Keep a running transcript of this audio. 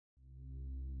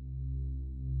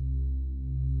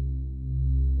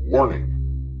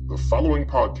Warning: the following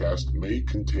podcast may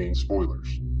contain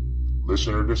spoilers.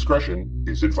 Listener discretion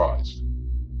is advised.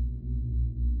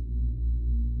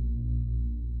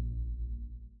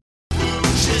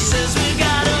 She says we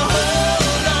gotta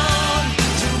hold on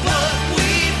to what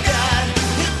we've got.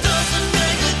 It doesn't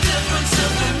make a difference if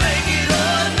we make it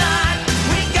or not.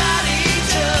 We got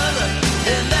each other,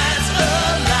 and that's a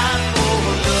lot for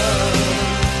love.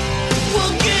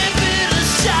 We'll give it a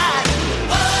shot.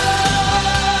 Oh,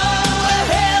 we're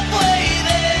halfway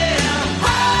there.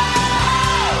 Oh,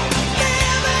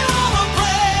 give it all a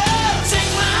prayer.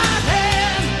 Take my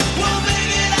hand, we'll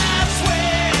make it, I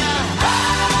swear. Oh,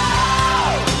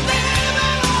 give it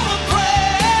all a prayer.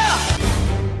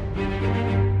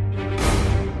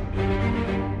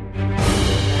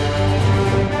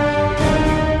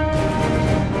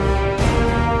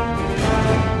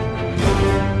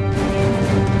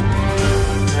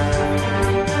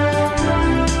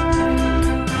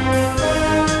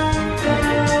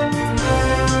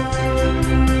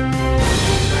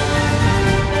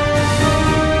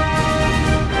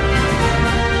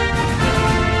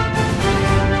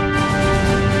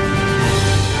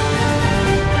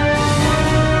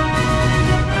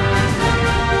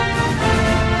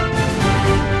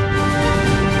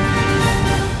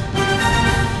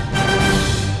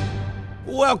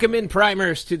 Welcome in,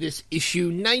 Primers, to this issue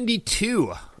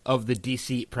 92 of the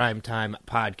DC Primetime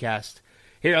Podcast.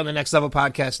 Here on the Next Level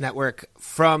Podcast Network,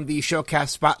 from the Showcast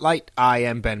Spotlight, I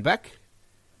am Ben Beck.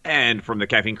 And from the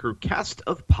Caffeine Crew cast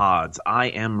of pods, I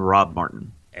am Rob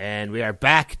Martin. And we are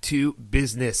back to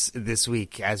business this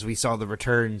week as we saw the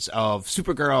returns of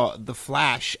Supergirl, The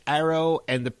Flash, Arrow,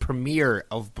 and the premiere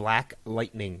of Black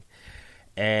Lightning.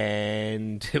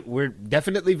 And we're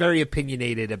definitely very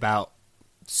opinionated about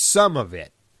some of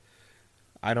it.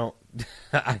 I don't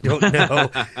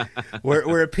know.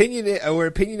 We're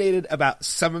opinionated about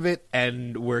some of it,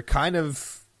 and we're kind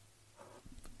of,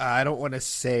 I don't want to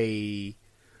say,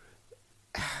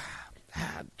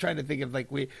 trying to think of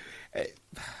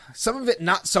some of it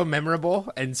not so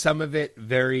memorable, and some of it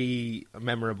very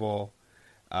memorable.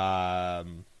 I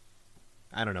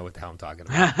don't know what the hell I'm talking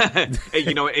about.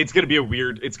 You know, it's gonna be a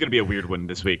weird one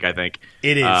this week, I think.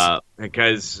 It is.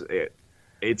 Because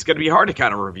it's going to be hard to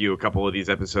kind of review a couple of these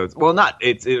episodes. Well,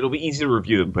 it'll be easy to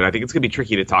review them, but I think it's going to be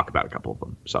tricky to talk about a couple of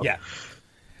them. So, yeah.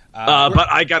 But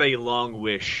I got a long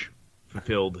wish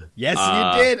fulfilled. Yes,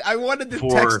 you did. I wanted to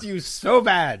text you so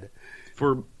bad.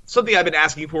 For something I've been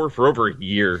asking for over a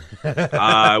year.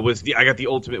 I got the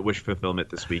ultimate wish fulfillment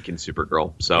this week in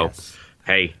Supergirl. So, yes.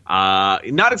 Hey,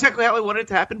 not exactly how I wanted it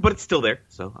to happen, but it's still there.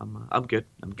 So I'm good.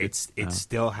 I'm good. It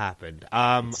still happened.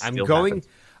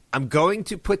 I'm going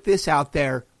to put this out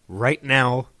there right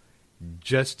now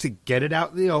just to get it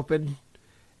out in the open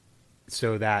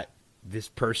so that this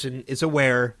person is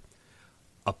aware.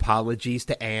 Apologies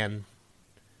to Anne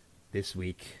this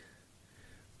week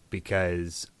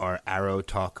because our Arrow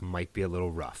talk might be a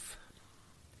little rough.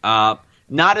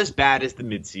 Not as bad as the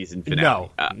mid-season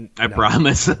finale. No. I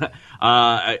promise.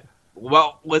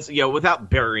 Well, without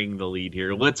burying the lead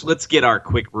here, let's get our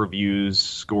quick reviews,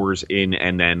 scores in,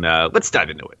 and then let's dive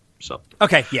into it. So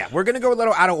okay, yeah, we're gonna go a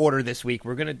little out of order this week.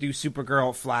 We're gonna do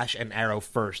Supergirl, Flash, and Arrow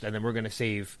first, and then we're gonna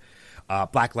save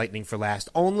Black Lightning for last.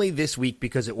 Only this week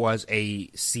because it was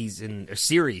a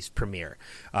series premiere.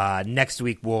 Next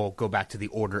week we'll go back to the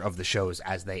order of the shows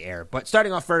as they air. But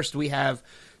starting off first, we have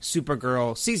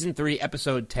Supergirl Season 3,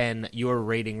 Episode 10. Your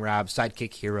rating, Rob?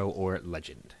 Sidekick, hero, or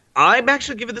legend? I'm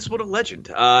actually giving this one a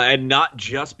legend, and not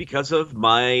just because of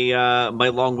my my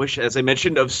long wish, as I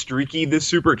mentioned, of Streaky the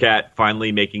Super Cat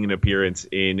finally making an appearance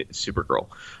in Supergirl.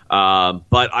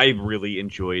 But I really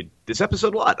enjoyed this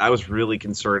episode a lot. I was really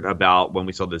concerned about when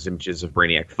we saw those images of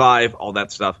Brainiac 5, all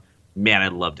that stuff. Man, I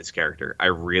loved his character. I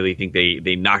really think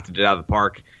they knocked it out of the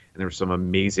park. And there were some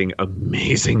amazing,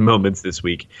 amazing moments this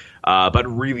week. But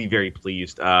really very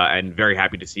pleased and very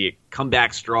happy to see it come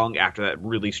back strong after that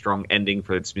really strong ending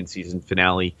for its mid-season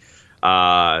finale.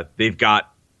 They've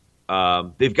got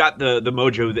the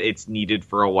mojo that it's needed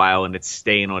for a while, and it's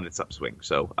staying on its upswing.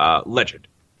 So, legend.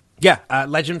 Yeah,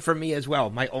 legend for me as well.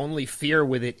 My only fear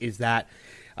with it is that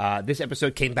this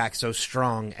episode came back so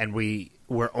strong, and we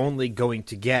were only going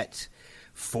to get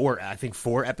four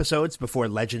episodes before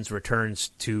Legends returns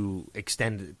to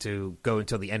extend to go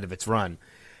until the end of its run.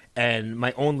 And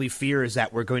my only fear is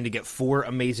that we're going to get 4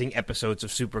 amazing episodes of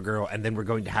Supergirl, and then we're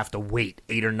going to have to wait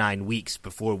 8 or 9 weeks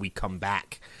before we come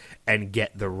back and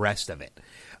get the rest of it.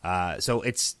 So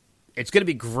it's going to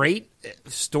be great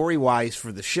story-wise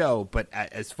for the show, but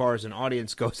as far as an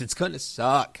audience goes, it's going to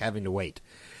suck having to wait.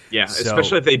 Yeah,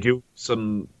 especially if they do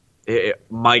some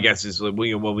my guess is when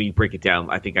we break it down,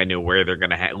 I think I know where they're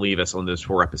going to leave us on those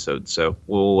 4 episodes. So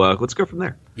we'll let's go from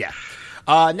there. Yeah.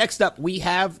 Next up, we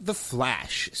have The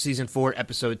Flash, Season 4,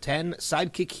 Episode 10,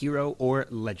 Sidekick, Hero, or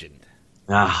Legend.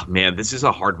 Ah, man, this is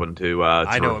a hard one to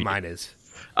I know what review. mine is.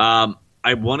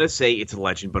 I want to say it's a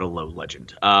legend, but a low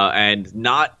legend, and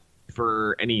not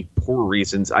for any poor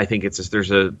reasons. I think it's just there's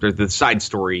the side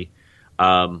story.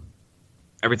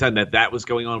 Every time that was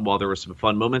going on, while there were some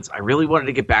fun moments, I really wanted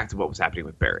to get back to what was happening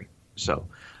with Barry. So,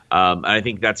 and I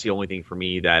think that's the only thing for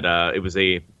me that it was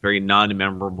a very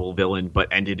non-memorable villain, but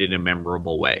ended in a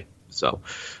memorable way. So,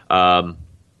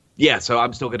 yeah. So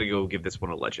I'm still going to go give this one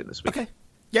a legend this week. Okay.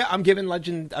 Yeah, I'm giving a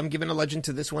legend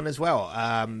to this one as well.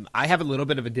 I have a little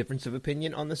bit of a difference of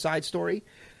opinion on the side story,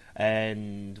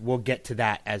 and we'll get to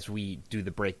that as we do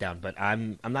the breakdown. But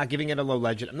I'm not giving it a low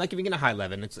legend. I'm not giving it a high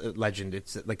legend. It's a legend.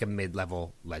 It's like a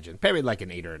mid-level legend, probably like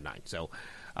an 8 or a 9. So,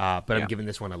 but I'm giving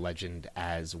this one a legend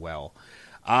as well.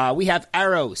 We have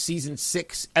Arrow, Season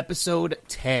 6, Episode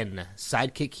 10,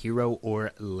 Sidekick, Hero,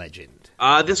 or Legend.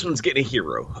 This one's getting a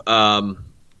hero.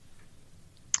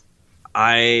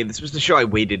 This was the show I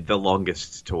waited the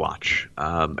longest to watch,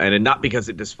 and not because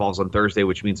it just falls on Thursday,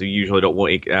 which means I usually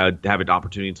don't have an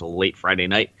opportunity until late Friday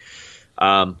night.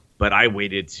 But I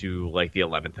waited to like the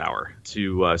 11th hour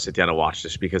to sit down and watch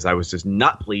this because I was just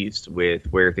not pleased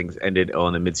with where things ended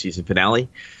on the mid-season finale.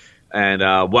 And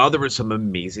while there were some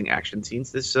amazing action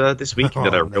scenes this week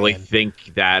that I really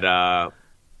think that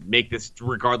make this,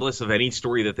 regardless of any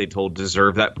story that they told,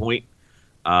 deserve that point.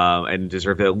 And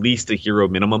deserve at least a hero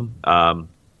minimum.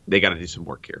 They got to do some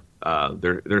work here.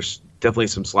 There's definitely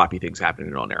some sloppy things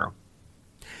happening on Arrow.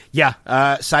 Yeah,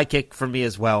 sidekick for me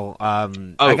as well.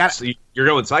 So you're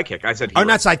going sidekick. I said hero. Oh,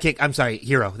 not sidekick. I'm sorry,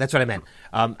 hero. That's what I meant.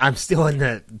 I'm still in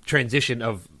the transition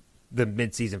of the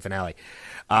mid-season finale.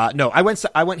 No, I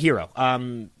went hero.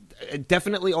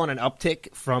 Definitely on an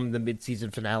uptick from the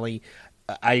mid-season finale.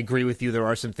 I agree with you. There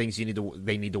are some things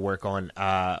they need to work on.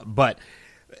 But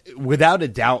without a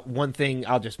doubt, one thing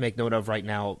I'll just make note of right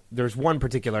now, there's one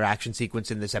particular action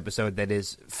sequence in this episode that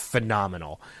is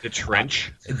phenomenal. The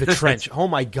trench. The trench. Oh,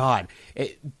 my God.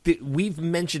 We've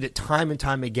mentioned it time and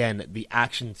time again. The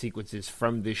action sequences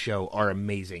from this show are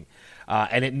amazing.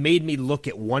 And it made me look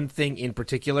at one thing in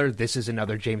particular. This is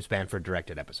another James Banford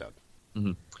directed episode.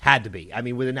 Mm-hmm. Had to be. I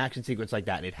mean, with an action sequence like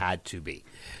that, it had to be.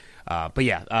 But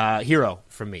yeah, hero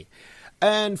from me.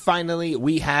 And finally,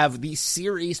 we have the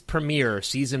series premiere,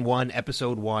 Season 1,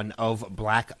 Episode 1 of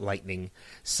Black Lightning,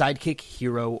 Sidekick,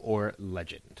 Hero, or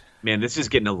Legend. Man, this is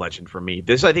getting a legend for me.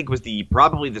 This, I think, was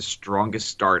probably the strongest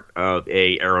start of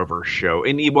a Arrowverse show.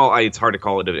 And, well, it's hard to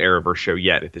call it an Arrowverse show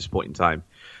yet at this point in time.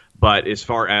 But as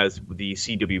far as the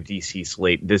CWDC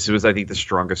slate, this was, I think, the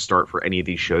strongest start for any of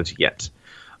these shows yet.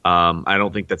 I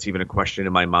don't think that's even a question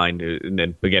in my mind. And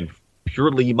then, again,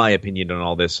 purely my opinion on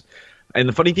all this. And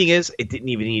the funny thing is, it didn't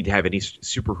even need to have any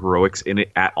super heroics in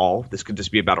it at all. This could just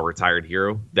be about a retired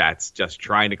hero that's just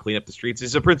trying to clean up the streets.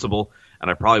 It's a principle, and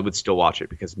I probably would still watch it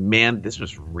because, man, this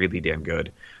was really damn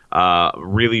good.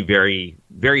 Really very,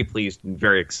 very pleased and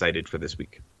very excited for this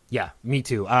week. Yeah, me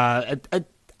too. I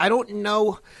don't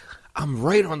know. I'm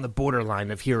right on the borderline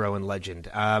of hero and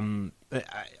legend.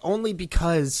 Only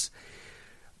because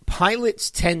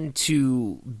pilots tend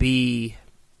to be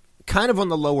kind of on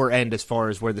the lower end as far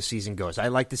as where the season goes. I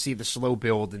like to see the slow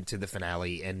build into the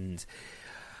finale, and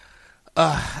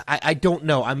I don't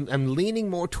know. I'm leaning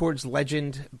more towards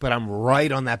legend, but I'm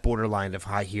right on that borderline of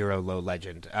high hero, low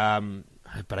legend.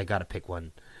 But I got to pick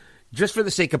one. Just for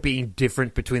the sake of being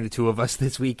different between the two of us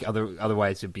this week,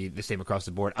 otherwise it'd be the same across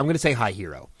the board. I'm going to say high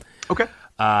hero. Okay.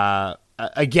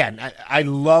 Again, I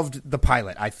loved the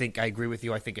pilot. I think I agree with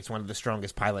you. I think it's one of the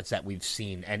strongest pilots that we've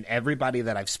seen. And everybody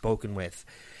that I've spoken with,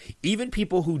 even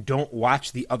people who don't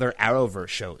watch the other Arrowverse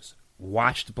shows,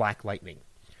 watched Black Lightning,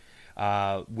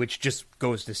 which just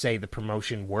goes to say the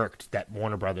promotion worked that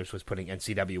Warner Brothers was putting, and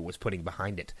CW was putting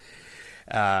behind it.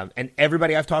 And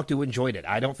everybody I've talked to enjoyed it.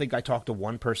 I don't think I talked to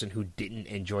one person who didn't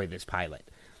enjoy this pilot.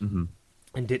 Mm-hmm.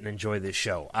 And didn't enjoy this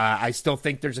show. I still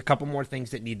think there's a couple more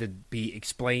things that need to be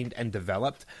explained and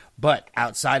developed, but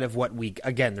outside of what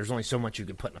again, there's only so much you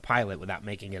can put in a pilot without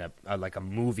making it like a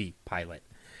movie pilot,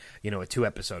 a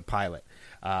 2-episode pilot.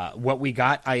 What we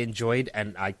got, I enjoyed,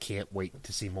 and I can't wait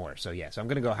to see more. So yeah, so I'm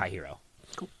going to go high hero.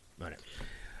 Cool.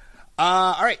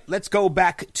 All right, let's go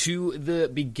back to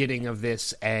the beginning of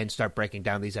this and start breaking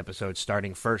down these episodes,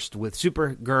 starting first with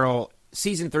Supergirl,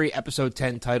 Season 3, Episode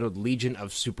 10, titled Legion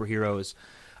of Superheroes.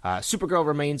 Supergirl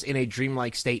remains in a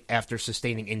dreamlike state after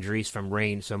sustaining injuries from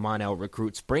rain, so Mon-El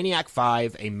recruits Brainiac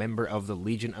 5, a member of the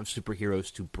Legion of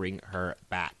Superheroes, to bring her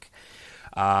back.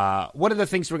 One of the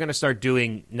things we're going to start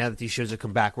doing now that these shows have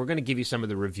come back, we're going to give you some of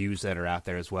the reviews that are out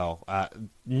there as well.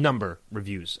 Number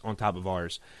reviews on top of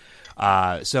ours.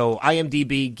 So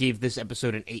IMDb gave this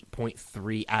episode an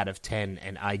 8.3 out of 10,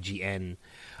 and IGN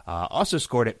also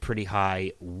scored it pretty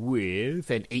high with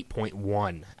an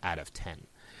 8.1 out of 10.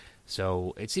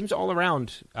 So it seems all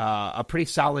around a pretty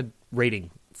solid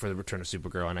rating for The Return of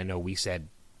Supergirl, and I know we said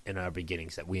in our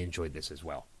beginnings that we enjoyed this as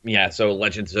well. Yeah, so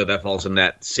Legends, so that falls in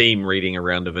that same rating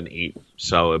around of an 8.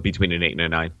 So between an 8 and a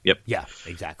 9. Yep. Yeah,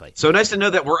 exactly. So nice to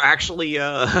know that we're actually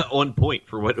on point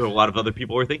for what a lot of other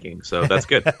people are thinking. So that's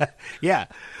good. Yeah.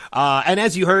 And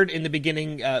as you heard in the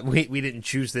beginning, we didn't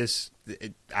choose this.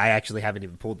 I actually haven't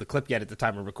even pulled the clip yet at the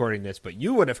time of recording this, but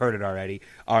you would have heard it already.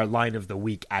 Our line of the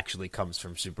week actually comes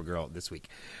from Supergirl this week.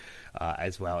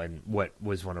 As well, and what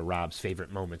was one of Rob's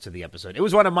favorite moments of the episode. It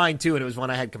was one of mine, too, and it was one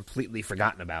I had completely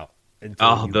forgotten about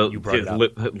until you brought it up.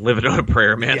 Living on a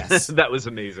prayer, man. Yes. That was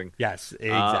amazing. Yes,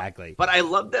 exactly. But I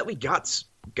love that we got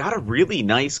a really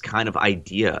nice kind of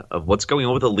idea of what's going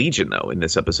on with the Legion, though, in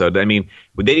this episode. I mean,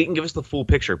 they didn't give us the full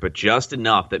picture, but just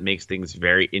enough that makes things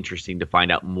very interesting to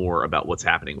find out more about what's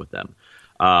happening with them.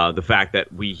 The fact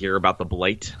that we hear about the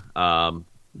Blight,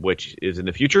 which is in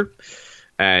the future,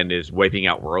 and is wiping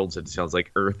out worlds. It sounds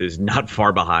like Earth is not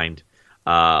far behind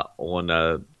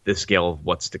on this scale of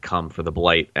what's to come for the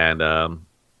Blight. And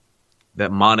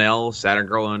that Mon-El, Saturn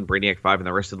Girl, and Brainiac 5 and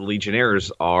the rest of the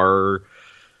Legionnaires are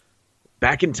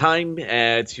back in time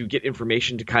to get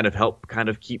information to kind of help kind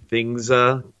of keep things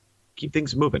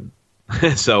moving.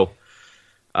 So,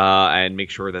 and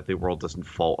make sure that the world doesn't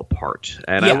fall apart.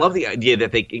 And I love the idea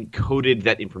that they encoded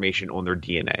that information on their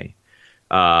DNA.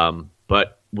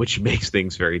 But which makes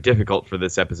things very difficult for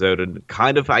this episode and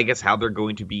kind of, I guess, how they're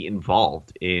going to be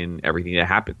involved in everything that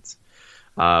happens,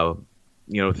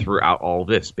 throughout all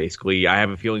this. Basically, I have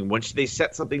a feeling once they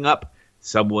set something up,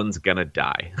 someone's going to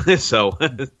die. So,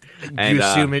 do you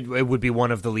assume it would be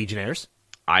one of the Legionnaires?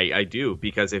 I do,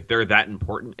 because if they're that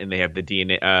important and they have the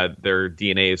DNA, their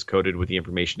DNA is coded with the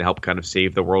information to help kind of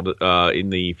save the world in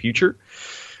the future.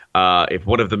 If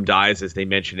one of them dies, as they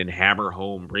mentioned, and hammer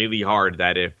home really hard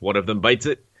that if one of them bites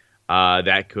it,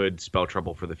 that could spell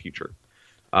trouble for the future.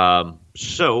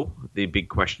 So the big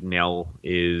question now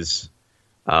is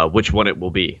which one it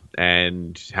will be,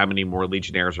 and how many more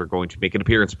Legionnaires are going to make an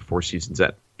appearance before season's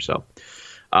end. So,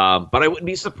 but I wouldn't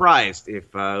be surprised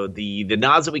if the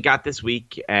nods that we got this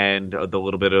week and the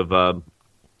little bit of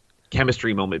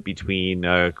chemistry moment between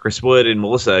Chris Wood and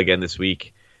Melissa again this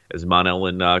week as Mon-El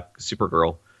and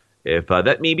Supergirl. If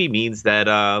that maybe means that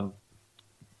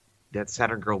that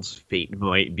Saturn Girl's fate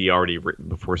might be already written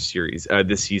before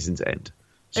this season's end.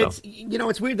 So.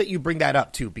 It's weird that you bring that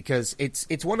up too, because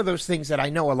it's one of those things that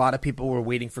I know a lot of people were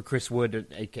waiting for Chris Wood,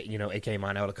 aka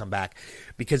Mon-El, to come back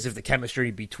because of the chemistry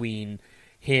between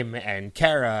him and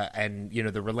Kara, and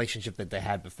the relationship that they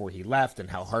had before he left, and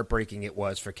how heartbreaking it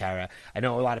was for Kara. I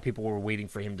know a lot of people were waiting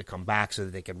for him to come back so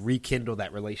that they could rekindle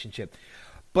that relationship,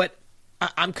 but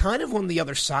I'm kind of on the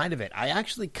other side of it. I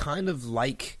actually kind of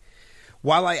like,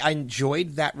 while I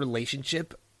enjoyed that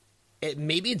relationship,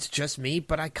 maybe it's just me,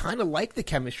 but I kind of like the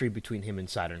chemistry between him and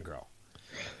Saturn Girl.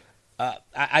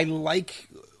 I like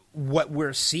what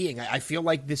we're seeing. I feel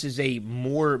like this is a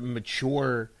more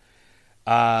mature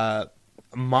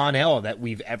Mon-El that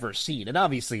we've ever seen. And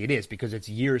obviously it is, because it's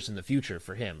years in the future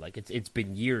for him. Like, it's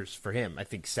been years for him. I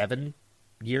think 7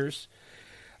 years.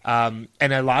 And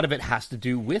a lot of it has to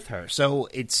do with her. So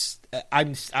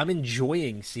I'm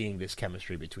enjoying seeing this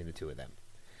chemistry between the two of them.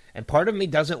 And part of me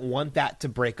doesn't want that to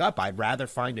break up. I'd rather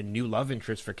find a new love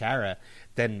interest for Kara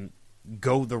than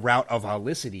go the route of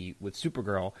Helicity with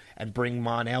Supergirl and bring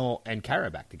Mon-El and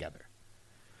Kara back together.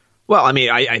 Well, I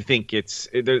mean, I think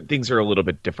things are a little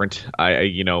bit different.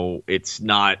 It's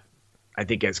not, I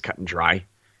think, as cut and dry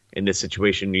in this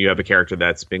situation. You have a character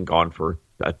that's been gone for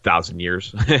 1,000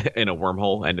 years in a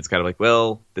wormhole, and it's kind of like,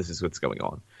 well, this is what's going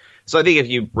on. So I think if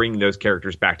you bring those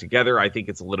characters back together, I think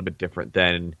it's a little bit different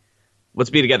than let's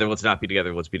be together, let's not be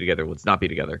together, let's be together, let's not be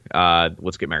together,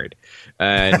 let's get married.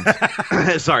 And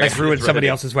sorry, let's ruin somebody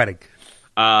else's wedding.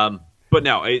 But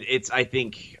no, I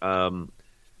think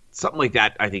something like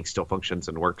that, I think, still functions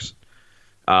and works.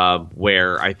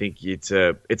 Where I think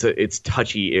it's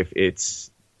touchy if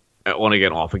it's on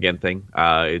again, off again thing.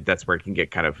 That's where it can get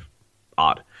kind of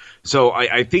odd. So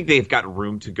I think they've got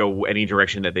room to go any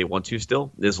direction that they want to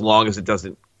still, as long as it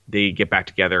doesn't, they get back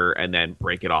together and then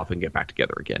break it off and get back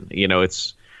together again.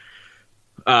 It's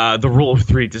the rule of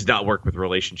 3 does not work with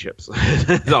relationships.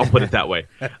 I'll put it that way.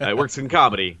 It works in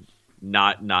comedy,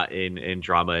 not in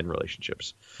drama and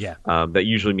relationships. Yeah. That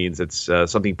usually means it's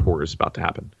something poor is about to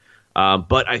happen.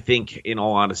 But I think, in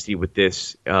all honesty, with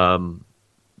this,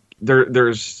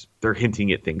 they're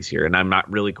hinting at things here, and I'm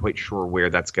not really quite sure where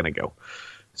that's going to go.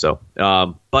 So,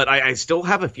 but I still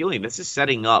have a feeling this is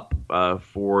setting up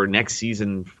for next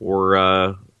season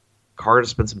for Kara to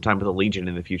spend some time with the Legion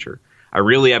in the future. I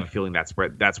really have a feeling that's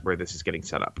where this is getting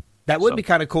set up. That would be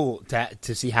kind of cool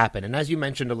to see happen. And as you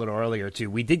mentioned a little earlier, too,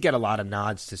 we did get a lot of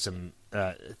nods to some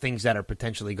things that are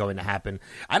potentially going to happen.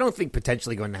 I don't think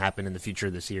potentially going to happen in the future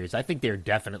of the series. I think they're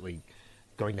definitely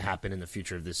going to happen in the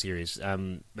future of the series.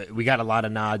 We got a lot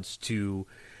of nods to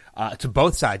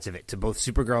both sides of it, to both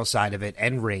Supergirl's side of it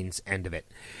and Reign's end of it,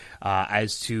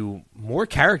 as to more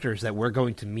characters that we're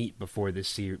going to meet before this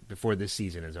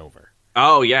season is over.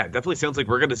 Oh, yeah. Definitely sounds like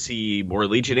we're going to see more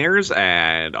Legionnaires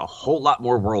and a whole lot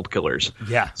more World Killers.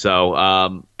 Yeah. So,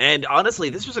 and honestly,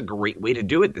 this was a great way to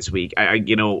do it this week.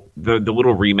 The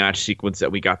little rematch sequence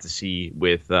that we got to see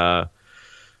with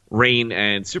Reign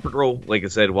and Supergirl, like I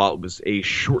said, while it was a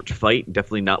short fight,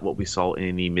 definitely not what we saw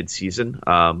in the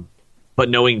midseason. But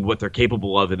knowing what they're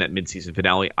capable of in that midseason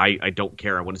finale, I don't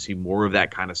care. I want to see more of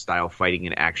that kind of style fighting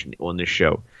in action on this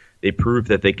show. They proved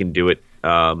that they can do it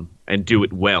and do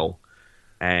it well.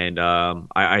 And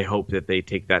I hope that they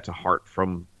take that to heart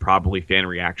from probably fan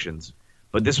reactions.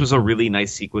 But this was a really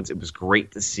nice sequence. It was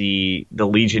great to see the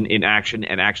Legion in action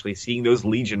and actually seeing those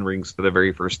Legion rings for the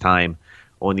very first time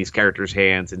on these characters'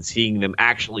 hands and seeing them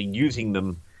actually using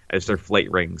them as their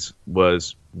flight rings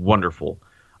was wonderful.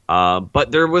 But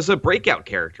there was a breakout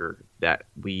character that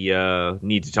we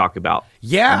need to talk about.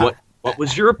 Yeah. What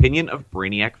was your opinion of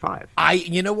Brainiac 5?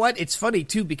 You know what? It's funny,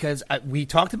 too, because we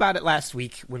talked about it last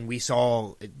week when we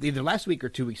saw, either last week or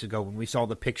 2 weeks ago, when we saw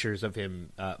the pictures of him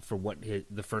for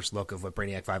the first look of what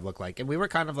Brainiac 5 looked like. And we were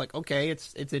kind of like, okay,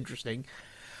 it's interesting.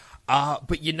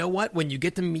 But you know what? When you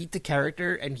get to meet the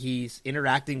character and he's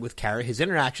interacting with Kara, his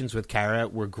interactions with Kara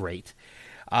were great.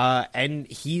 And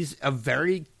he's a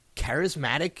very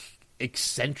charismatic,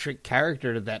 eccentric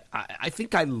character that I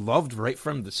think I loved right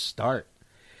from the start.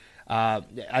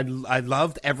 I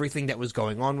loved everything that was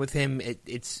going on with him.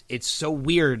 It's so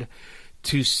weird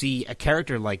to see a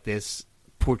character like this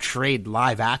portrayed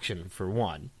live action, for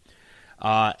one.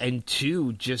 And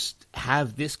two, just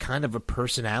have this kind of a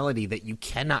personality that you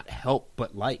cannot help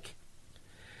but like.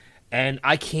 And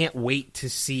I can't wait to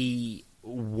see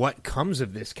what comes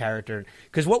of this character.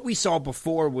 Because what we saw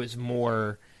before was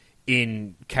more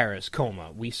in Kara's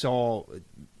coma. We saw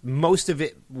most of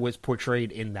it was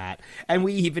portrayed in that. And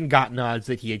we even got nods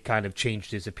that he had kind of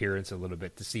changed his appearance a little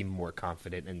bit to seem more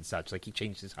confident and such. Like he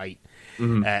changed his height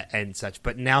and such.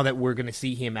 But now that we're going to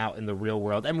see him out in the real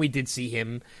world, and we did see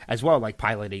him as well, like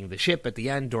piloting the ship at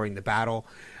the end during the battle,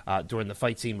 during the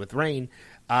fight scene with Reign.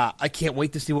 I can't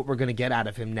wait to see what we're going to get out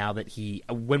of him now that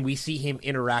when we see him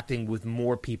interacting with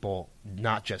more people,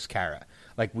 not just Kara.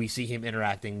 Like we see him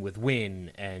interacting with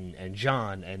Wynn and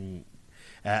John and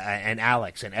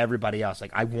Alex and everybody else.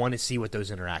 Like I want to see what those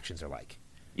interactions are like.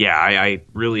 Yeah, I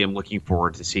really am looking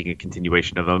forward to seeing a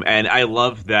continuation of them. And I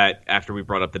love that after we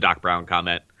brought up the Doc Brown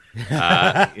comment,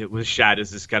 it was Shad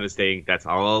is just kind of saying, that's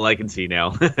all I can see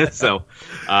now. So,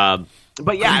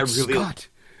 but yeah,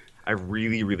 I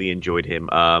really, really enjoyed him.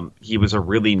 He was a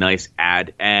really nice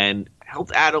add and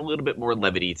helped add a little bit more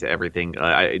levity to everything.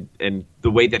 And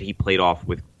the way that he played off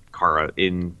with Kara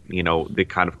in, the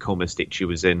kind of coma state she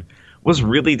was in was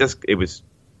really just, it was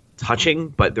touching,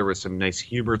 but there was some nice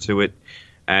humor to it.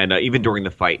 And even during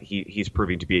the fight, he's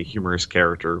proving to be a humorous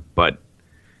character, but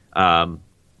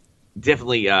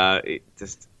definitely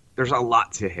there's a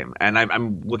lot to him. And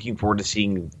I'm looking forward to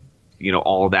seeing,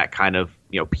 all of that kind of,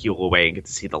 peel away and get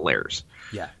to see the layers.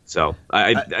 Yeah. So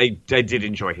I did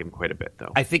enjoy him quite a bit,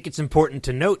 though. I think it's important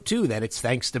to note, too, that it's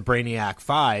thanks to Brainiac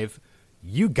 5,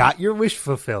 you got your wish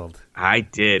fulfilled. I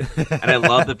did. And I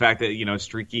love the fact that,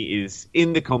 Streaky is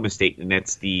in the coma state, and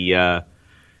it's the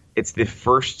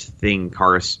first thing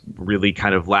Kara really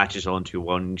kind of latches onto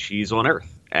when she's on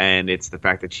Earth. And it's the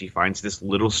fact that she finds this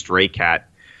little stray cat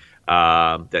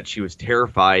that she was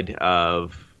terrified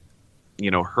of,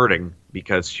 hurting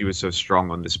because she was so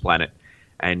strong on this planet.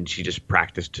 And she just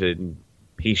practiced in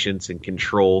patience and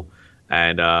control.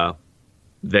 And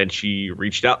then she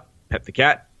reached out, pet the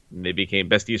cat, and they became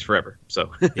besties forever.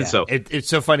 So, yeah, it's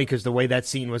so funny because the way that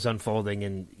scene was unfolding,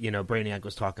 and Brainiac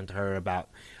was talking to her about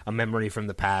a memory from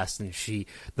the past, and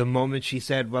the moment she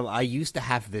said, "Well, I used to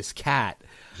have this cat,"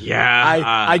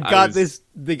 I got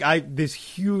this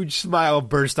huge smile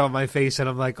burst on my face, and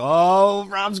I'm like, "Oh,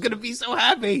 Rob's gonna be so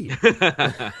happy."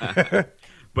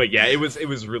 But yeah, it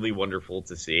was really wonderful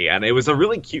to see, and it was a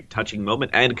really cute, touching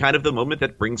moment, and kind of the moment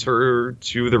that brings her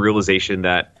to the realization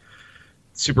that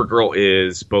Supergirl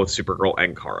is both Supergirl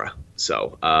and Kara.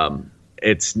 So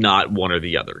it's not one or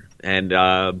the other.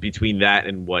 And between that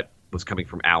and what was coming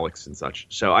from Alex and such.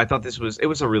 So I thought it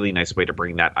was a really nice way to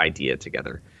bring that idea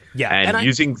together. Yeah, and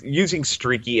using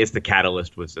Streaky as the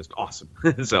catalyst was just awesome.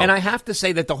 So, and I have to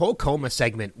say that the whole coma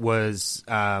segment was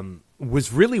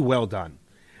really well done.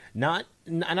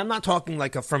 And I'm not talking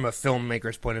like from a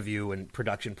filmmaker's point of view and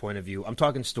production point of view. I'm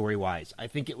talking story wise. I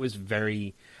think it was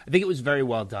very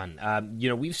well done.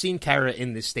 We've seen Kara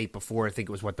in this state before. I think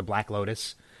it was the Black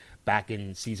Lotus back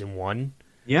in season 1.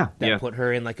 That put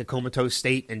her in like a comatose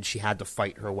state, and she had to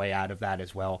fight her way out of that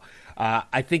as well.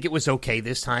 I think it was okay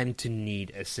this time to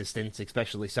need assistance,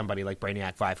 especially somebody like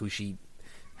Brainiac 5, who she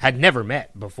had never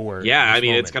met before. Yeah, I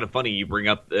mean, it's kind of funny. You bring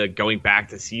up going back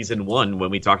to season 1 when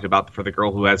we talked about For the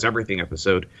Girl Who Has Everything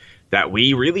episode, that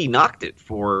we really knocked it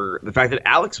for the fact that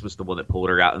Alex was the one that pulled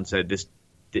her out and said this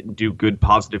didn't do good,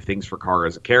 positive things for Kara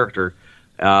as a character.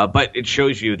 But it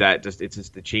shows you that it's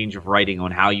just the change of writing on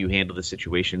how you handle the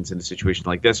situations in a situation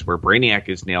like this, where Brainiac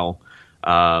is now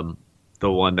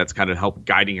the one that's kind of help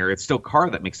guiding her. It's still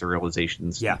Kara that makes the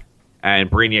realizations. Yeah.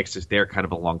 And Brainiac's just there kind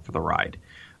of along for the ride.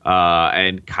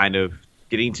 And kind of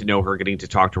getting to know her, getting to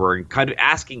talk to her, and kind of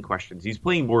asking questions. He's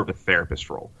playing more of a therapist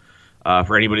role.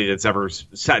 For anybody that's ever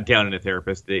sat down in a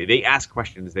therapist, they ask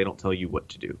questions. They don't tell you what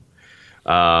to do.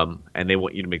 And they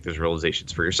want you to make those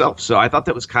realizations for yourself. So I thought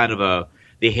that was kind of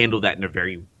they handled that in a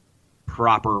very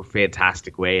proper,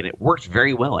 fantastic way, and it worked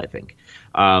very well, I think.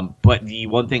 But the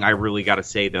one thing I really got to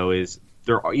say, though, is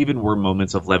there even were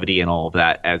moments of levity and all of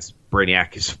that as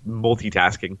Brainiac is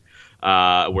multitasking,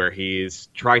 where he's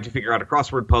trying to figure out a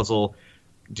crossword puzzle,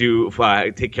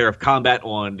 take care of combat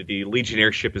on the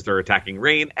Legionnaire ship as they're attacking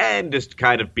Reign, and just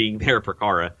kind of being there for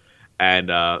Kara. And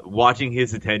watching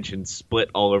his attention split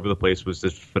all over the place was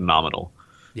just phenomenal.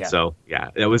 Yeah. So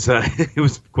it was it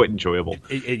was quite enjoyable.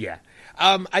 Yeah.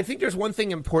 I think there's one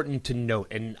thing important to note,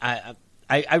 and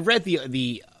I read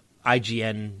the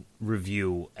IGN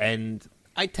review, and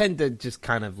I tend to just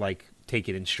kind of like take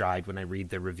it in stride when I read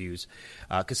the reviews,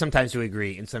 because sometimes we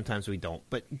agree and sometimes we don't.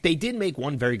 But they did make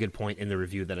one very good point in the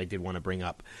review that I did want to bring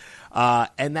up,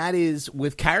 and that is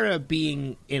with Kara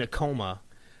being in a coma,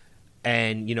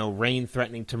 and Reign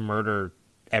threatening to murder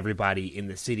everybody in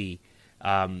the city.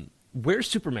 Where's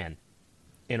Superman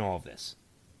in all of this?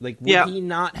 Like, would he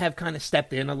not have kind of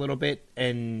stepped in a little bit,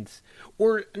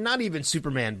 or not even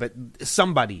Superman, but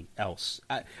somebody else?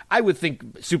 I would think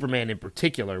Superman in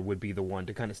particular would be the one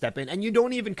to kind of step in, and you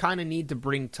don't even kind of need to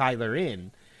bring Tyler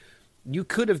in. You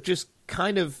could have just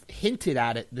kind of hinted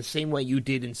at it the same way you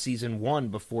did in season 1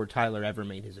 before Tyler ever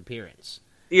made his appearance.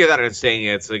 Yeah, that I'm saying.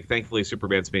 It's like, thankfully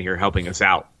Superman's been here helping us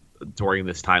out during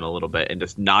this time a little bit, and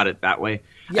just not it that way.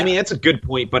 Yeah. I mean, that's a good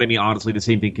point, but I mean, honestly, the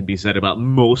same thing can be said about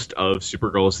most of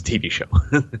Supergirl's TV show.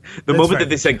 The moment that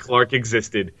they said Clark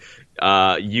existed,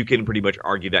 you can pretty much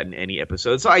argue that in any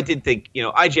episode. So I did think,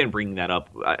 IGN bringing that up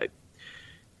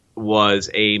was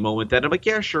a moment that I'm like,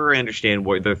 yeah, sure, I understand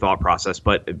what their thought process,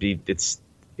 but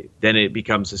then it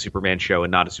becomes a Superman show and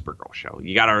not a Supergirl show.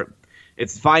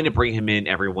 It's fine to bring him in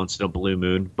every once in a blue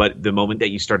moon, but the moment that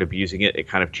you start abusing it, it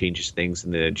kind of changes things,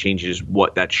 and then it changes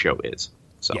what that show is.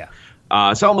 So,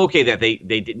 so I'm okay that they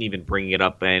didn't even bring it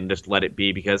up and just let it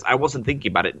be, because I wasn't thinking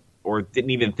about it, or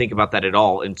didn't even think about that at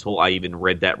all until I even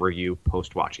read that review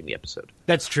post watching the episode.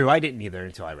 That's true. I didn't either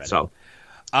until I read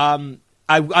it.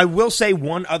 I will say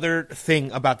one other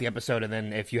thing about the episode, and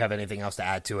then if you have anything else to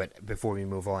add to it before we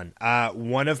move on.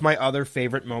 One of my other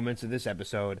favorite moments of this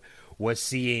episode was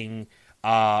seeing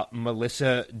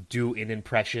Melissa do an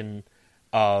impression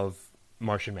of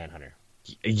Martian Manhunter.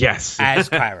 Yes. As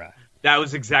Kara. That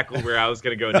was exactly where I was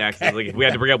going to go next. Like, if we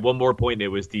had to bring up one more point, it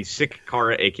was the sick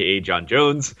Kara, a.k.a. John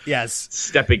Jones,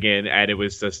 stepping in, and it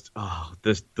was just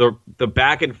the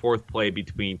back and forth play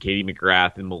between Katie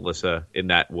McGrath and Melissa in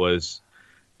that was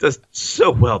just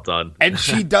so well done. And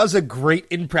she does a great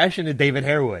impression of David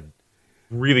Harewood.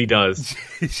 Really does.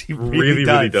 She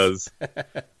really does.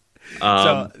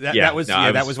 That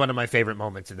was one of my favorite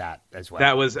moments of that as well.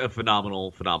 That was a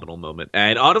phenomenal moment.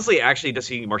 And honestly, actually, just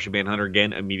seeing Martian Manhunter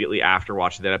again immediately after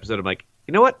watching that episode, I'm like,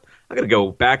 you know what? I'm going to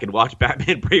go back and watch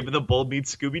Batman Brave and the Bold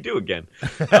meets Scooby-Doo again,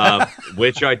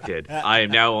 which I did. I am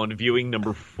now on viewing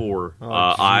number 4.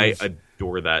 I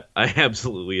adore that. I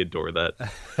absolutely adore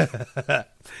that.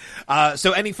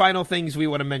 So any final things we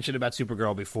want to mention about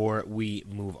Supergirl before we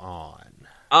move on?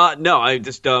 No, I'm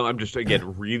just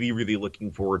again really, really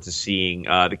looking forward to seeing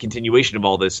the continuation of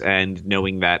all this, and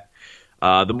knowing that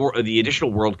the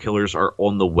additional world killers are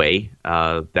on the way.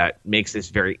 That makes this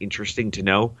very interesting to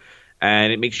know,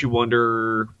 and it makes you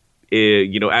wonder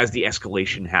as the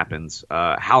escalation happens,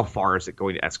 how far is it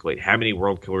going to escalate? How many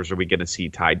world killers are we going to see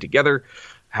tied together?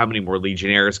 How many more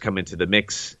Legionnaires come into the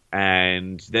mix?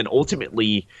 And then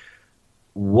ultimately,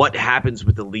 what happens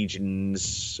with the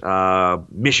Legion's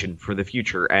mission for the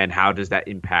future, and how does that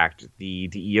impact the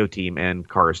DEO team and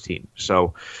Kara's team?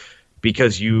 So,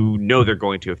 because they're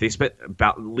going to, if they spent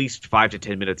about at least 5 to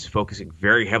 10 minutes focusing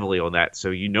very heavily on that,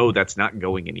 so that's not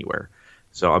going anywhere.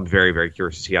 So I'm very, very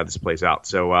curious to see how this plays out.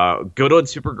 So good on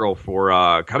Supergirl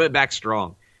for coming back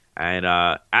strong and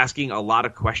asking a lot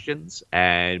of questions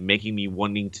and making me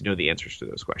wanting to know the answers to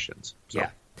those questions. So.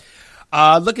 Yeah.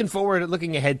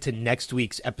 Looking ahead to next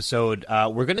week's episode,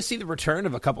 we're going to see the return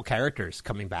of a couple characters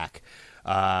coming back.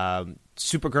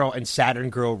 Supergirl and Saturn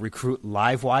Girl recruit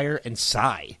Livewire and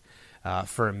Psi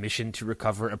for a mission to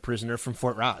recover a prisoner from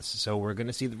Fort Ross. So we're going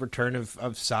to see the return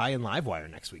of Psi and Livewire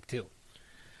next week, too,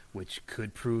 which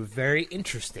could prove very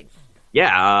interesting.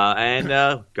 Yeah,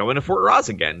 and going to Fort Ross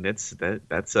again. That's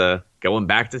going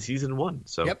back to season 1.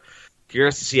 So. Yep.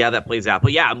 Curious to see how that plays out.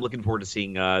 But yeah, I'm looking forward to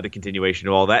seeing the continuation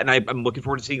of all that. And I'm looking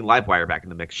forward to seeing Livewire back in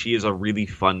the mix. She is a really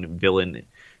fun villain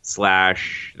 /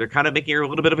 they're kind of making her a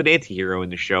little bit of an anti-hero in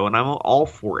the show, and I'm all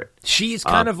for it. She's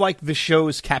kind of like the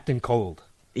show's Captain Cold.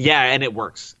 Yeah, and it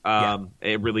works.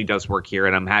 It really does work here,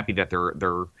 and I'm happy that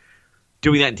they're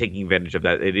doing that and taking advantage of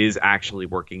that. It is actually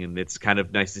working, and it's kind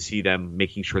of nice to see them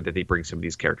making sure that they bring some of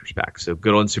these characters back. So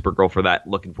good on Supergirl for that.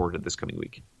 Looking forward to this coming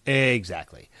week.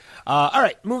 Exactly. All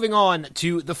right, moving on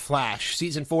to The Flash.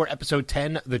 Season 4, Episode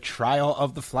 10, The Trial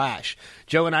of the Flash.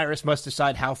 Joe and Iris must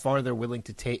decide how far they're willing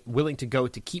to go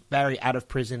to keep Barry out of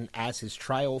prison as his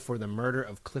trial for the murder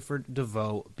of Clifford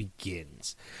DeVoe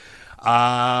begins.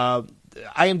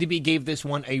 IMDb gave this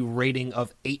one a rating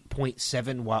of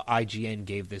 8.7, while IGN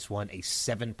gave this one a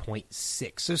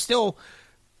 7.6. So still,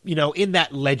 in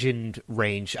that legend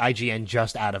range. IGN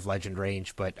just out of legend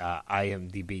range, but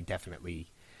IMDb definitely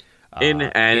and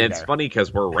it's there. funny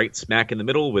because we're right smack in the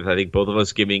middle with, I think, both of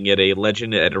us giving it a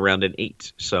legend at around an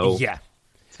 8. So Yeah.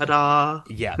 Ta-da!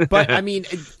 Yeah, but I mean,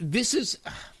 this is...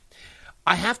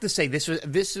 I have to say, this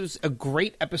was a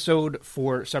great episode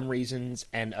for some reasons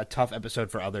and a tough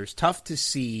episode for others. Tough to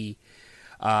see,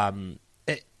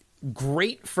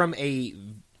 great from a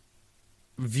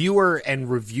viewer and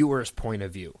reviewer's point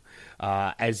of view,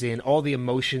 as in all the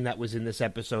emotion that was in this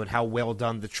episode, how well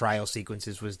done the trial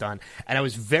sequences was done. And I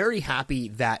was very happy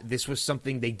that this was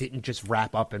something they didn't just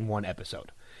wrap up in one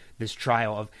episode. This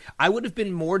trial of... I would have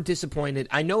been more disappointed.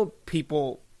 I know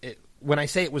people... When I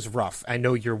say it was rough, I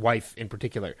know your wife in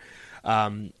particular,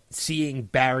 seeing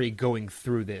Barry going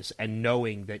through this and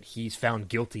knowing that he's found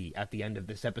guilty at the end of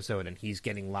this episode and he's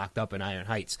getting locked up in Iron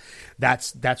Heights.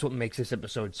 That's what makes this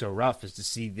episode so rough, is to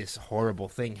see this horrible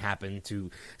thing happen to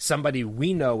somebody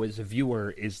we know as a viewer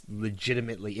is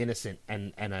legitimately innocent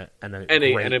and an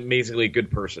amazingly good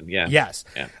person. Yeah. Yes.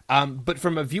 Yeah. But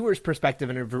from a viewer's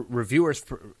perspective and a reviewer's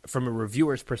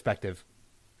perspective,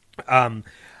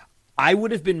 I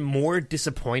would have been more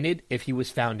disappointed if he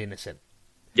was found innocent.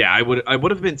 Yeah, I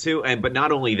would have been too. But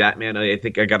not only that, man, I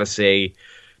think I got to say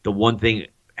the one thing,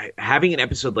 having an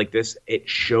episode like this, it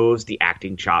shows the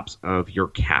acting chops of your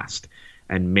cast.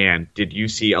 And man, did you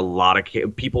see a lot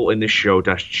of people in this show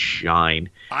just shine.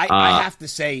 I have to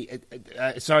say,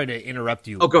 sorry to interrupt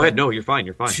you. Oh, go ahead. No, you're fine.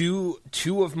 You're fine.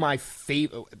 Two of my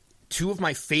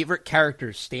favorite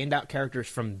characters, standout characters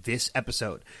from this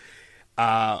episode,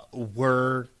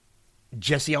 were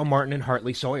Jesse L. Martin and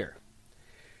Hartley Sawyer.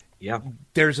 Yeah,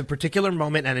 there's a particular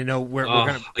moment, and I know we're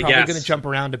going to jump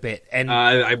around a bit. And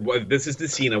this is the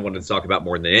scene I wanted to talk about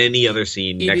more than any other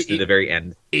scene next to the very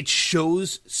end. It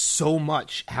shows so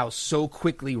much how so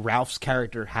quickly Ralph's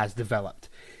character has developed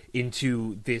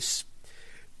into this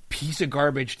piece of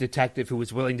garbage detective who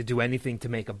is willing to do anything to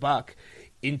make a buck,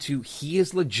 into he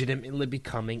is legitimately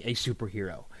becoming a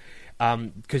superhero.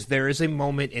 Because there is a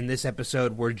moment in this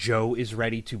episode where Joe is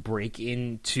ready to break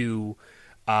into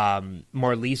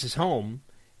Marlise's home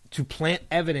to plant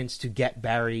evidence to get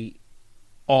Barry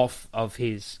off of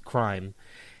his crime.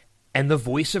 And the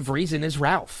voice of reason is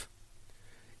Ralph.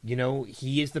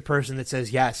 He is the person that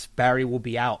says, yes, Barry will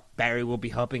be out. Barry will be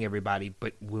helping everybody,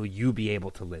 but will you be able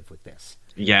to live with this?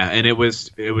 Yeah, and it was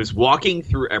walking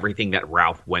through everything that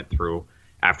Ralph went through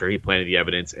after he planted the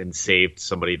evidence and saved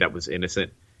somebody that was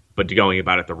innocent, but going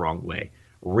about it the wrong way.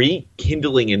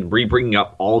 Rekindling and rebringing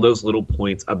up all those little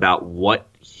points about what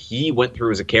he went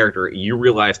through as a character, you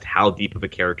realized how deep of a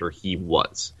character he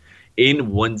was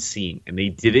in one scene, and they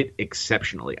did it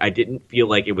exceptionally. I didn't feel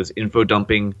like it was info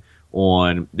dumping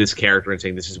on this character and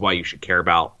saying this is why you should care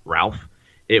about Ralph.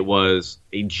 It was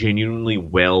a genuinely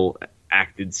well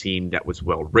acted scene that was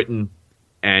well written,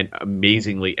 and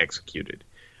amazingly executed.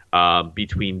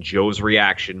 Between Joe's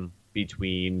reaction,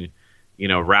 between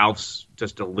Ralph's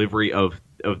just delivery of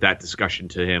that discussion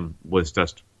to him was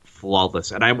just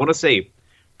flawless. And I want to say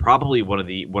probably one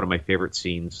of my favorite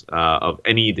scenes of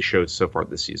any of the shows so far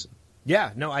this season.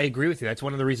 Yeah, no, I agree with you. That's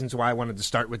one of the reasons why I wanted to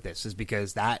start with this, is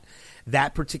because that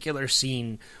particular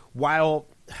scene, while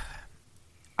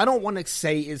I don't want to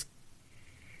say is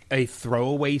a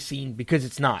throwaway scene, because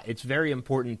it's not. It's very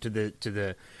important to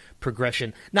the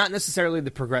progression, not necessarily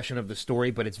the progression of the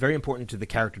story, but it's very important to the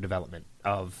character development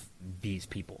of these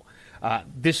people.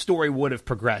 This story would have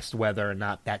progressed whether or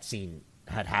not that scene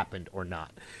had happened or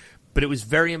not. But it was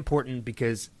very important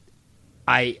because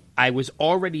I was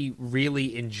already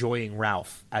really enjoying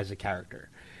Ralph as a character.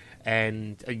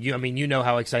 And you know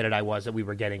how excited I was that we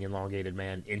were getting Elongated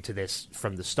Man into this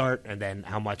from the start, and then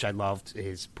how much I loved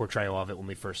his portrayal of it when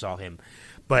we first saw him.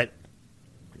 But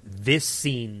this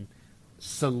scene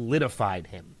solidified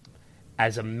him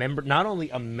as a member, not only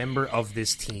a member of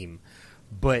this team,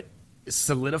 but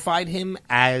solidified him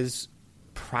as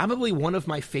probably one of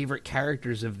my favorite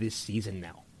characters of this season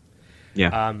now.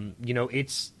 Yeah.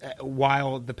 It's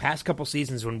while the past couple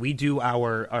seasons when we do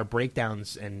our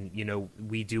breakdowns and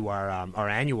we do our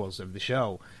annuals of the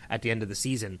show at the end of the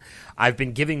season, I've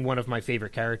been giving my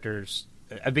favorite characters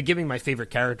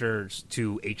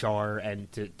to HR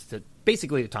and to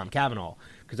basically to Tom Cavanaugh,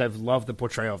 because I've loved the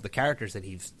portrayal of the characters that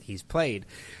he's played.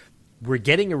 We're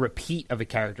getting a repeat of a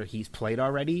character he's played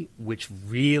already, which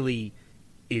really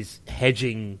is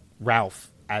hedging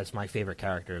Ralph as my favorite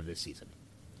character of this season.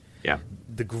 Yeah,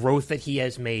 the growth that he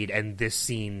has made, and this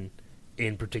scene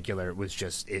in particular was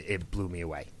just it blew me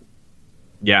away.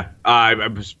 Yeah,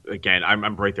 I'm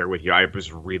right there with you. I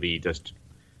was really just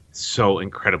so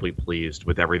incredibly pleased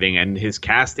with everything, and his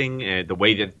casting and the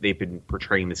way that they've been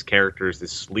portraying this character as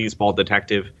this sleazeball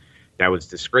detective that was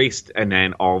disgraced, and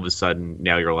then all of a sudden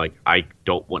now you're like, I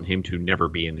don't want him to never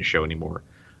be in the show anymore.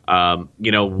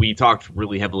 We talked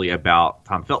really heavily about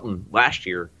Tom Felton last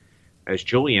year as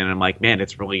Julian, and I'm like, man,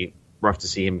 it's really rough to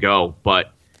see him go.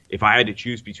 But if I had to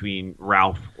choose between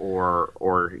Ralph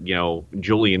or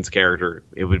Julian's character,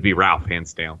 it would be Ralph,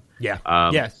 hands down.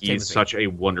 Yeah, he's such a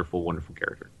wonderful, wonderful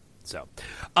character. So,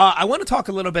 I want to talk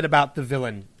a little bit about the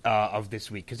villain of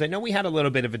this week, because I know we had a little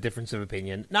bit of a difference of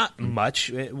opinion. Not much.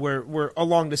 We're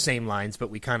along the same lines, but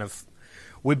we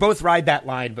both ride that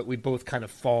line, but we both kind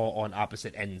of fall on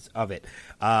opposite ends of it.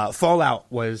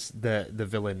 Fallout was the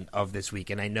villain of this week,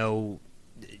 and I know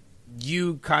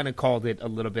you kind of called it a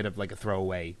little bit of like a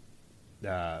throwaway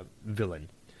villain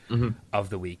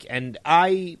of the week, and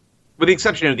with the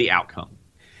exception of the outcome.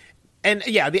 And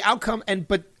yeah, the outcome,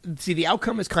 but see, the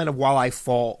outcome is kind of while I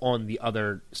fall on the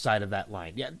other side of that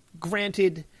line. Yeah,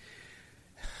 granted,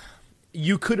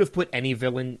 you could have put any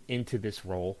villain into this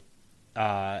role,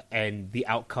 and the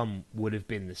outcome would have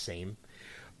been the same.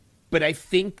 But I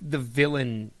think the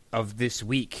villain of this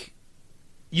week,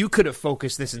 you could have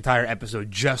focused this entire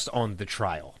episode just on the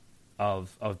trial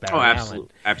of Barry Allen.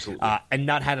 Absolutely. And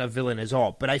not had a villain at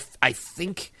all. But I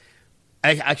think...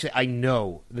 I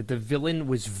know that the villain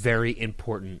was very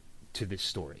important to this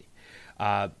story.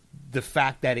 The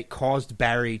fact that it caused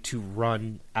Barry to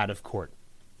run out of court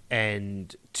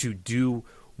and to do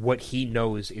what he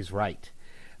knows is right.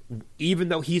 Even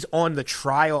though he's on the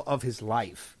trial of his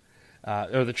life,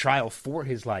 or the trial for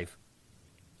his life,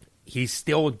 he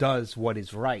still does what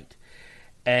is right.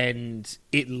 And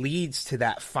it leads to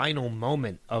that final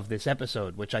moment of this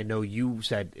episode, which I know you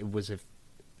said it was a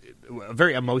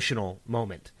very emotional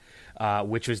moment,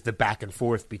 which was the back and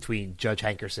forth between Judge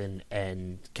Hankerson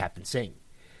and Captain Singh.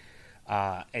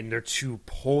 And they're two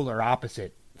polar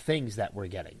opposite things that we're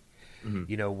getting.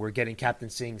 Mm-hmm. We're getting Captain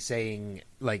Singh saying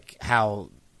like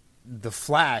how the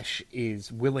Flash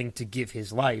is willing to give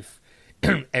his life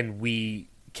and we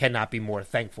cannot be more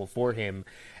thankful for him.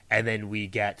 And then we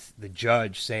get the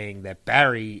judge saying that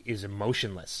Barry is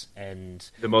emotionless and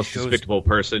the most despicable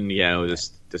person,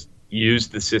 just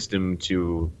used the system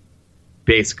to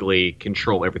basically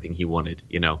control everything he wanted,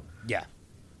 Yeah.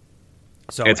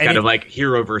 So it's kind of like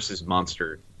hero versus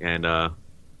monster. And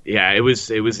it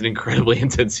was an incredibly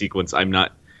intense sequence.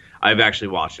 I've actually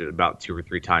watched it about 2 or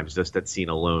 3 times, just that scene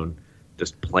alone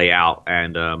just play out.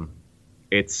 And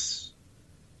it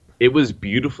was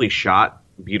beautifully shot,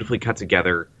 beautifully cut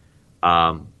together.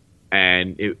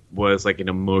 And it was like an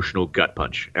emotional gut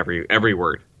punch every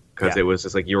word, because it was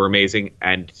just like, you were amazing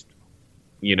and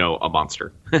a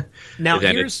monster. Now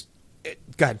here's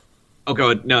go ahead. Oh,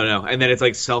 go ahead. No. And then it's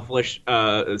like selfless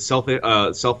to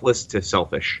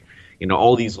selfish.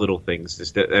 All these little things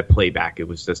just that play back. It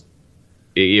was just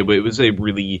it was a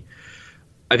really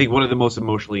I think, one of the most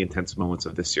emotionally intense moments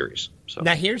of this series. So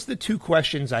Now, here's the two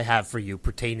questions I have for you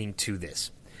pertaining to this.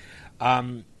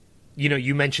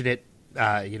 You mentioned it,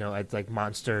 it's like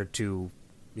monster to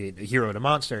hero to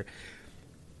monster.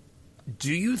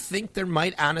 Do you think there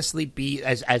might honestly be,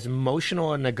 as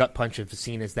emotional and a gut punch of a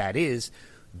scene as that is,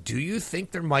 do you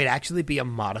think there might actually be a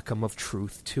modicum of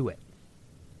truth to it?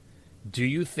 Do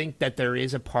you think that there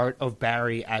is a part of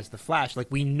Barry as the Flash? Like,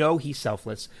 we know he's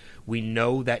selfless. We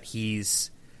know that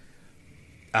he's,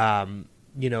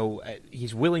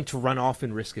 he's willing to run off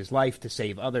and risk his life to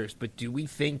save others. But do we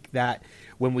think that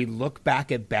when we look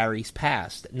back at Barry's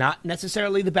past, not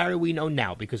necessarily the Barry we know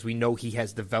now, because we know he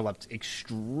has developed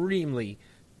extremely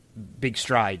big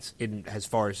strides in as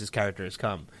far as his character has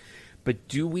come, but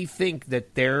do we think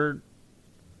that there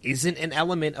isn't an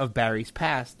element of Barry's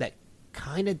past that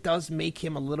kind of does make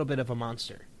him a little bit of a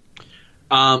monster?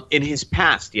 In his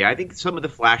past, yeah, I think some of the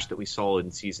Flash that we saw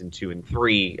in season 2 and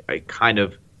 3 kind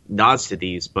of nods to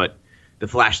these, but the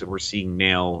Flash that we're seeing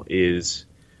now is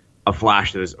a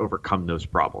Flash that has overcome those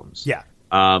problems. Yeah.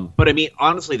 But I mean,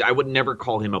 honestly, I would never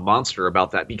call him a monster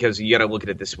about that, because you got to look at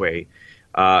it this way.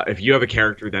 If you have a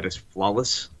character that is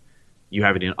flawless, you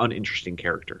have an uninteresting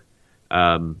character.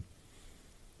 And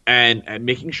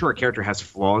making sure a character has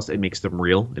flaws and makes them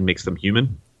real and makes them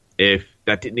human. If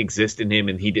that didn't exist in him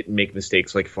and he didn't make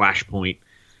mistakes like Flashpoint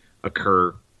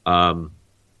occur,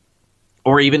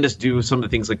 or even just do some of the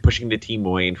things like pushing the team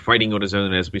away and fighting on his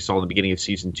own, as we saw in the beginning of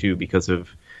season 2 because of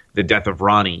the death of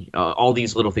Ronnie, all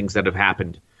these little things that have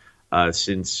happened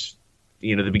since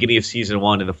the beginning of season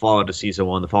 1 and the fallout of season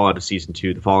 1, the fallout of season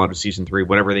 2, the fallout of season 3,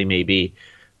 whatever they may be,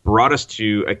 brought us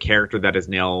to a character that is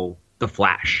now the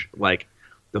Flash, like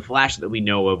the Flash that we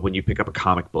know of when you pick up a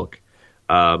comic book.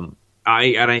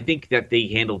 I think that they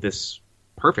handled this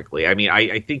perfectly. I mean,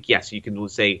 I think, yes, you can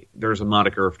say there's a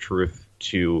moniker of truth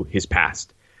to his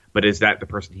past, but is that the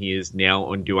person he is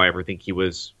now? And do I ever think he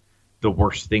was the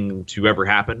worst thing to ever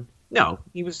happen? No,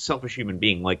 he was a selfish human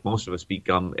being, like most of us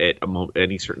become at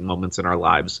any certain moments in our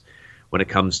lives when it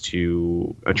comes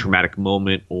to a traumatic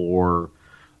moment or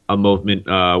a moment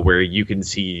where you can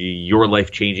see your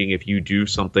life changing if you do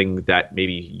something that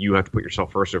maybe you have to put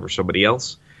yourself first over somebody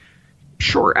else.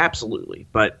 Sure, absolutely.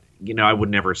 But, I would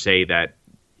never say that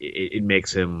it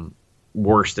makes him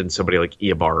worse than somebody like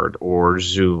Eobard or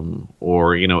Zoom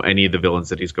or, any of the villains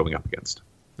that he's going up against.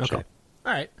 Okay. So.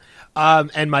 All right.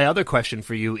 And my other question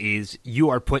for you is, you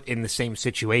are put in the same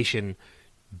situation.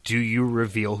 Do you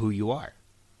reveal who you are?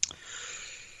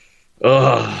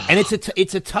 Ugh. And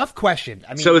it's a tough question.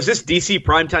 I mean, so is this DC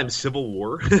primetime Civil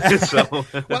War? Well,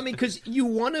 I mean, because you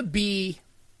want to be,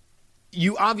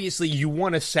 you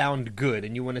want to sound good,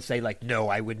 and you want to say like, no,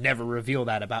 I would never reveal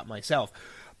that about myself.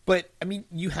 But I mean,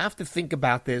 you have to think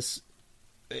about this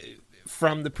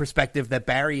from the perspective that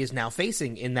Barry is now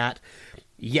facing. In that,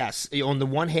 yes, on the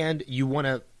one hand, you want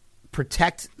to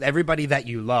protect everybody that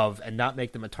you love and not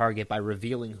make them a target by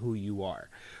revealing who you are.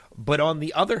 But on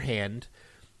the other hand,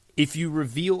 if you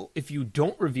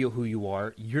don't reveal who you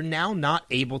are, you're now not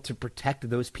able to protect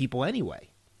those people anyway.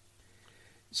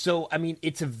 So, I mean,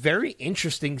 it's a very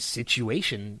interesting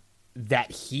situation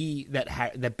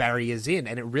that Barry is in,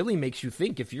 and it really makes you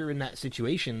think, if you're in that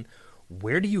situation,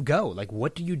 where do you go? Like,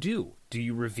 what do you do? Do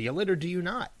you reveal it or do you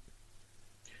not?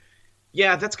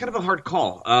 Yeah, that's kind of a hard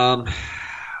call.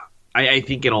 I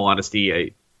think, in all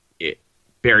honesty,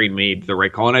 Barry made the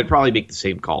right call, and I'd probably make the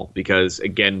same call because,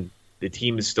 again, the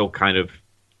team is still kind of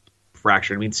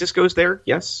fractured. I mean, Cisco's there,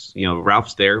 yes.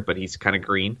 Ralph's there, but he's kind of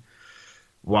green.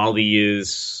 Wally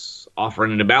is off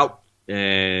running about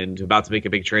and about to make a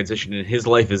big transition in his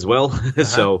life as well. Uh-huh.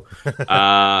 So,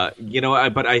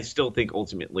 but I still think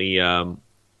ultimately,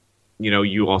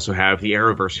 you also have the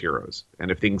Arrowverse heroes. And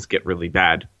if things get really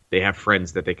bad, they have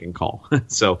friends that they can call.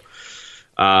 So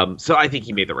I think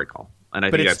he made the right call. And I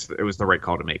think it was the right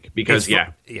call to make because,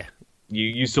 yeah.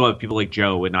 You still have people like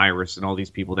Joe and Iris and all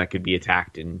these people that could be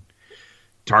attacked and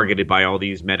targeted by all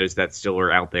these metas that still are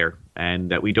out there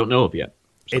and that we don't know of yet.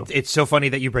 So. It's so funny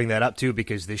that you bring that up, too,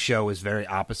 because this show is very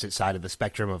opposite side of the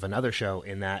spectrum of another show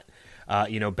in that,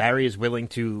 Barry is willing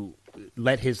to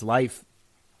let his life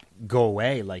go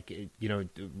away,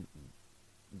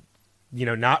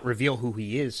 not reveal who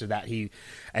he is so that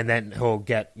and then he'll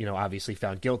get, obviously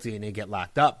found guilty and he'll get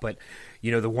locked up. But,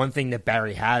 the one thing that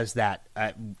Barry has that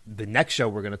the next show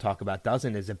we're going to talk about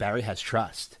doesn't is that Barry has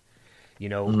trust.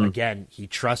 Again, he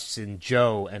trusts in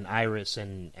Joe and Iris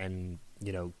and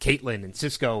Caitlin and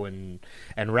Cisco and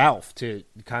Ralph to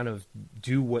kind of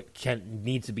do what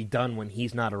needs to be done when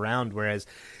he's not around. Whereas,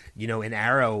 in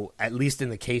Arrow, at least in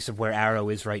the case of where Arrow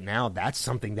is right now, that's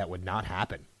something that would not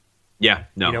happen. Yeah,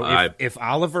 no, You know, if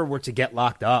Oliver were to get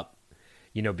locked up,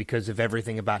 you know, because of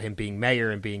everything about him being mayor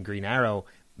and being Green Arrow,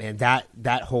 man,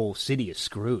 that whole city is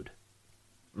screwed.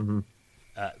 Mm-hmm.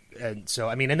 And so,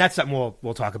 I mean, and that's something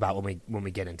we'll talk about when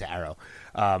we get into Arrow.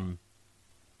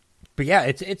 But yeah,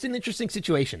 it's an interesting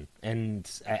situation, and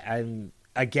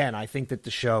I think that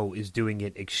the show is doing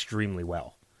it extremely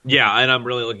well. Yeah, and I'm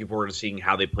really looking forward to seeing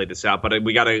how they play this out. But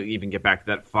we got to even get back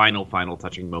to that final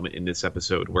touching moment in this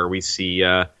episode where we see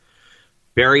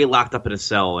Barry locked up in a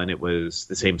cell, and it was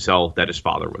the same cell that his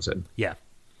father was in. Yeah.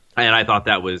 And I thought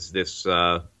that was this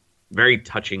very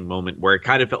touching moment where it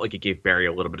kind of felt like it gave Barry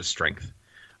a little bit of strength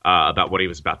about what he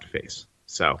was about to face.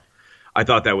 So I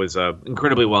thought that was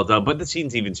incredibly well done. But the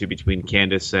scenes even too between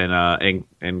Candace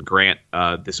and Grant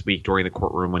this week during the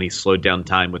courtroom when he slowed down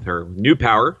time with her new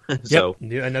power. So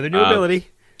another new ability.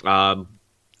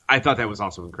 I thought that was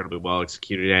also incredibly well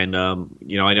executed. And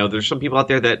I know there's some people out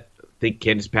there that think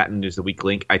Candace Patton is the weak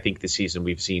link. I think this season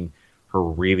we've seen her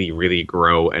really, really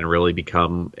grow and really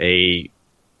become a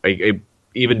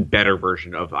even better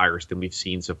version of Iris than we've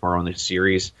seen so far on this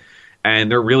series.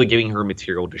 And they're really giving her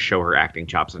material to show her acting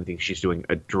chops. And I think she's doing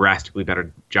a drastically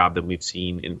better job than we've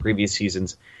seen in previous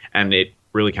seasons. And it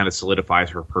really kind of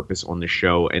solidifies her purpose on the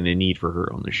show and the need for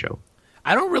her on the show.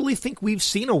 I don't really think we've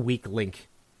seen a weak link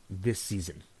this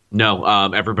season.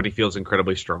 No, everybody feels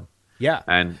incredibly strong. Yeah.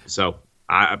 And so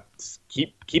I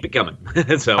keep it coming.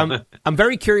 So I'm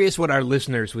very curious what our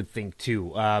listeners would think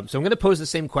too. So I'm going to pose the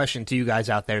same question to you guys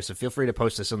out there. So feel free to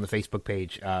post this on the Facebook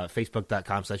page,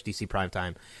 facebook.com/DC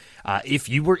Primetime. If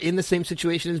you were in the same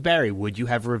situation as Barry, would you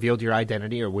have revealed your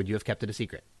identity or would you have kept it a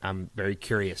secret? I'm very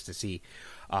curious to see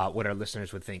what our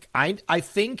listeners would think. I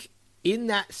think in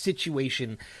that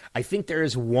situation, I think there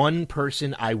is one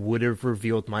person I would have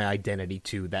revealed my identity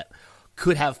to that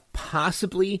could have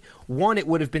possibly, one, it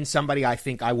would have been somebody I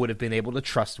think I would have been able to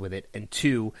trust with it, and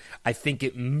two, I think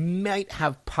it might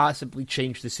have possibly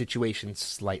changed the situation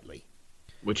slightly.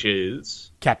 Which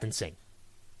is? Captain Singh.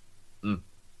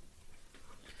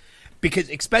 Because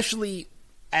especially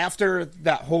after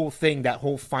that whole thing, that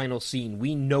whole final scene,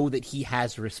 we know that he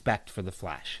has respect for the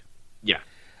Flash. Yeah.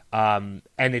 And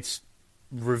it's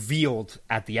revealed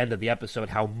at the end of the episode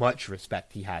how much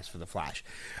respect he has for the Flash.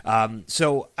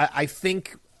 So I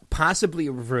think possibly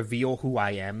reveal who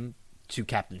I am to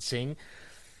Captain Singh.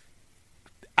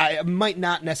 I might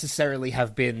not necessarily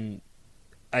have been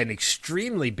an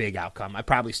extremely big outcome. I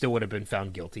probably still would have been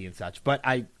found guilty and such, but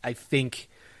I think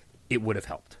it would have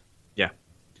helped. Yeah.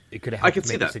 It could have helped I could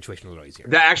see make the that. situation a little easier.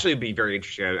 That actually would be very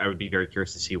interesting. I would be very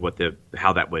curious to see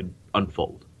how that would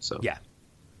unfold. So yeah.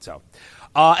 So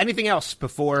anything else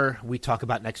before we talk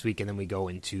about next week and then we go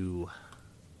into...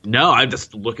 No, I'm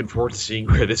just looking forward to seeing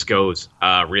where this goes,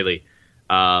 really.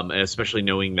 And especially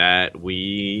knowing that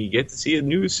we get to see a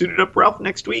new suited up Ralph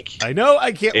next week. I know,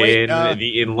 I can't wait. In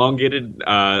the elongated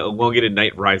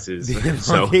Night Rises.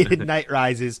 Elongated Night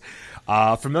Rises.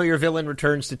 Familiar villain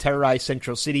returns to terrorize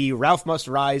Central City. Ralph must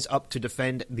rise up to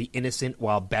defend the innocent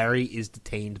while Barry is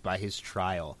detained by his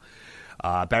trial.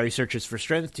 Barry searches for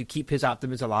strength to keep his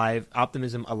optimism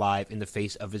alive in the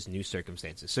face of his new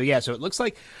circumstances. So yeah, so it looks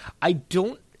like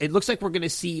it looks like we're going to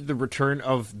see the return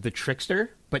of the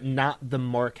Trickster, but not the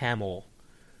Mark Hamill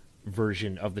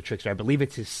version of the Trickster. I believe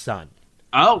it's his son.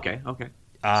 Oh, okay.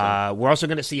 We're also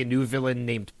going to see a new villain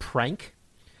named Prank.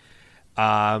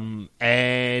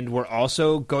 And we're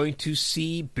also going to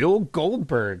see Bill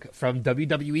Goldberg from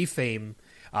WWE fame.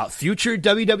 Future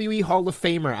WWE Hall of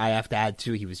Famer, I have to add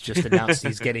too. He was just announced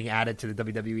he's getting added to the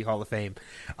WWE Hall of Fame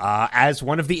as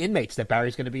one of the inmates that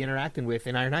Barry's going to be interacting with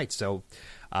in Iron Heights. So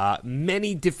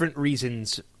many different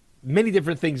reasons, many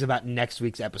different things about next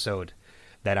week's episode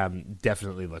that I'm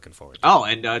definitely looking forward to. Oh,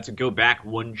 and to go back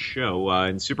one show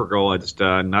in Supergirl, I just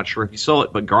not sure if you saw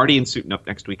it, but Guardian suiting up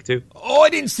next week too. Oh, I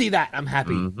didn't see that. I'm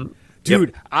happy. Mm-hmm. Dude,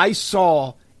 Yep. I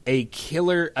saw a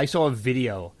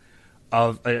video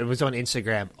of it was on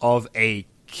Instagram of a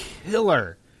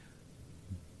killer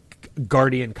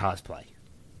Guardian cosplay.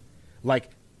 Like,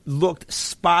 looked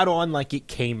spot on like it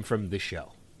came from the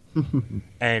show.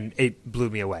 And it blew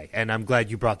me away. And I'm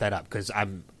glad you brought that up because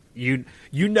you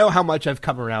know how much I've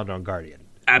come around on Guardian.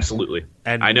 Absolutely.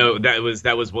 And I know that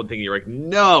was one thing you're like,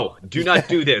 no, do not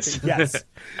do this. Yes.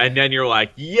 And then you're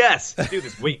like, yes, do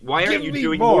this. Wait, why aren't you Give me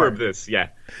doing more. more of this? Yeah.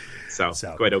 So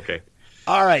quite okay.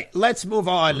 All right, let's move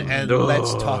on and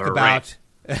let's talk All about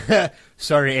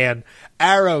sorry, Ann.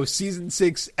 Arrow, Season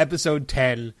 6, Episode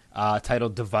 10,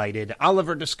 titled Divided.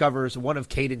 Oliver discovers one of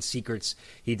Caden's secrets.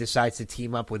 He decides to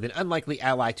team up with an unlikely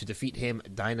ally to defeat him.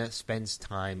 Dinah spends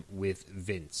time with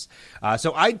Vince.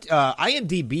 So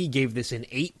IMDb gave this an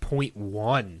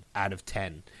 8.1 out of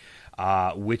 10.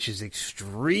 which is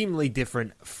extremely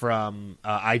different from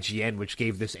IGN, which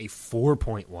gave this a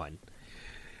 4.1.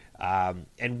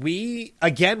 And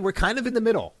we're kind of in the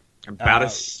middle. About a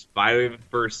 5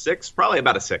 or 6, probably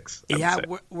about a 6. I would Yeah, say.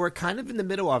 we're kind of in the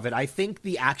middle of it. I think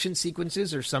the action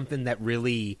sequences are something that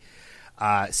really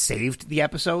saved the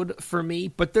episode for me.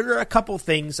 But there are a couple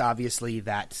things, obviously,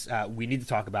 that we need to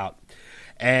talk about.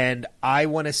 And I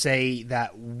want to say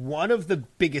that one of the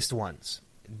biggest ones,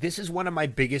 this is one of my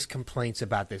biggest complaints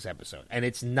about this episode. And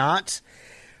it's not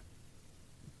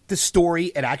the story.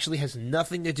 It actually has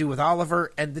nothing to do with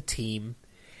Oliver and the team.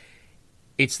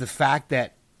 It's the fact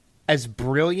that as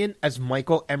brilliant as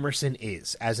Michael Emerson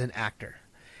is as an actor,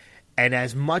 and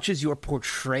as much as you're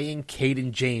portraying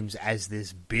Caden James as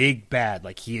this big bad,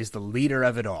 like he is the leader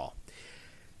of it all,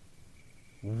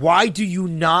 why do you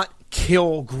not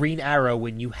kill Green Arrow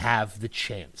when you have the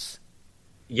chance?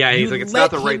 Yeah, he's You like, it's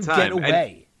not the let right him time. get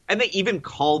away. And they even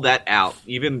call that out.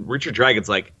 Even Richard Dragon's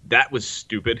like, that was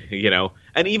stupid,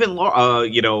 And even,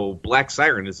 Black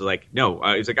Siren is like, no.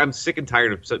 He's like, I'm sick and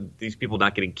tired of these people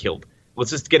not getting killed.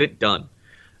 Let's just get it done.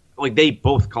 Like, they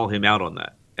both call him out on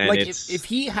that. And Like, it's, if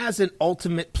he has an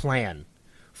ultimate plan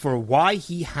for why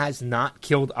he has not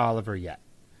killed Oliver yet,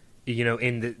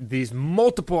 in these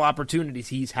multiple opportunities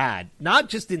he's had, not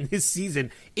just in this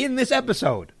season, in this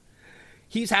episode,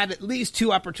 he's had at least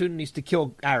 2 opportunities to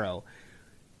kill Arrow.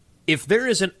 If there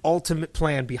is an ultimate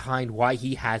plan behind why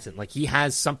he hasn't, like he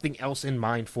has something else in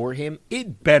mind for him,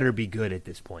 it better be good at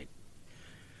this point.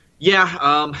 yeah.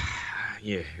 All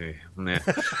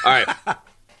right.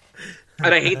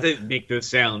 And I hate to make those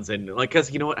sounds, and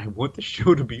because you know what, I want the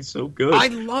show to be so good.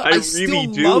 I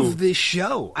still love this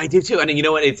show. I do too, and you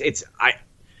know what?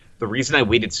 The reason I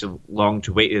waited so long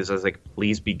to wait is I was like,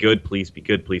 please be good, please be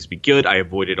good, please be good. I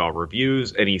avoided all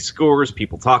reviews, any scores,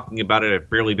 people talking about it. I've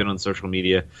barely been on social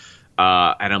media,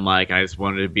 and I'm like, I just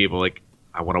wanted to be able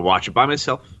I want to watch it by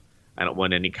myself. I don't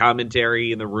want any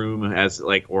commentary in the room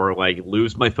or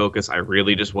lose my focus. I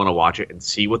really just want to watch it and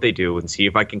see what they do and see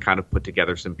if I can kind of put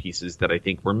together some pieces that I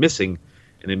think were missing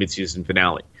in the midseason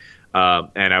finale.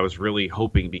 And I was really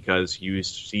hoping, because you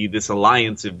see this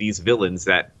alliance of these villains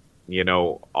that,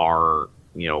 are,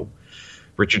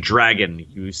 Richard Dragon,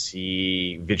 you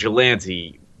see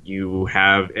Vigilante, you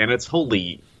have Anna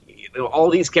Tully, all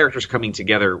these characters coming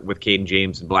together with Caden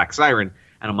James and Black Siren.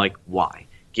 And I'm like, why?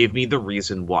 Give me the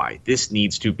reason why. This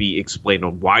needs to be explained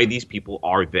on why these people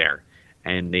are there.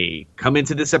 And they come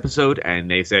into this episode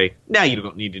and they say, nah, you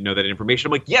don't need to know that information.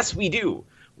 I'm like, yes, we do.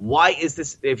 Why is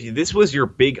this? If this was your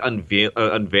big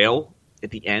unveil at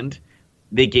the end,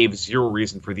 they gave 0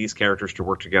 reason for these characters to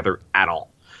work together at all.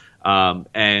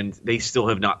 And they still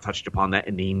have not touched upon that,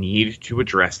 and they need to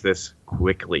address this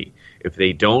quickly. If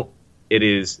they don't,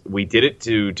 we did it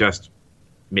to just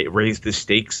raise the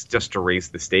stakes, just to raise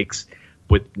the stakes,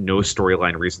 with no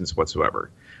storyline reasons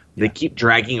whatsoever. They keep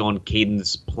dragging on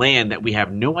Caden's plan that we have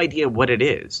no idea what it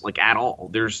is, at all.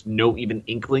 There's no even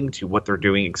inkling to what they're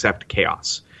doing except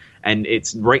chaos. And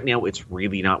right now it's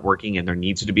really not working, and there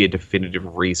needs to be a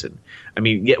definitive reason. I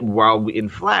mean, while in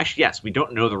Flash, yes, we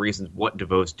don't know the reasons what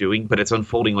DeVoe's doing, but it's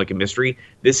unfolding like a mystery.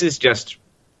 This is just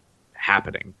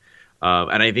happening.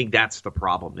 And I think that's the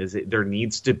problem, is there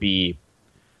needs to be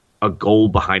a goal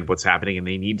behind what's happening, and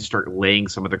they need to start laying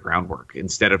some of the groundwork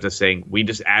instead of just saying, we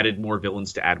just added more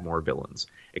villains to add more villains.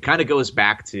 It kind of goes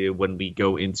back to when we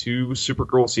go into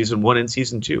Supergirl season 1 and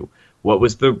season 2. What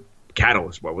was the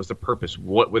catalyst? What was the purpose?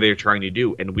 What were they trying to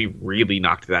do? And we really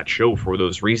knocked that show for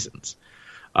those reasons.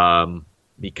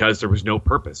 Because there was no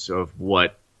purpose of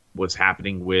what was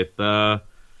happening with, who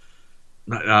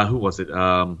was it?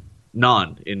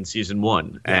 Non in season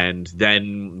 1. Yeah. And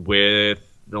then with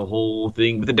the whole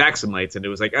thing with the Daxamites, and it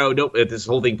was like, oh no, this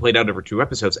whole thing played out over 2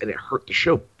 episodes, and it hurt the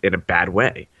show in a bad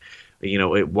way.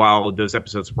 While those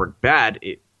episodes weren't bad,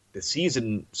 the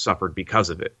season suffered because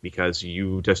of it, because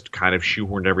you just kind of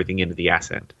shoehorned everything into the ass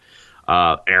end.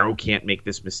 Arrow can't make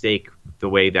this mistake the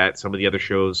way that some of the other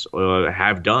shows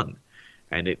have done,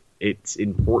 and it's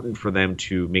important for them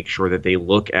to make sure that they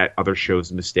look at other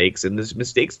shows' mistakes, and the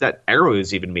mistakes that Arrow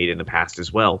has even made in the past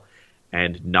as well,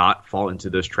 and not fall into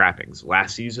those trappings.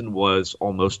 Last season was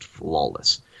almost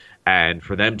flawless. And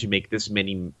for them to make this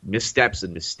many missteps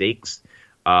and mistakes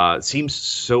seems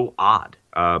so odd,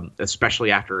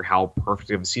 especially after how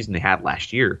perfect of a season they had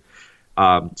last year,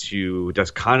 to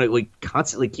just kind of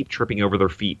constantly keep tripping over their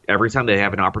feet. Every time they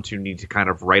have an opportunity to kind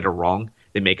of right a wrong,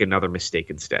 they make another mistake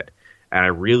instead. And I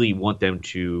really want them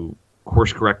to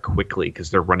course correct quickly,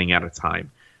 because they're running out of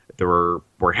time. We're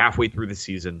halfway through the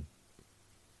season,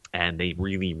 and they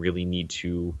really, really need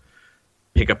to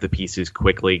pick up the pieces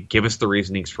quickly, give us the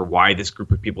reasonings for why this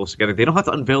group of people is together. They don't have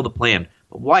to unveil the plan,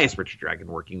 but why is Richard Dragon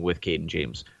working with Caden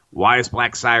James? Why is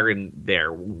Black Siren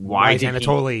there? Why is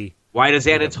Anatoly? Why does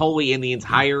Anatoly and the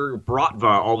entire Bratva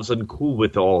all of a sudden cool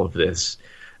with all of this?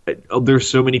 There's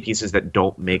so many pieces that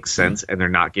don't make sense, and they're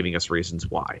not giving us reasons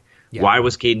why. Yeah. Why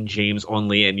was Caden James on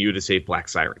Lian to save Black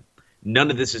Siren?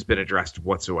 None of this has been addressed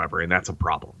whatsoever, and that's a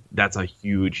problem. That's a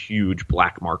huge, huge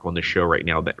black mark on the show right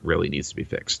now that really needs to be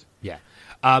fixed. Yeah.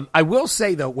 I will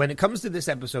say, though, when it comes to this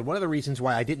episode, one of the reasons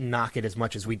why I didn't knock it as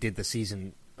much as we did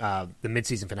the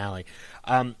mid-season finale,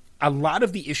 a lot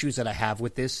of the issues that I have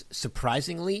with this,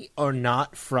 surprisingly, are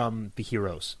not from the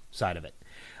heroes side of it.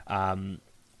 I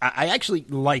actually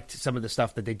liked some of the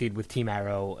stuff that they did with Team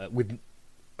Arrow, with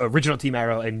original Team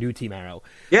Arrow and new Team Arrow,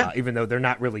 even though they're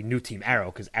not really new Team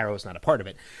Arrow because Arrow's not a part of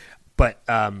it. But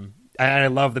I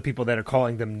love the people that are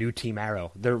calling them new Team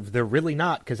Arrow. They're really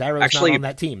not, because Arrow's not on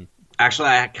that team. Actually,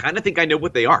 I kind of think I know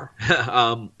what they are.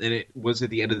 And it was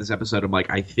at the end of this episode, I'm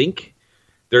like, I think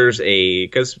there's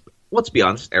because let's be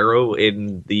honest, Arrow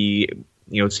in the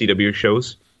CW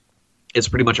shows, it's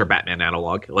pretty much our Batman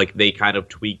analog. Like, they kind of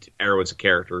tweaked Arrow as a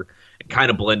character and kind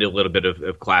of blended a little bit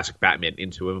of classic Batman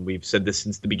into him. We've said this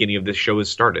since the beginning of this show has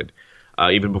started,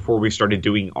 even before we started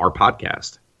doing our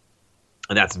podcast.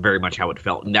 And that's very much how it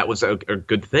felt. And that was a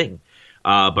good thing.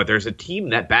 But there's a team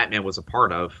that Batman was a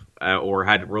part of or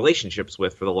had relationships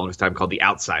with for the longest time called the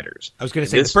Outsiders. I was going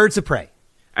to say the Birds of Prey.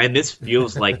 And this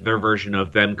feels like their version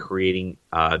of them creating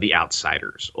the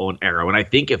Outsiders on Arrow. And I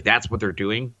think if that's what they're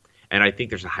doing, and I think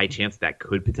there's a high chance that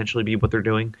could potentially be what they're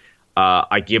doing,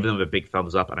 I give them a big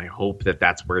thumbs up, and I hope that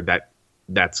that's where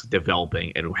that's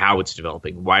developing and how it's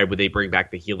developing. Why would they bring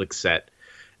back the Helix set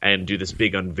and do this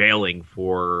big unveiling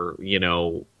for,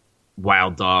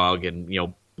 Wild Dog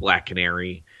and, Black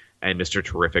Canary and Mr.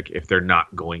 Terrific if they're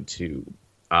not going to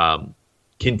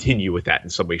continue with that in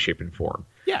some way, shape, and form?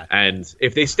 Yeah. And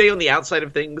if they stay on the outside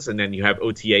of things and then you have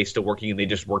OTA still working and they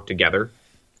just work together,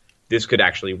 this could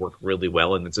actually work really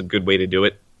well, and it's a good way to do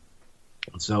it.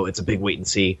 So it's a big wait and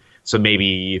see. So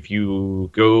maybe if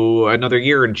you go another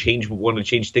year and want to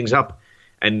change things up,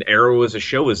 and Arrow as a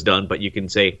show is done, but you can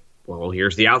say, well,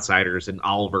 here's the Outsiders and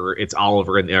Oliver. It's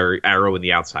Oliver and Arrow and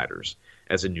the Outsiders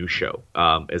as a new show,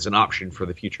 as an option for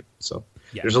the future. So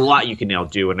there's a lot you can now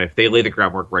do, and if they lay the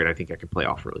groundwork right, I think that could play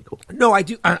off really cool. No, I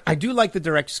do like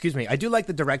the I do like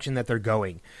the direction that they're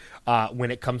going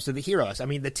when it comes to the heroes. I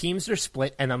mean, the teams are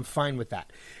split, and I'm fine with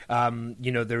that.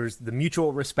 There's the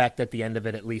mutual respect at the end of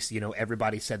it. At least,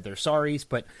 everybody said their sorries,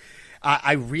 but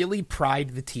I really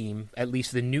pride the team, at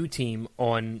least the new team,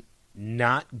 on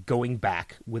not going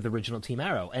back with original Team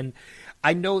Arrow. And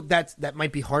I know that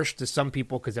might be harsh to some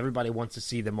people because everybody wants to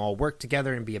see them all work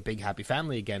together and be a big happy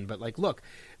family again. But look,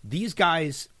 these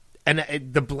guys, and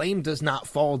the blame does not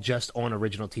fall just on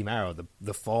original Team Arrow.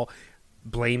 The fall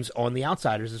blames on the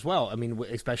Outsiders as well. I mean,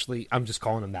 especially, I'm just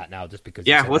calling them that now just because.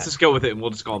 Yeah, let's just go with it and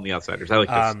we'll just call them the Outsiders. I like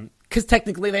this. Because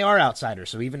technically they are outsiders,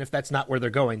 so even if that's not where they're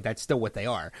going, that's still what they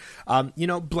are.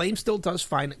 Blame still does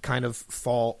kind of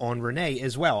fall on Renee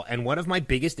as well. And one of my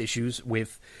biggest issues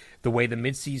with the way the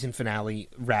mid-season finale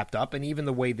wrapped up, and even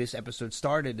the way this episode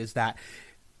started, is that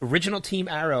original Team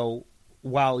Arrow,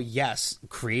 while yes,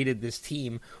 created this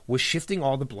team, was shifting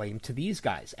all the blame to these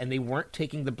guys, and they weren't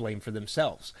taking the blame for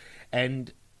themselves.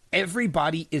 And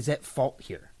everybody is at fault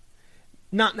here.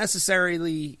 Not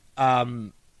necessarily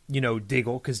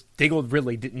Diggle, because Diggle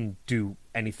really didn't do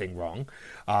anything wrong.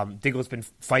 Diggle's been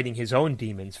fighting his own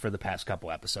demons for the past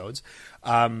couple episodes.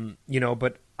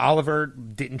 But Oliver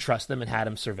didn't trust them and had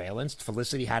him surveillanced.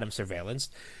 Felicity had him surveillanced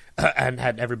and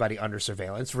had everybody under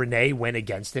surveillance. Renee went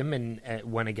against him and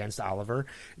went against Oliver.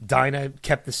 Dinah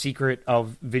kept the secret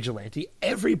of Vigilante.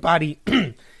 Everybody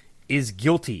is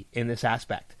guilty in this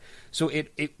aspect. So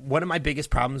one of my biggest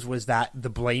problems was that the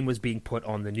blame was being put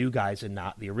on the new guys and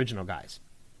not the original guys.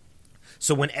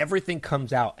 So when everything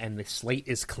comes out and the slate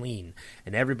is clean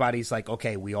and everybody's like,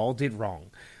 okay, we all did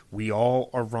wrong. We all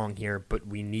are wrong here, but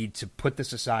we need to put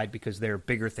this aside because there are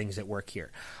bigger things at work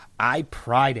here. I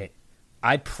pride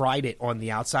it on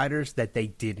the Outsiders that they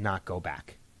did not go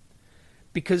back.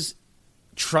 Because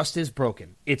trust is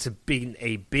broken. It's been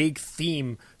a big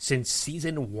theme since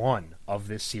season 1 of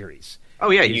this series. Oh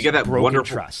yeah, you get that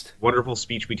trust. Wonderful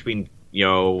speech between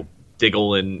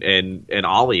Diggle and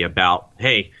Ollie about,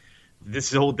 hey,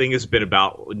 this whole thing has been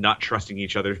about not trusting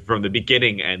each other from the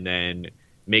beginning and then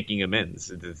making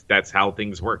amends. That's how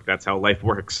things work. That's how life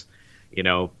works.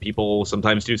 People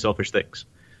sometimes do selfish things.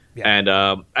 Yeah.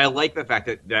 And I like the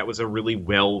fact that was a really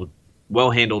well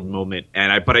handled moment.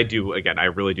 But I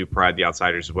really do pride the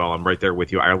Outsiders as well. I'm right there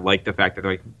with you. I like the fact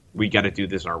that we got to do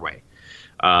this our way.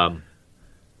 And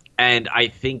I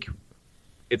think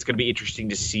it's going to be interesting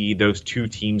to see those two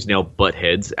teams now butt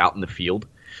heads out in the field.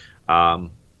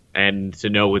 And to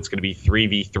know it's going to be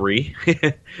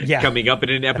 3v3 coming up in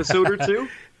an episode or two.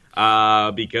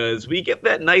 Because we get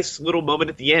that nice little moment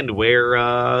at the end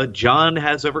where John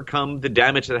has overcome the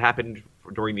damage that happened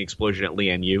during the explosion at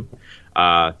Lian Yu,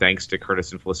 thanks to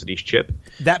Curtis and Felicity's chip.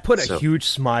 That put a huge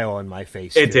smile on my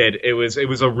face. It did. It was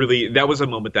that was a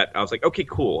moment that I was like, okay,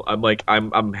 cool.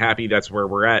 I'm happy that's where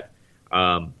we're at.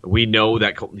 We know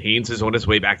that Colton Haynes is on his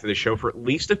way back to the show for at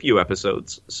least a few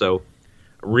episodes. So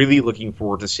really looking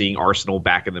forward to seeing Arsenal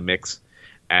back in the mix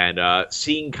and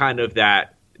seeing kind of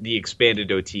the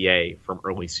expanded OTA from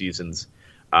early seasons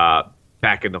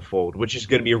back in the fold, which is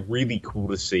going to be really cool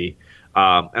to see.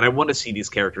 And I want to see these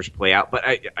characters play out, but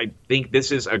I think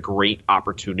this is a great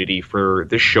opportunity for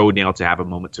this show now to have a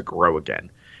moment to grow again.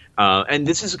 And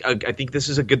I think this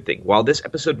is a good thing. While this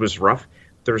episode was rough,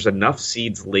 there's enough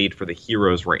seeds laid for the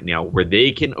heroes right now where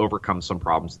they can overcome some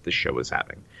problems that this show is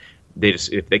having.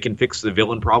 If they can fix the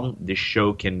villain problem, this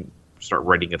show can start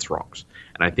righting its wrongs.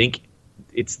 And I think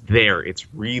it's there.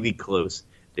 It's really close.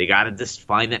 They got to just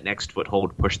find that next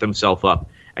foothold, push themselves up,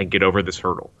 and get over this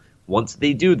hurdle. Once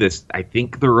they do this, I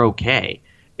think they're okay.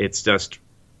 It's just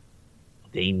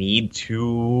they need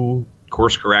to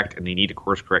course correct, and they need to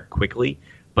course correct quickly,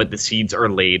 but the seeds are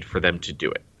laid for them to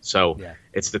do it. So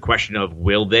It's the question of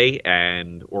will they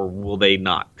or will they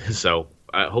not? So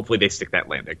hopefully they stick that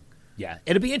landing. Yeah,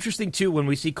 it'll be interesting, too, when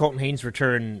we see Colton Haynes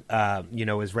return,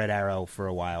 as Red Arrow for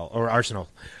a while, or Arsenal.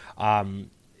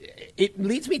 It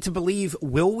leads me to believe,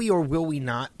 will we or will we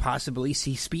not possibly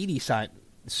see Speedy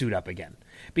suit up again?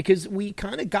 Because we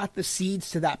kind of got the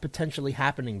seeds to that potentially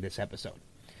happening this episode.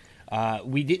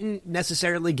 We didn't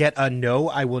necessarily get a no,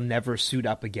 I will never suit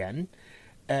up again.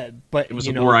 But it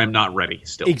was more I'm not ready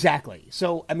still. Exactly.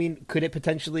 So, I mean, could it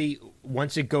potentially,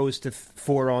 once it goes to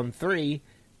 4-on-3,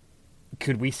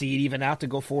 could we see it even out to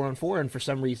go 4-on-4 and for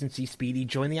some reason see Speedy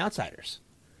join the Outsiders?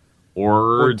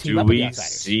 Or do we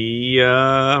see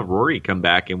Rory come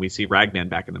back and we see Ragman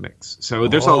back in the mix? So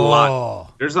there's a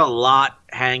lot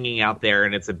hanging out there,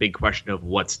 and it's a big question of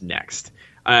what's next.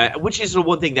 Which is the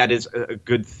one thing that is a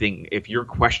good thing. If you're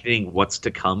questioning what's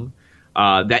to come,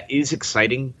 that is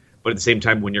exciting. But at the same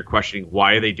time, when you're questioning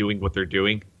why are they doing what they're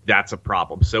doing, that's a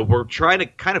problem. So we're trying to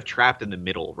kind of trapped in the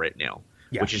middle right now.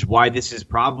 Yeah. Which is why this is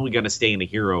probably going to stay in the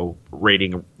hero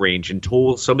rating range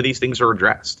until some of these things are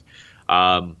addressed.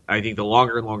 I think the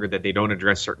longer and longer that they don't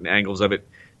address certain angles of it,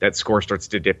 that score starts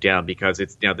to dip down because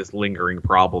it's now this lingering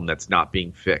problem that's not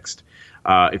being fixed.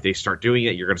 If they start doing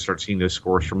it, you're going to start seeing those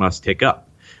scores from us tick up.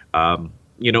 And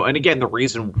again, the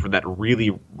reason for that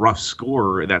really rough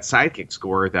score, that sidekick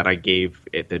score that I gave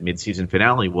at the midseason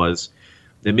finale was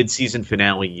the midseason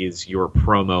finale is your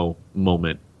promo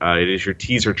moment. It is your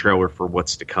teaser trailer for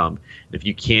what's to come. And if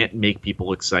you can't make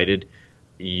people excited,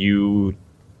 you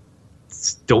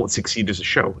don't succeed as a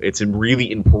show. It's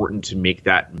really important to make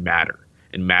that matter,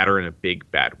 and matter in a big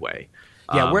bad way.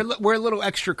 Yeah, we're a little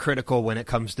extra critical when it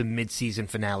comes to mid-season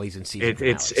finales and season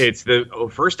finales. It's the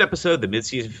first episode, the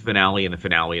mid-season finale, and the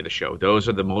finale of the show. Those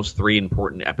are the most three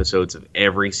important episodes of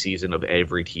every season of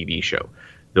every TV show.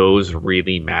 Those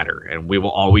really matter, and we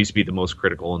will always be the most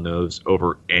critical in those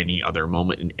over any other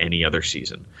moment in any other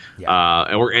season. Yeah.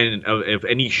 And if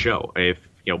any show, if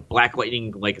Black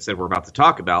Lightning, like I said, we're about to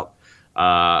talk about,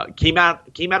 came out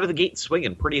of the gate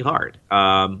swinging pretty hard.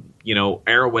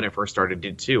 Arrow, when it first started,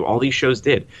 did too. All these shows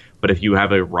did. But if you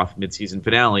have a rough mid-season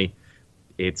finale,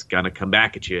 it's gonna come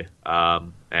back at you,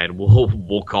 and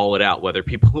we'll call it out whether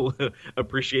people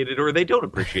appreciate it or they don't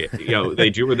appreciate it. They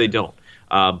do or they don't.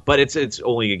 But it's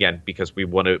only again because we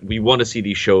want to see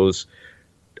these shows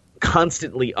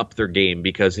constantly up their game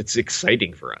because it's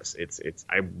exciting for us.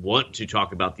 I want to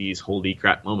talk about these holy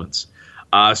crap moments.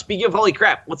 Speaking of holy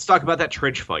crap, let's talk about that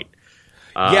trench fight.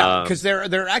 Yeah, because there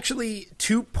are actually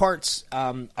two parts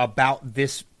about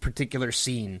this particular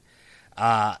scene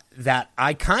that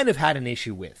I kind of had an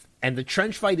issue with, and the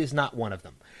trench fight is not one of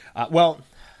them. Well,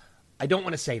 I don't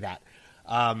want to say that.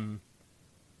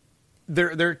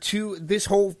 There are two. This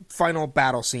whole final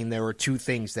battle scene, there were two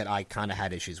things that I kind of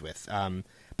had issues with.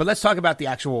 But let's talk about the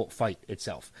actual fight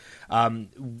itself.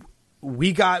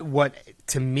 We got what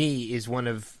to me is one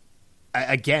of,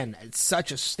 again, it's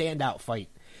such a standout fight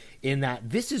in that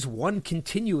this is one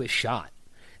continuous shot.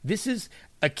 This is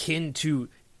akin to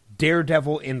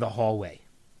Daredevil in the hallway,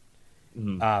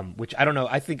 which I don't know.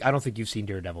 I don't think you've seen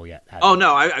Daredevil yet. Oh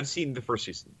no, I've seen the first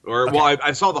season,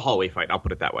 I saw the hallway fight. I'll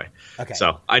put it that way. Okay,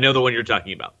 so I know the one you're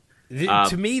talking about.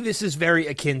 To me, this is very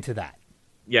akin to that.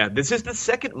 Yeah, this is the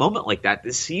second moment like that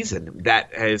this season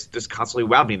that has just constantly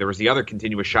wowed me. There was the other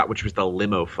continuous shot, which was the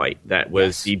limo fight. That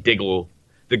was the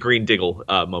green Diggle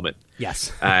moment.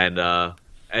 Yes.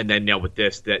 And then now with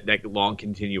this, that long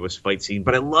continuous fight scene.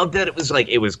 But I love that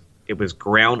it was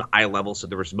ground eye level, so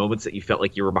there was moments that you felt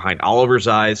like you were behind Oliver's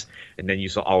eyes, and then you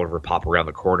saw Oliver pop around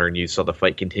the corner, and you saw the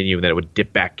fight continue, and then it would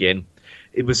dip back in.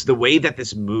 It was the way that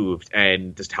this moved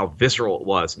and just how visceral it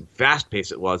was and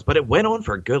fast-paced it was, but it went on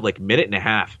for a good minute and a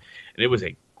half, and it was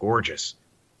a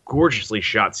gorgeously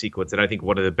shot sequence, and I think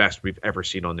one of the best we've ever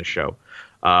seen on the show.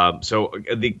 So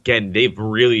again, they've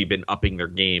really been upping their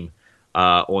game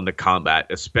on the combat,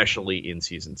 especially in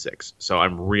season 6. So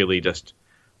I'm really just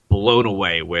blown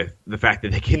away with the fact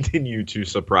that they continue to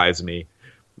surprise me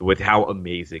with how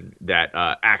amazing that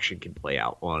action can play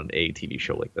out on a TV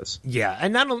show like this. Yeah,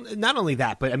 and not only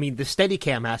that, but I mean the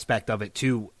Steadicam aspect of it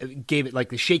too gave it, like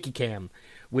the shaky cam,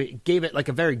 gave it like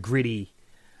a very gritty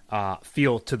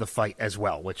feel to the fight as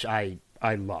well, which I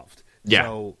loved. Yeah,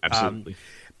 so, absolutely.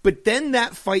 But then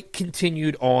that fight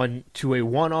continued on to a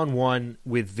one-on-one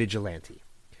with Vigilante,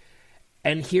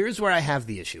 and here's where I have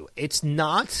the issue. It's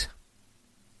not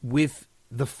with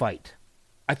the fight.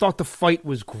 I thought the fight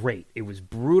was great. It was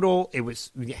brutal. It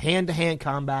was hand-to-hand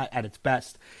combat at its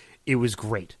best. It was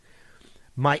great.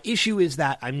 My issue is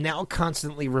that I'm now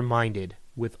constantly reminded,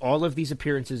 with all of these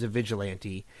appearances of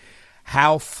Vigilante,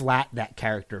 how flat that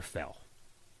character fell.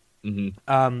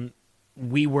 Mm-hmm.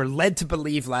 We were led to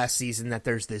believe last season that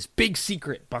there's this big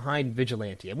secret behind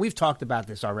Vigilante, and we've talked about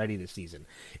this already this season,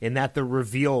 in that the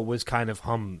reveal was kind of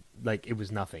like it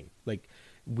was nothing. Like,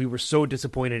 we were so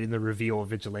disappointed in the reveal of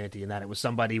Vigilante, and that it was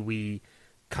somebody we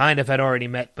kind of had already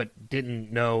met but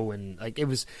didn't know, and like it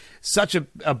was such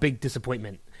a big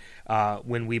disappointment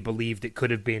when we believed it could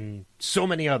have been so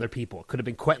many other people. It could have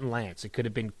been Quentin Lance. It could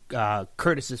have been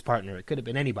Curtis's partner. It could have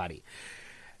been anybody.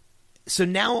 So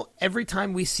now every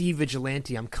time we see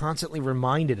Vigilante, I'm constantly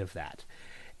reminded of that.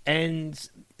 And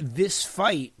this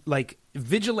fight, like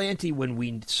Vigilante, when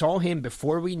we saw him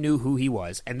before we knew who he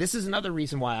was, and this is another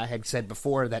reason why I had said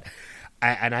before that,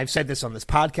 and I've said this on this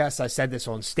podcast, I said this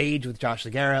on stage with Josh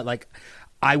Laguerra, like,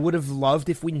 I would have loved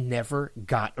if we never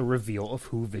got a reveal of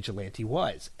who Vigilante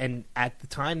was. And at the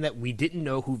time that we didn't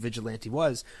know who Vigilante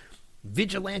was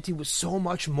so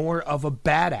much more of a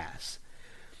badass.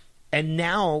 And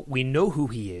now we know who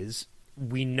he is.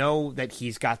 We know that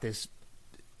he's got this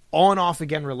on-off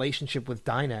again relationship with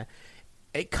Dinah.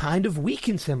 It kind of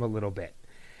weakens him a little bit.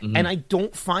 Mm-hmm. And I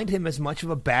don't find him as much of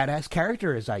a badass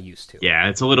character as I used to. Yeah,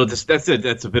 it's a little that's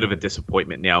a bit of a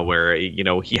disappointment now, where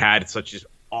he had such an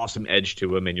awesome edge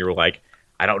to him, and you're like,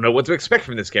 I don't know what to expect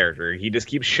from this character. He just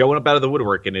keeps showing up out of the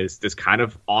woodwork and is this kind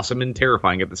of awesome and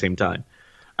terrifying at the same time.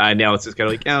 Now it's just kind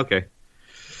of like, yeah, okay.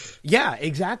 Yeah,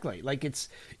 exactly. Like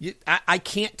I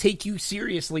can't take you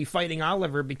seriously fighting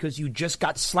Oliver because you just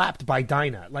got slapped by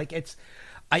Dinah. Like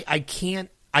I can't.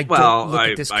 Don't look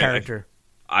at this character.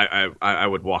 I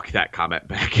would walk that comment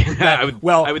back. I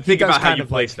would think about how you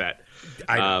place that.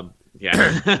 Yeah.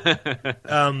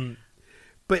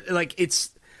 But like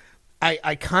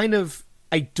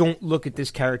I don't look at this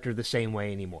character the same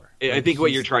way anymore. I think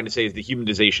what you're trying to say is the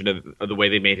humanization of the way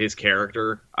they made his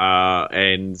character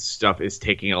and stuff is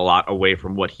taking a lot away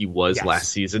from what he was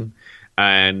last season.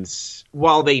 And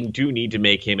while they do need to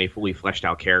make him a fully fleshed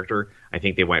out character, I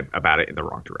think they went about it in the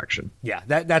wrong direction. Yeah,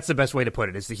 that's the best way to put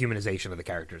it, is the humanization of the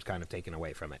character is kind of taken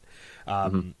away from it.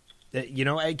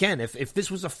 Again, if this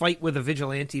was a fight with a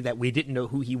Vigilante that we didn't know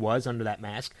who he was under that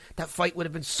mask, that fight would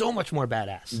have been so much more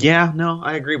badass. Yeah, no,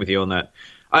 I agree with you on that.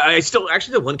 I still,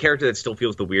 actually, the one character that still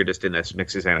feels the weirdest in this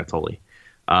mix is Anatoly.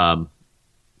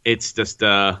 It's just,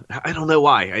 I don't know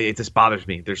why. It just bothers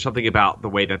me. There's something about the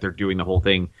way that they're doing the whole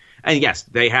thing. And yes,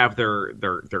 they have their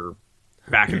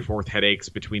back and forth headaches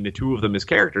between the two of them as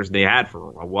characters, and they had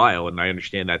for a while, and I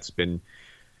understand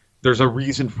there's a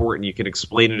reason for it, and you can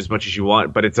explain it as much as you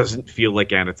want, but it doesn't feel like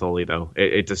Anatoly, though.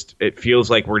 It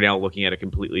feels like we're now looking at a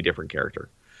completely different character.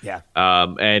 Yeah.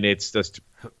 And it's just,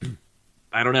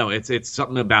 I don't know. It's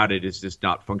something about it is just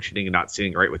not functioning and not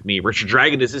sitting right with me. Richard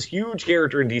Dragon is this huge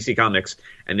character in DC Comics,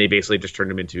 and they basically just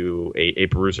turned him into a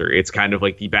bruiser. It's kind of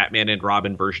like the Batman and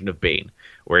Robin version of Bane,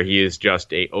 where he is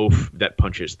just a oaf that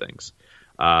punches things.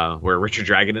 Where Richard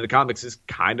Dragon in the comics is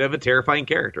kind of a terrifying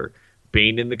character.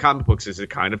 Bane in the comic books is a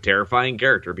kind of terrifying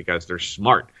character because they're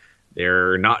smart.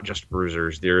 They're not just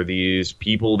bruisers. They're these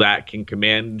people that can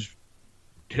command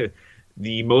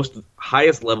the most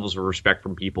highest levels of respect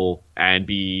from people and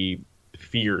be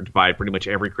feared by pretty much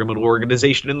every criminal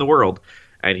organization in the world.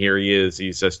 And here he is.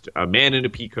 He's just a man in a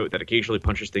pea coat that occasionally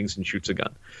punches things and shoots a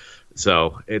gun.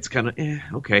 So it's kind of,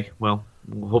 okay, well,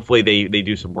 hopefully they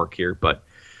do some work here. But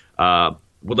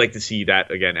would like to see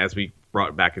that, again, as we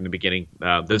brought back in the beginning,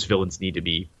 those villains need to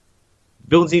be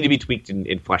tweaked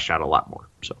and fleshed out a lot more.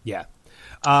 So Yeah.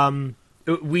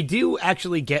 We do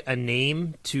actually get a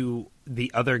name to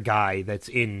the other guy that's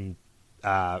in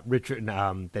Richard,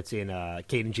 that's in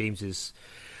Caden James's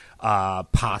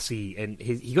posse, and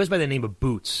he goes by the name of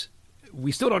Boots.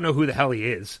 We still don't know who the hell he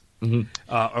is,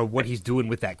 or what he's doing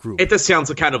with that group. it just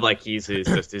sounds kind of like he's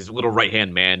just his little right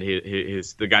hand man,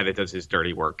 his the guy that does his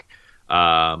dirty work,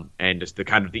 and just the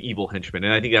kind of the evil henchman.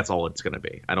 And I think that's all it's going to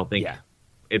be. I don't think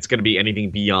it's going to be anything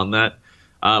beyond that.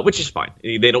 Which is fine.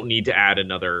 They don't need to add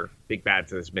another big bad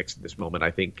to this mix at this moment.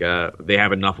 I think they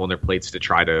have enough on their plates to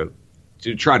try to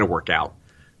work out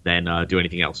than do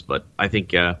anything else. But I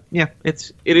think it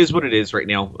is what it is right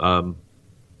now.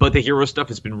 But the hero stuff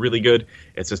has been really good.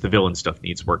 It's just the villain stuff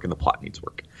needs work and the plot needs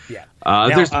work. Yeah.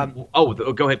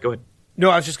 Go ahead.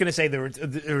 No, I was just going to say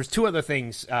there was two other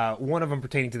things. One of them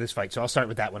pertaining to this fight, so I'll start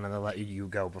with that one and I'll let you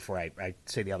go before I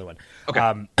say the other one.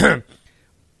 Okay.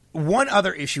 One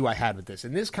other issue I had with this,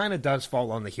 and this kind of does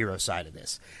fall on the hero side of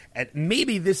this, and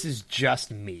maybe this is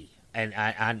just me, and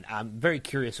I'm very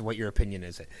curious of what your opinion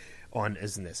is on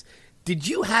this. Did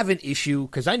you have an issue,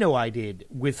 because I know I did,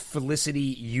 with Felicity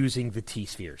using the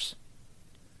T-spheres?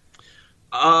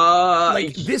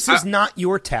 This is not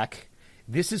your tech.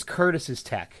 This is Curtis's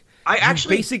tech. You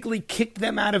basically kicked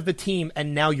them out of the team,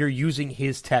 and now you're using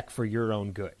his tech for your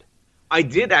own good. I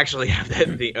did actually have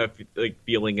that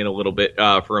feeling in a little bit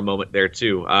for a moment there,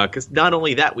 too. Because not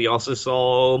only that, we also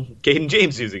saw Caden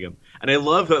James using him. And I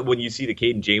love that when you see the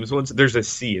Caden James ones, there's a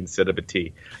C instead of a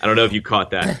T. I don't know if you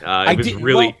caught that. It was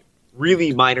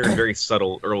really minor and very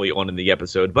subtle early on in the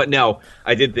episode. But no,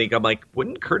 I did think, I'm like,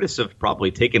 wouldn't Curtis have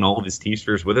probably taken all of his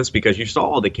T-spheres with us? Because you saw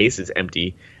all the cases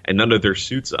empty and none of their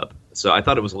suits up. So I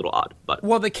thought it was a little odd. But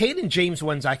well, the Caden James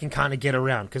ones I can kind of get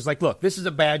around. Because, look, this is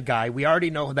a bad guy. We already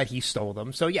know that he stole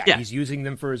them. So, yeah. He's using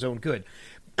them for his own good.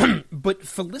 But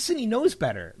Felicity knows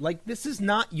better. This is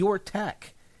not your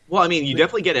tech. Well, I mean, you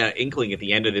definitely get an inkling at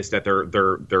the end of this that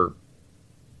their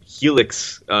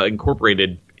Helix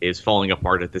Incorporated is falling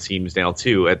apart at the seams now,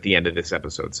 too, at the end of this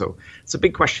episode. So it's a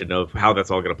big question of how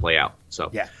that's all going to play out. So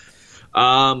yeah.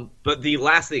 But the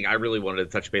last thing I really wanted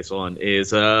to touch base on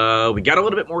is we got a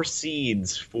little bit more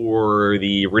seeds for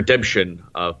the redemption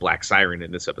of Black Siren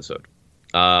in this episode,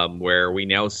 where we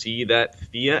now see that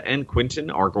Thea and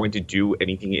Quentin are going to do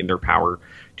anything in their power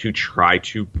to try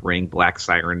to bring Black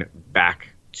Siren back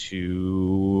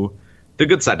to the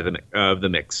good side of the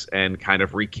mix and kind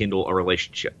of rekindle a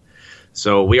relationship.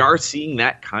 So we are seeing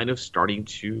that kind of starting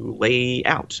to lay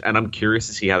out, and I'm curious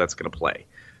to see how that's going to play.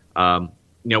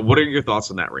 What are your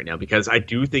thoughts on that right now? Because I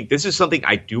do think this is something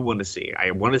I do want to see.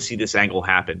 I want to see this angle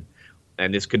happen,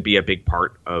 and this could be a big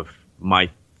part of my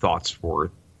thoughts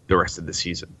for the rest of the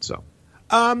season. So,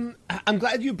 I'm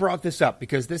glad you brought this up,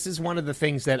 because this is one of the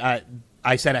things that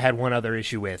I said I had one other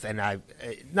issue with, and I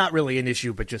not really an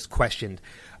issue, but just questioned.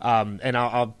 And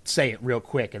I'll say it real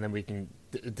quick, and then we can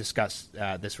discuss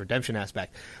this redemption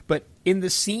aspect. But in the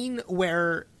scene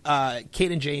where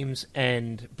Caden James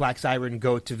and Black Siren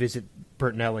go to visit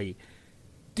Bertinelli,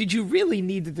 did you really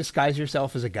need to disguise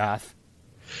yourself as a goth?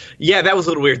 Yeah, that was a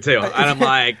little weird too. And I'm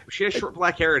like, she has short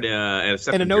black hair and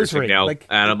a nose ring. Now.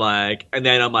 And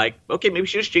then I'm like, okay, maybe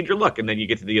she just changed her look. And then you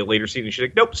get to the later scene and she's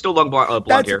like, nope, still long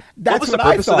blonde hair. That's what was what the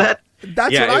purpose of that?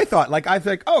 That's what I thought. I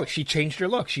think, oh, she changed her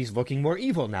look. She's looking more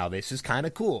evil now. This is kind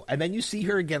of cool. And then you see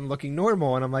her again looking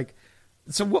normal, and I'm like,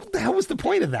 so what the hell was the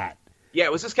point of that? Yeah,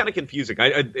 it was just kind of confusing.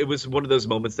 It was one of those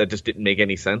moments that just didn't make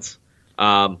any sense.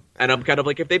 And I'm kind of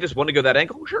like, if they just want to go that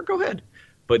angle, sure, go ahead.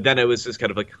 But then it was just kind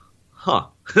of like, huh.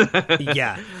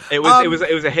 Yeah. It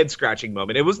was a head scratching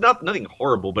moment. It was nothing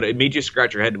horrible, but it made you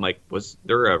scratch your head and like, was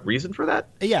there a reason for that?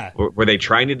 Yeah. Were they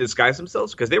trying to disguise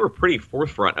themselves? Because they were pretty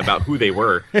forefront about who they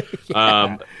were.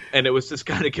 Yeah. And it was just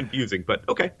kind of confusing, but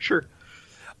okay, sure.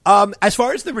 As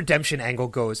far as the redemption angle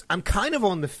goes, I'm kind of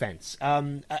on the fence.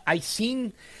 I've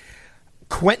seen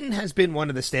Quentin has been one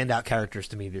of the standout characters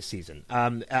to me this season.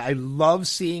 I love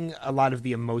seeing a lot of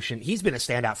the emotion. He's been a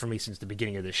standout for me since the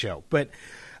beginning of the show, but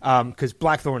because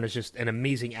Blackthorn is just an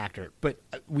amazing actor. But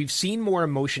we've seen more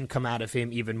emotion come out of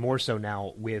him, even more so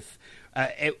now with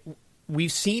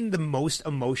we've seen the most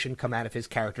emotion come out of his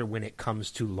character when it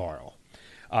comes to Laurel.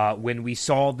 When we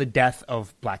saw the death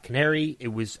of Black Canary,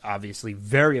 it was obviously a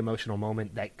very emotional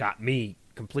moment that got me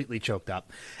completely choked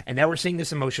up. And now we're seeing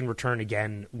this emotion return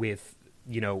again with,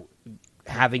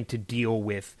 having to deal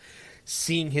with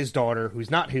seeing his daughter, who's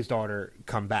not his daughter,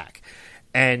 come back.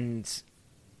 And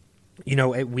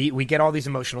we get all these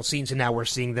emotional scenes, and now we're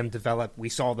seeing them develop. We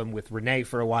saw them with Renee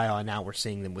for a while, and now we're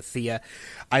seeing them with Thea.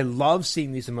 I love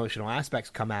seeing these emotional aspects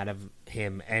come out of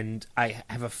him, and I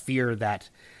have a fear that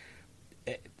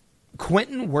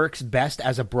Quentin works best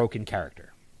as a broken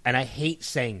character. And I hate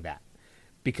saying that,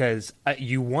 because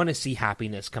you want to see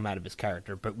happiness come out of his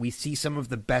character, but we see some of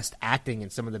the best acting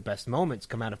and some of the best moments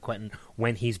come out of Quentin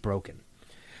when he's broken.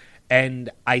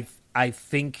 And I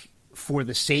think, for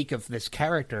the sake of this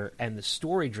character and the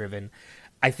story-driven,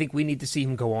 I think we need to see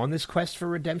him go on this quest for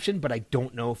redemption, but I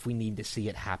don't know if we need to see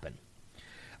it happen.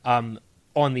 On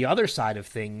the other side of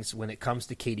things, when it comes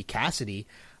to Katie Cassidy,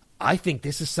 I think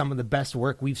this is some of the best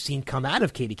work we've seen come out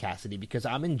of Katie Cassidy, because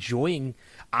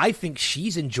I think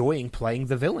she's enjoying playing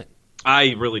the villain.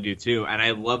 I really do too, and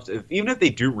I love even if they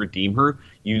do redeem her,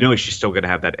 she's still going to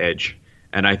have that edge,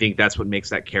 and I think that's what makes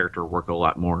that character work a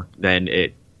lot more than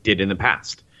it did in the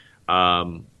past.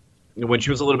 When she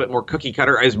was a little bit more cookie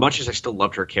cutter, as much as I still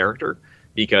loved her character,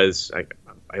 because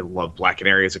I love Black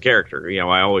Canary as a character,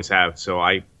 I always have. So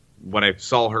when I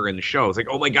saw her in the show, I was like,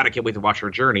 oh my God, I can't wait to watch her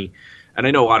journey. And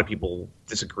I know a lot of people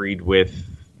disagreed with,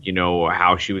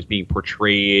 how she was being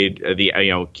portrayed,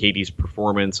 Katie's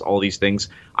performance, all these things.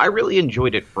 I really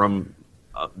enjoyed it from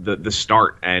the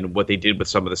start, and what they did with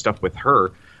some of the stuff with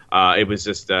her. It was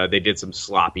just there was some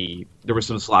sloppy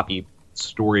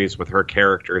stories with her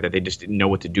character that they just didn't know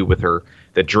what to do with her,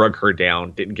 that drug her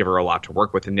down, didn't give her a lot to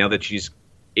work with. And now that she's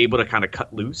able to kind of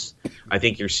cut loose, I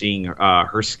think you're seeing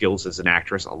her skills as an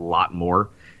actress a lot more.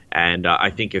 And I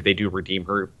think if they do redeem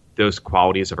her, those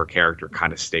qualities of her character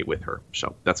kind of stay with her.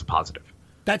 So that's a positive.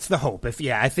 That's the hope.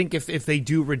 I think if they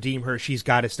do redeem her, she's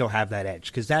got to still have that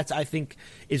edge, because that's, I think,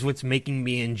 is what's making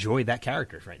me enjoy that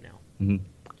character right now. Mm-hmm.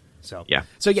 So yeah.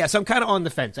 So I'm kind of on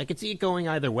the fence. I could see it going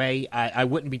either way. I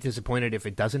wouldn't be disappointed if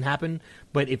it doesn't happen,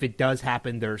 but if it does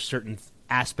happen, there are certain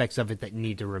aspects of it that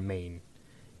need to remain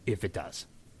if it does.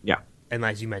 Yeah. And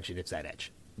as you mentioned, it's that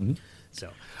edge. Mm-hmm.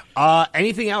 So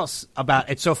anything else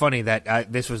about... It's so funny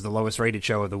that this was the lowest rated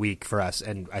show of the week for us,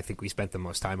 and I think we spent the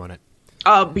most time on it.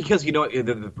 Because,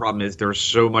 the problem is there's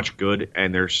so much good,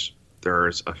 and there's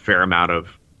a fair amount of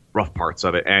rough parts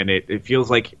of it, and it feels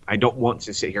like I don't want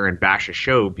to sit here and bash a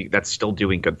show that's still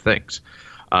doing good things.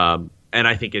 And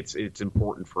I think it's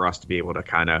important for us to be able to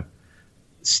kind of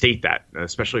state that,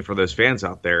 especially for those fans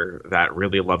out there that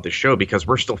really love the show, because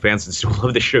we're still fans and still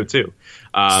love the show too.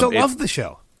 Still love the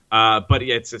show. But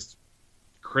it's just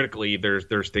critically,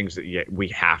 there's things that we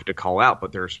have to call out,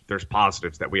 but there's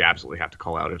positives that we absolutely have to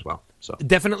call out as well. So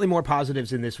definitely more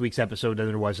positives in this week's episode than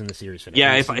there was in the series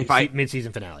finale. Yeah,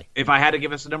 mid-season finale. If I had to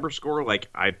give us a number score,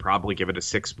 I'd probably give it a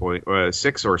 6 or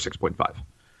 6.5.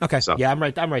 Okay, so, yeah, I'm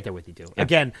right there with you too. Yeah.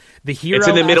 Again, the hero. It's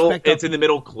in the middle. It's in the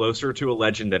middle, closer to a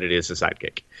legend than it is a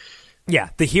sidekick. Yeah,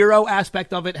 the hero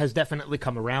aspect of it has definitely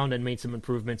come around and made some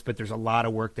improvements, but there's a lot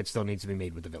of work that still needs to be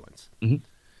made with the villains. Mm-hmm.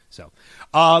 So,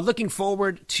 looking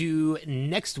forward to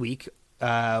next week,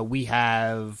 we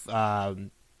have...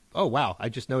 oh, wow, I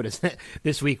just noticed that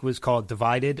this week was called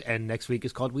Divided, and next week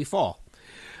is called We Fall.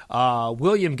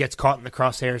 William gets caught in the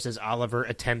crosshairs as Oliver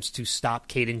attempts to stop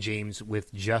Caden James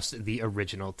with just the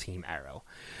original Team Arrow.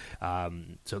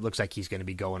 So it looks like he's going to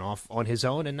be going off on his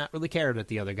own and not really care that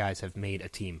the other guys have made a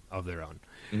team of their own.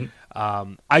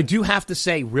 Mm-hmm. I do have to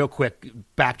say real quick,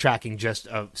 backtracking just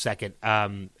a second,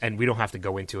 and we don't have to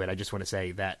go into it. I just want to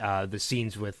say that the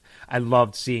scenes with, I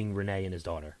loved seeing Renee and his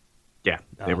daughter. Yeah,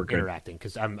 they were good. Interacting,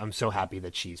 because I'm so happy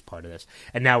that she's part of this.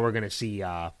 And now we're going to see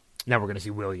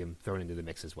William thrown into the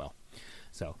mix as well.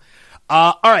 So,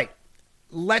 all right.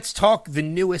 Let's talk the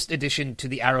newest addition to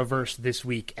the Arrowverse this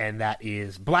week, and that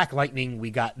is Black Lightning. We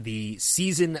got the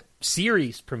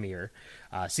series premiere,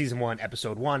 Season 1,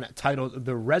 Episode 1, titled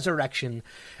The Resurrection.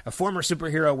 A former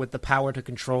superhero with the power to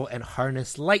control and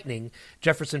harness lightning,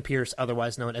 Jefferson Pierce,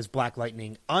 otherwise known as Black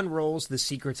Lightning, unrolls the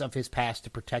secrets of his past to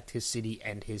protect his city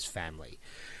and his family.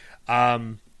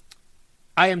 IMDb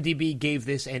gave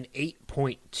this an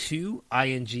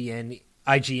 8.2,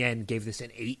 IGN gave this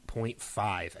an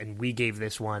 8.5, and we gave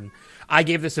this one. I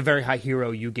gave this a very high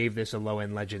hero. You gave this a low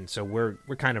end legend. So we're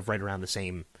kind of right around the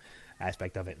same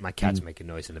aspect of it. My cat's making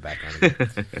noise in the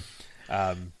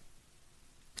background.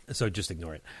 So just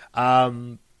ignore it.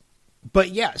 But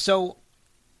yeah, so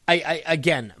I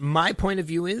again, my point of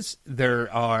view is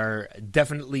there are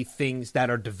definitely things that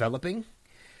are developing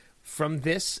from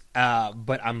this,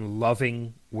 but I'm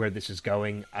loving where this is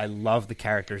going. I love the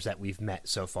characters that we've met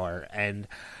so far, and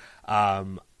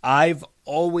I've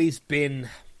always been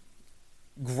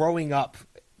growing up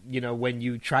when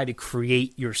you try to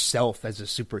create yourself as a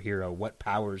superhero, what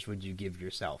powers would you give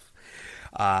yourself?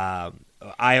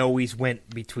 I always went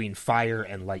between fire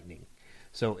and lightning.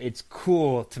 So it's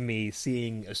cool to me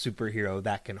seeing a superhero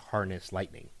that can harness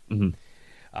lightning. Mm-hmm.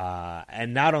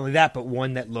 And not only that, but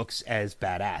one that looks as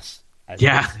badass as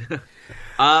Yeah. this.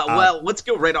 Well, let's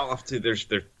go right off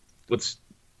to what's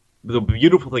the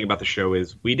beautiful thing about the show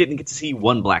is we didn't get to see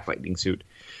one Black Lightning suit.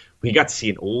 We got to see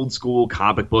an old school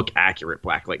comic book accurate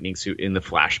Black Lightning suit in the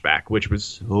flashback, which was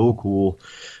so cool.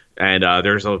 And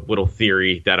there's a little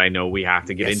theory that I know we have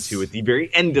to get into at the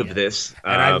very end of this.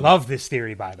 And I love this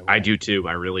theory, by the way. I do too.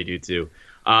 I really do too.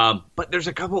 But there's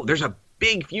a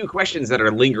big few questions that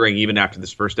are lingering even after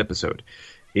this first episode.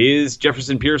 Is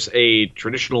Jefferson Pierce a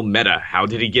traditional meta? How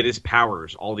did he get his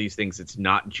powers? All these things. It's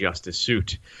not just a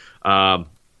suit.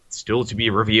 Still to be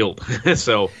revealed.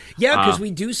 So yeah, because we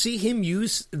do see him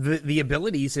use the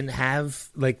abilities and have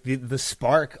like the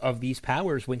spark of these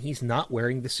powers when he's not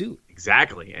wearing the suit.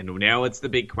 Exactly. And now it's the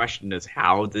big question is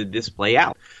how did this play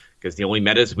out? Because the only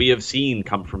metas we have seen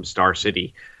come from Star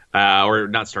City. Or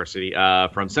not Star City,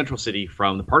 from Central City,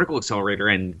 from the Particle Accelerator,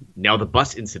 and now the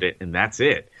bus incident, and that's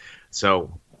it.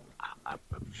 So I'm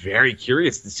very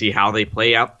curious to see how they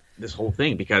play out this whole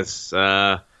thing because,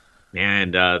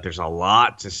 there's a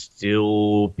lot to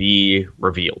still be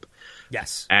revealed.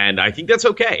 Yes. And I think that's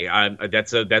okay.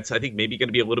 That's I think maybe going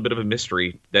to be a little bit of a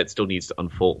mystery that still needs to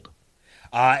unfold.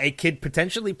 It could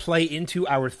potentially play into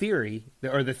our theory,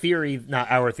 or the theory,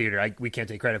 not our theory, we can't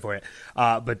take credit for it,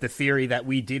 but the theory that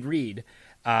we did read,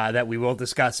 that we will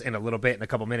discuss in a little bit, in a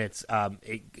couple minutes,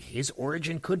 his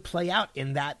origin could play out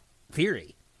in that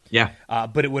theory. Yeah.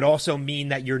 But it would also mean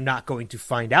that you're not going to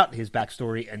find out his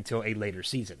backstory until a later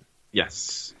season.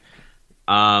 Yes.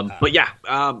 But yeah,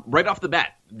 right off the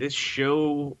bat, this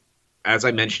show, as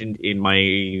I mentioned in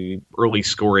my early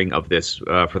scoring of this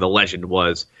for The Legend,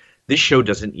 was this show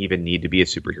doesn't even need to be a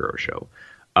superhero show.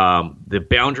 The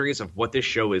boundaries of what this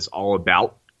show is all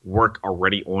about work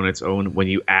already on its own. When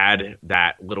you add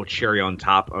that little cherry on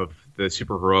top of the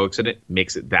superheroics in it,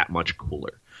 makes it that much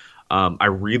cooler. I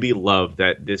really love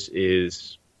that this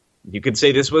is, you could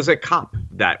say this was a cop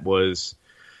that was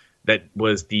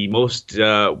the most,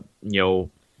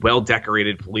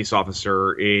 well-decorated police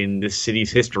officer in this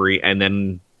city's history, and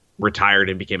then retired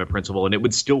and became a principal, and it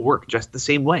would still work just the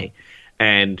same way.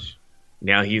 And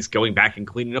now he's going back and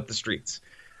cleaning up the streets.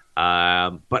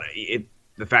 But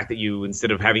the fact that you, instead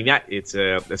of having that, it's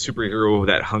a superhero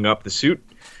that hung up the suit,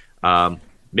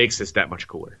 makes this that much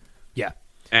cooler. Yeah.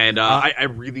 And I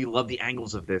really love the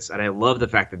angles of this, and I love the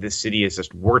fact that this city is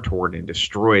just war-torn and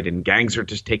destroyed, and gangs are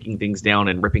just taking things down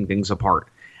and ripping things apart.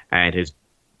 And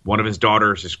one of his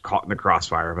daughters is caught in the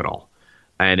crossfire of it all,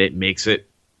 and it makes it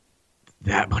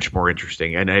that much more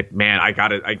interesting. And I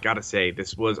gotta say,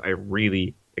 this was a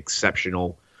really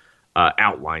exceptional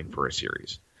outline for a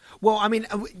series. Well, I mean,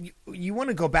 you want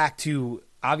to go back to,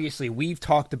 obviously, we've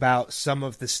talked about some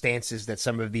of the stances that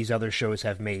some of these other shows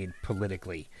have made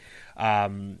politically.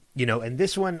 And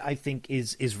this one I think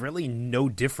is really no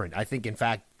different. I think, in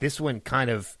fact, this one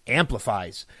kind of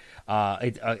amplifies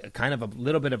kind of a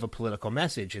little bit of a political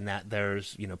message in that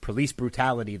there's, police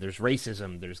brutality, there's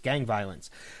racism, there's gang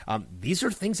violence. These are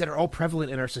things that are all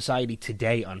prevalent in our society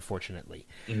today, unfortunately.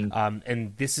 Mm-hmm.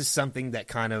 And this is something that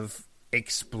kind of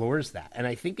explores that. And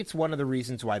I think it's one of the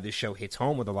reasons why this show hits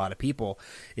home with a lot of people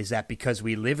is that because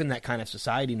we live in that kind of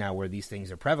society now where these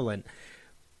things are prevalent.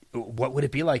 What would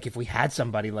it be like if we had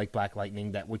somebody like Black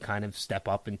Lightning that would kind of step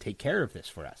up and take care of this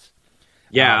for us?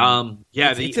 Yeah,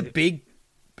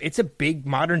 it's a big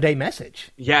modern day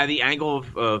message. Yeah, the angle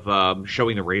of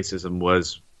showing the racism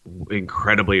was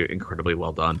incredibly, incredibly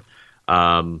well done.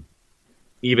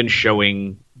 Even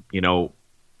showing,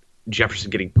 Jefferson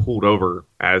getting pulled over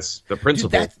as the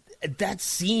principal. Dude, that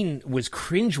scene was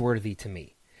cringeworthy to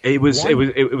me. It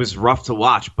was rough to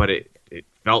watch, but it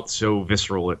felt so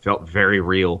visceral. It felt very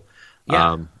real.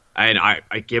 Yeah. And I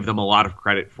give them a lot of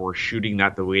credit for shooting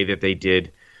that the way that they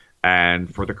did,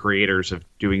 and for the creators of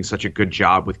doing such a good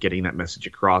job with getting that message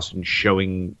across and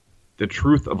showing the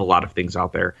truth of a lot of things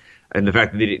out there, and the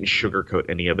fact that they didn't sugarcoat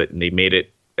any of it, and they made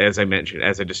it, as I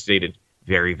just stated,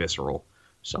 very visceral.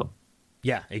 So.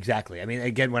 Yeah, exactly. I mean,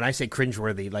 again, when I say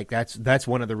cringeworthy, like that's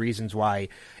one of the reasons why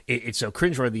it's so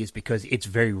cringeworthy is because it's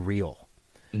very real.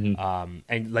 Mm-hmm.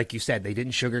 And like you said, they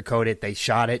didn't sugarcoat it. They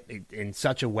shot it in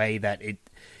such a way that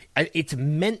it's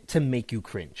meant to make you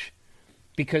cringe,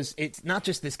 because it's not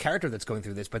just this character that's going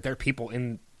through this, but there are people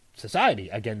in society,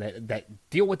 again, that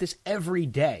deal with this every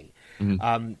day.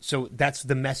 Mm-hmm. So that's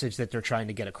the message that they're trying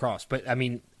to get across. But I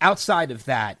mean, outside of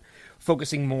that,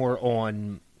 focusing more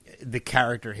on the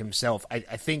character himself. I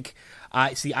think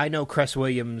I know Cress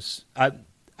Williams.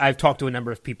 I've talked to a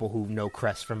number of people who know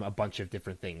Cress from a bunch of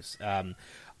different things.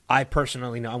 I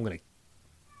personally know. I'm going to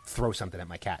throw something at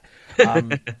my cat.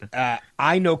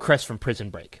 I know Cress from Prison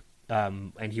Break.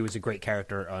 And he was a great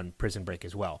character on Prison Break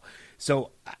as well.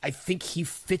 So I think he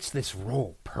fits this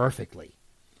role perfectly.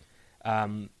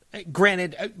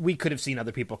 Granted, we could have seen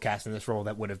other people cast in this role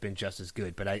that would have been just as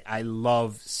good, but I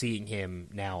love seeing him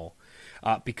now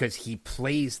because he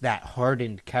plays that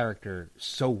hardened character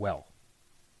so well.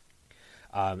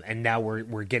 And now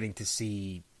we're getting to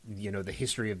see, the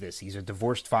history of this. He's a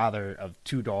divorced father of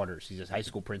 2 daughters. He's a high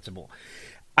school principal.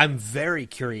 I'm very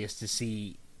curious to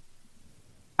see.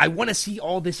 I want to see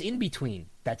all this in between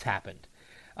that's happened.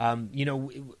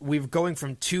 We're going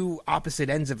from 2 opposite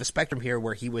ends of a spectrum here,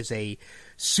 where he was a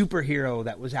superhero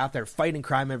that was out there fighting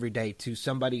crime every day, to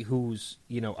somebody who's,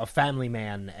 a family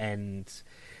man and,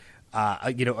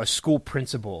 a school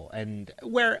principal, and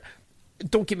where,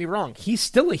 don't get me wrong, he's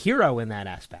still a hero in that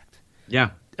aspect.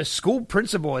 Yeah. A school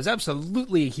principal is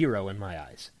absolutely a hero in my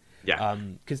eyes. Yeah.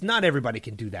 Because not everybody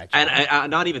can do that job.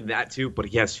 And not even that, too, but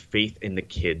he has faith in the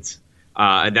kids.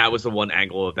 And that was the one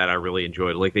angle of that I really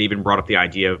enjoyed. Like, they even brought up the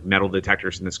idea of metal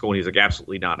detectors in the school, and he's like,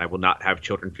 absolutely not. I will not have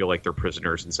children feel like they're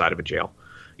prisoners inside of a jail.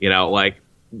 Like,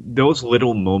 those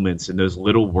little moments and those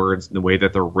little words and the way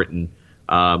that they're written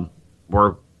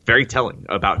were very telling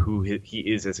about who he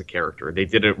is as a character. They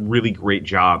did a really great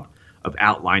job of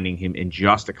outlining him in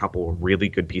just a couple of really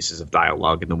good pieces of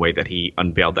dialogue in the way that he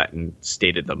unveiled that and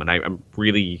stated them. And I'm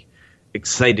really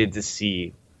excited to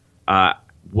see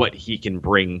what he can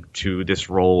bring to this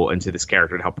role and to this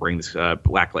character to help bring this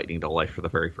Black Lightning to life for the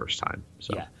very first time.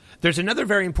 So. Yeah. There's another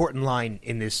very important line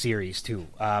in this series, too,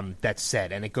 that's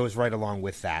said, and it goes right along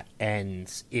with that.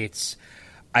 And it's,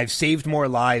 I've saved more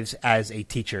lives as a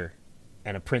teacher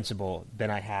and a principal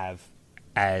than I have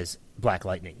as Black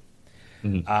Lightning.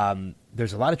 Mm-hmm.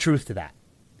 There's a lot of truth to that.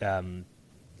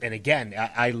 And again,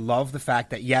 I love the fact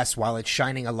that, yes, while it's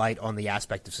shining a light on the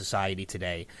aspect of society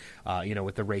today,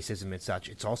 with the racism and such,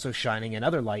 it's also shining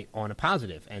another light on a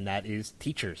positive, and that is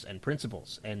teachers and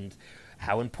principals and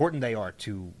how important they are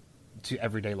to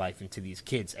everyday life and to these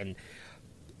kids. And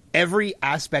every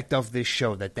aspect of this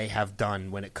show that they have done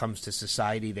when it comes to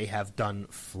society, they have done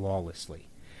flawlessly.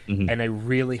 Mm-hmm. And I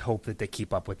really hope that they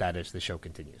keep up with that as the show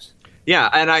continues. Yeah,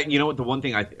 and the one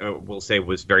thing I will say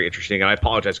was very interesting, and I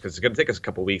apologize because it's going to take us a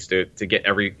couple of weeks to get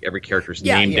every character's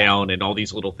name down and all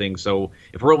these little things. So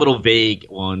if we're a little vague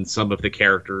on some of the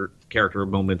character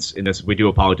moments in this, we do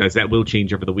apologize. That will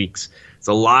change over the weeks. It's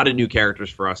a lot of new characters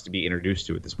for us to be introduced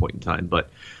to at this point in time. But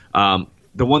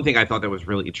the one thing I thought that was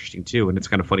really interesting too, and it's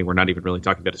kind of funny, we're not even really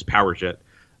talking about his powers yet.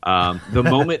 The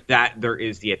moment that there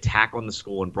is the attack on the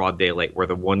school in broad daylight, where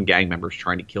the one gang member is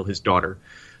trying to kill his daughter.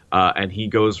 And he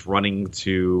goes running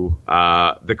to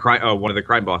one of the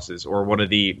crime bosses, or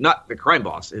not the crime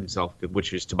boss himself,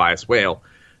 which is Tobias Whale,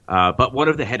 but one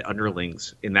of the head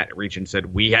underlings in that region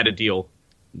said, "We had a deal,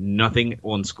 nothing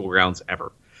on school grounds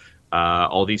ever."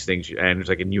 All these things, and it's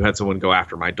like, and you had someone go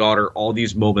after my daughter. All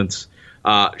these moments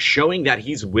showing that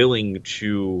he's willing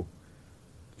to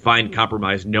find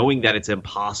compromise, knowing that it's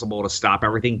impossible to stop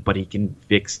everything, but he can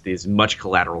fix as much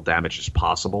collateral damage as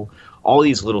possible. All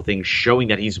these little things showing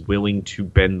that he's willing to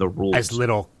bend the rules. As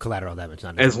little collateral damage,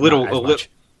 not as much.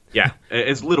 Yeah,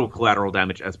 as little collateral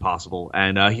damage as possible.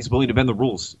 And he's willing to bend the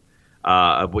rules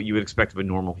of what you would expect of a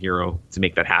normal hero to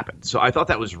make that happen. So I thought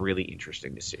that was really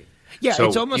interesting to see. Yeah, so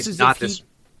it's almost as not if this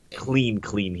clean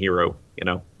hero,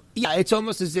 Yeah, it's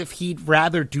almost as if he'd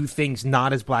rather do things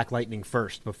not as Black Lightning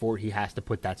first before he has to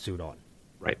put that suit on.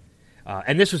 Right.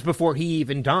 And this was before he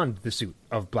even donned the suit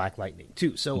of Black Lightning,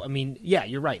 too. So, I mean, yeah,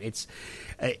 you're right.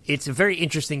 It's a very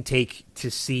interesting take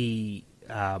to see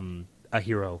a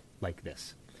hero like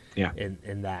this. Yeah.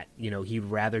 In that, he'd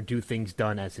rather do things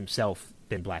done as himself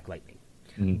than Black Lightning.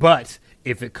 Mm-hmm. But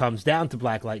if it comes down to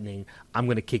Black Lightning, I'm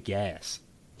going to kick your ass.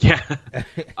 Yeah.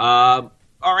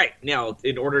 All right. Now,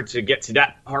 in order to get to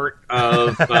that part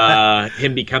of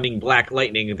him becoming Black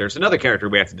Lightning, there's another character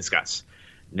we have to discuss.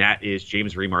 And that is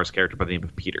James Remar's character by the name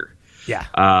of Peter. Yeah.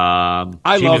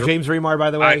 I love James Remar,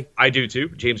 by the way. I do, too.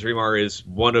 James Remar is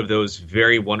one of those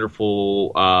very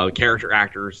wonderful character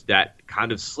actors that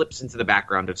kind of slips into the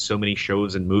background of so many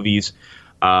shows and movies.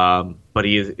 But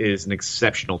he is an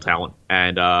exceptional talent.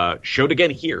 And showed again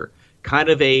here, kind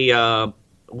of a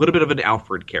little bit of an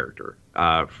Alfred character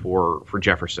for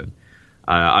Jefferson.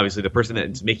 Obviously, the person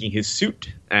that's making his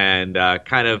suit, and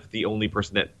kind of the only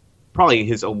person that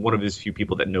probably one of his few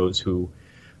people that knows who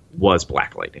was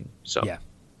Black Lightning. So yeah.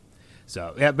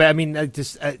 So yeah, but I mean,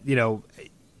 just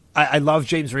I love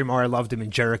James Remar. I loved him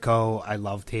in Jericho. I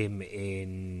loved him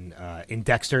in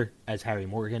Dexter as Harry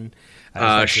Morgan. The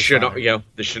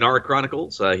Shannara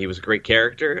Chronicles. He was a great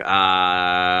character.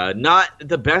 Not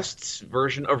the best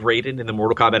version of Raiden in the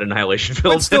Mortal Kombat Annihilation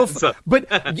film. But still, So-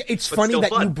 it's but funny still that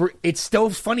fun. it's still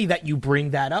funny that you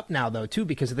bring that up now, though, too,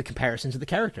 because of the comparisons of the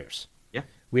characters. Yeah.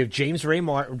 We have James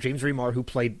Remar, who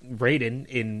played Raiden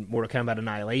in Mortal Kombat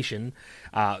Annihilation,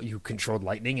 who controlled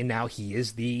lightning, and now he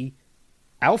is the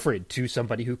Alfred to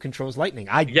somebody who controls lightning.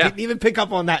 I didn't even pick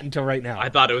up on that until right now. I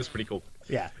thought it was pretty cool.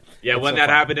 Yeah. Yeah, It's when so that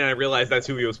fun. happened and I realized that's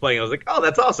who he was playing, I was like, oh,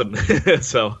 that's awesome.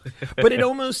 So, But it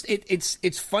almost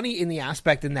it's funny in the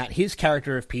aspect in that his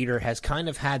character of Peter has kind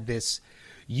of had this.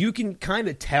 You can kind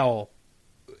of tell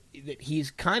that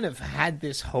he's kind of had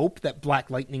this hope that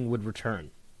Black Lightning would return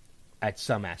at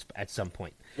some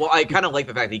point. well, I kind of like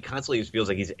the fact that he constantly feels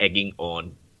like he's egging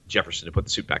on Jefferson to put the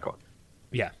suit back on.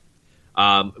 Yeah.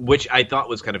 Which I thought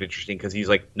was kind of interesting because he's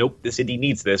like, nope, this city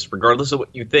needs this. Regardless of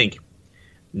what you think,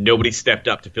 nobody stepped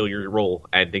up to fill your role,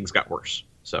 and things got worse.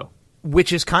 So,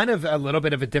 Which is kind of a little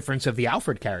bit of a difference of the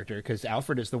Alfred character, because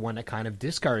Alfred is the one that kind of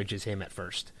discourages him at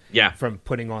first. Yeah. From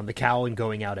putting on the cowl and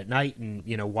going out at night, and,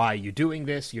 why are you doing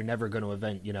this? You're never going to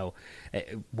event,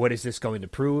 what is this going to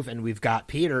prove? And we've got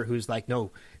Peter, who's like,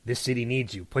 no, this city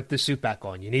needs you. Put the suit back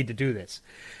on. You need to do this.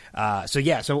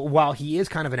 So while he is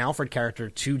kind of an Alfred character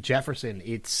to Jefferson,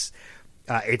 it's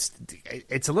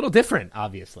a little different,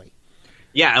 obviously.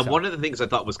 yeah, and one of the things I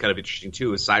thought was kind of interesting,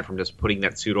 too, aside from just putting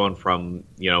that suit on from,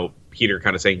 Peter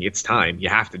kind of saying, it's time, you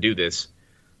have to do this,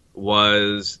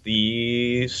 was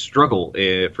the struggle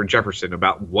for Jefferson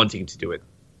about wanting to do it.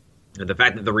 And the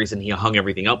fact that the reason he hung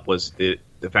everything up was the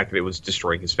fact that it was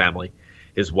destroying his family.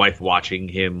 His wife watching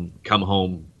him come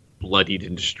home bloodied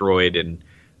and destroyed and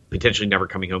potentially never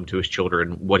coming home to his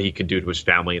children, what he could do to his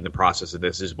family in the process of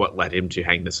this is what led him to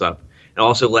hang this up. It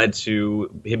also led to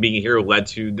him being a hero, led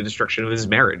to the destruction of his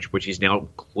marriage, which he's now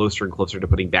closer and closer to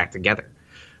putting back together.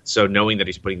 So knowing that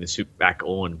he's putting the suit back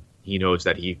on, he knows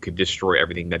that he could destroy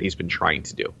everything that he's been trying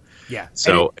to do. Yeah.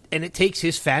 So and it takes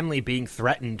his family being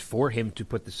threatened for him to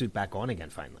put the suit back on again,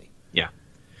 finally. yeah.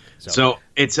 So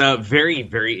it's a very,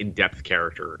 very in-depth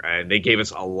character, and they gave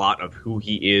us a lot of who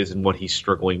he is and what he's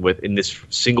struggling with in this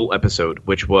single episode,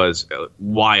 which was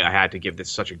why I had to give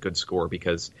this such a good score,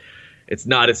 because it's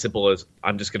not as simple as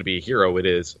I'm just going to be a hero. It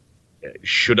is,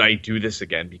 should I do this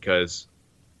again? Because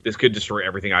this could destroy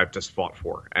everything I've just fought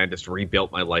for and just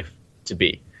rebuilt my life to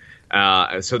be.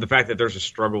 So the fact that there's a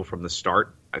struggle from the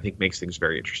start, I think, makes things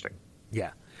very interesting.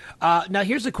 Yeah. Now,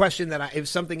 here's a question that if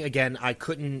something, again, I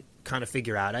couldn't kind of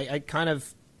figure out. I kind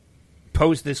of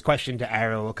posed this question to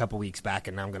Arrow a couple weeks back,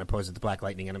 and now I'm going to pose it to Black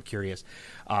Lightning, and I'm curious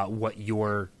what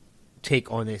your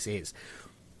take on this is.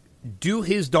 Do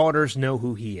his daughters know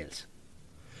who he is?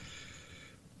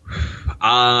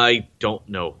 I don't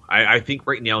know. I think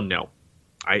right now, no.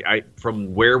 I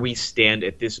from where we stand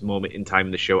at this moment in time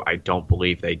in the show, I don't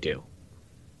believe they do.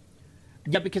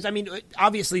 Yeah, because, I mean,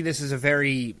 obviously this is a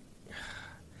very,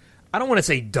 I don't want to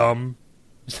say dumb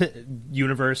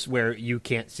universe where you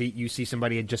see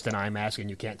somebody in just an eye mask and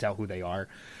you can't tell who they are.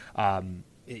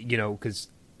 Because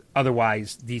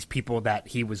otherwise these people that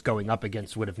he was going up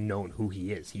against would have known who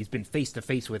he is. He's been face to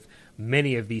face with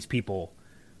many of these people,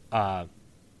 a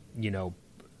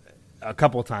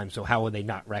couple of times, so how would they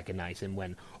not recognize him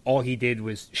when all he did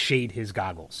was shade his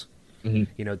goggles,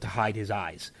 to hide his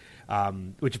eyes?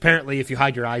 Which apparently, if you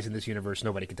hide your eyes in this universe,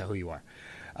 nobody can tell who you are.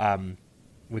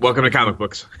 Welcome to comic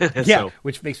books. Yeah, So,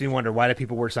 which makes me wonder, why do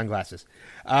people wear sunglasses?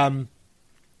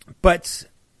 But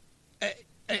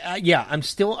I'm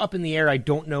still up in the air. I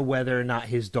don't know whether or not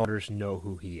his daughters know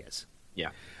who he is. yeah.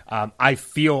 I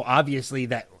feel, obviously,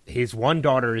 that his one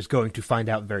daughter is going to find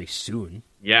out very soon.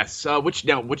 Yes. Which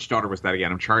daughter was that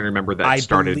again? I'm trying to remember that I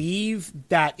started. believe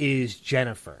that is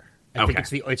Jennifer. I think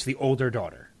it's the older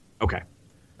daughter. Okay.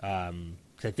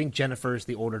 'Cause I think Jennifer is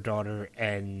the older daughter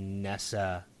and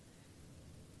Nessa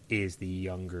is the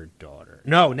younger daughter.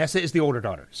 No, Nessa is the older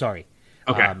daughter. Sorry.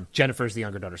 Okay. Jennifer is the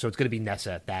younger daughter, so it's going to be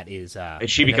Nessa. That is. And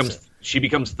she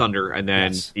becomes Thunder, and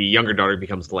then Yes. the younger daughter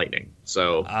becomes Lightning.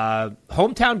 So,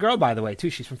 hometown girl, by the way, too.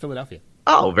 She's from Philadelphia.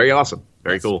 oh, very awesome,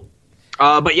 very Yes. cool.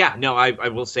 But yeah, no, I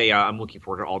will say I'm looking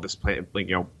forward to all this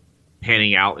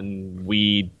panning out, and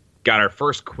we got our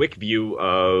first quick view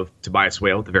of Tobias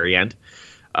Whale at the very end.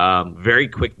 Very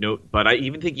quick note, but I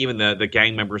even think the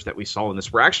gang members that we saw in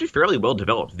this were actually fairly well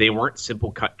developed. They weren't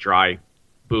simple cut, dry,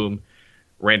 boom,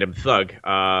 random thug.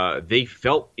 They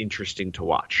felt interesting to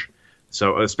watch.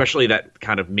 So especially that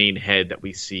kind of main head that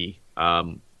we see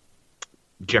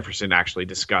Jefferson actually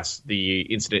discuss the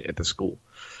incident at the school.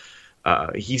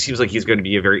 he seems like he's going to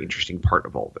be a very interesting part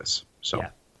of all this. So. Yeah.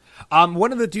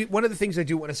 One of the things I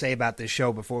do want to say about this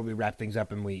show before we wrap things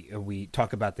up and we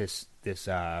talk about this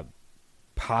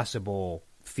possible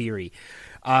theory.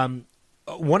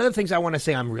 One of the things I want to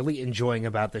say I'm really enjoying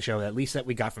about the show, at least that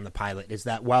we got from the pilot, is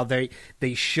that while they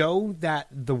show that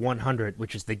the 100,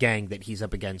 which is the gang that he's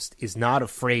up against, is not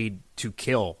afraid to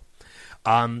kill,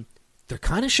 they're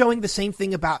kind of showing the same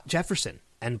thing about Jefferson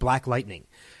and Black Lightning.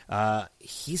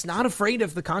 He's not afraid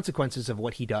of the consequences of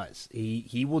what he does.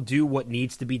 He will do what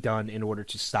needs to be done in order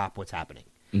to stop what's happening.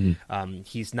 Mm-hmm.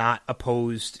 He's not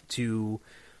opposed to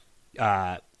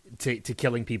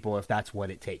killing people if that's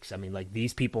what it takes. I mean, like,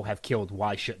 these people have killed.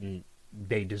 Why shouldn't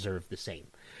they deserve the same?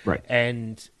 Right.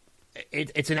 And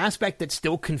it's an aspect that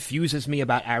still confuses me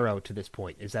about Arrow to this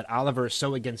point, is that Oliver is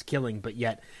so against killing, but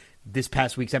yet this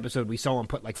past week's episode we saw him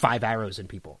put like 5 arrows in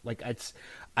people. Like,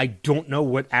 I don't know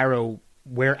where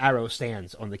Arrow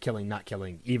stands on the killing, not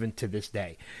killing, even to this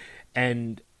day.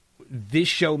 And this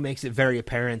show makes it very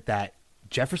apparent that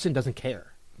Jefferson doesn't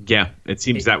care. Yeah, it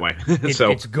seems that way.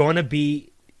 It's going to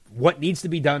be what needs to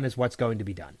be done is what's going to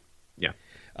be done. Yeah.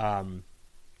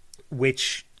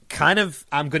 Which kind of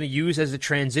I'm going to use as a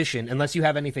transition, unless you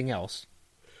have anything else.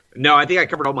 No, I think I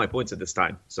covered all my points at this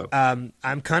time. So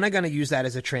I'm kind of going to use that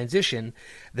as a transition.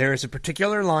 There is a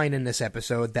particular line in this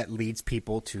episode that leads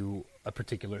people to a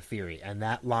particular theory, and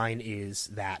that line is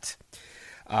that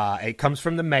it comes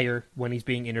from the mayor when he's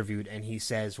being interviewed, and he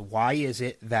says, "Why is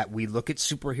it that we look at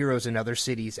superheroes in other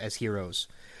cities as heroes,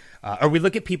 or we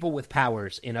look at people with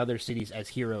powers in other cities as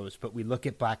heroes, but we look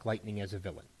at Black Lightning as a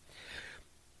villain?"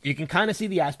 You can kind of see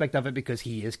the aspect of it because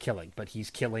he is killing, but he's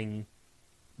killing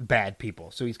bad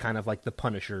people. So he's kind of like the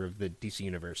Punisher of the DC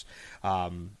universe.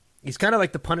 He's kind of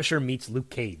like the Punisher meets Luke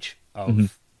Cage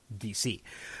of DC.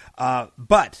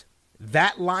 But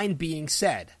that line being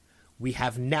said, we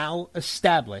have now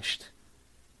established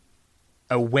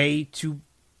a way to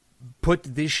put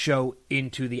this show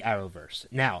into the Arrowverse.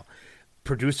 Now,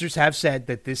 producers have said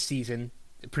that this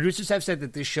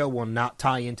show will not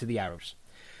tie into the Arrows.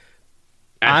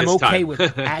 I'm okay with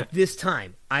it at this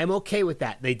time. I'm okay with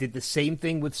that. They did the same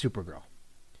thing with Supergirl.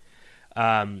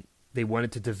 They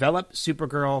wanted to develop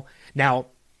Supergirl. Now,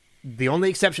 the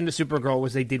only exception to Supergirl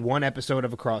was they did one episode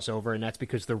of a crossover, and that's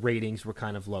because the ratings were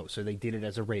kind of low, so they did it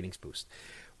as a ratings boost.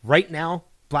 Right now,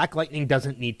 Black Lightning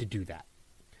doesn't need to do that.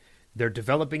 They're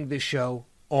developing this show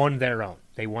on their own.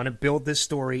 They want to build this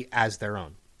story as their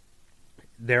own.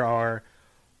 There are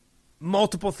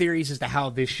multiple theories as to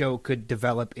how this show could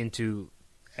develop into...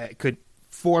 could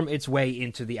form its way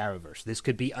into the Arrowverse. This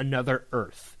could be another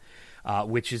Earth,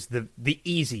 which is the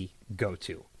easy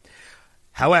go-to.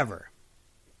 However,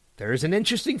 there is an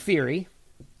interesting theory,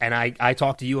 and I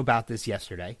talked to you about this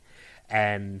yesterday,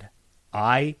 and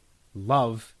I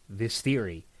love this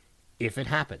theory if it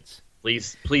happens.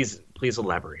 Please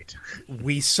elaborate.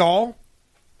 We saw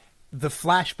the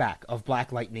flashback of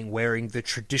Black Lightning wearing the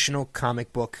traditional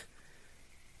comic book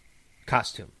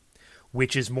costume,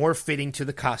 which is more fitting to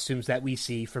the costumes that we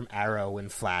see from Arrow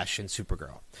and Flash and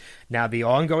Supergirl. Now, the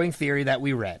ongoing theory that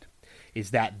we read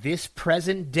is that this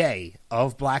present day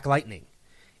of Black Lightning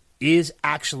is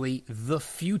actually the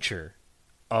future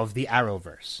of the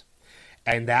Arrowverse.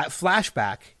 And that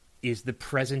flashback is the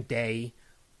present day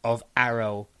of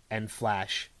Arrow and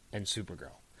Flash and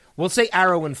Supergirl. We'll say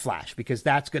Arrow and Flash because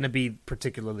that's going to be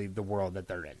particularly the world that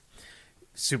they're in.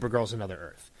 Supergirl's another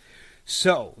Earth.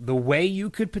 So, the way you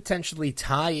could potentially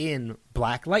tie in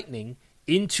Black Lightning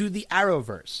into the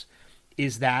Arrowverse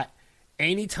is that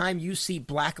anytime you see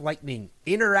Black Lightning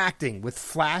interacting with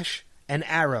Flash and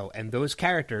Arrow and those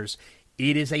characters,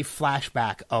 it is a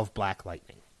flashback of Black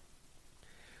Lightning.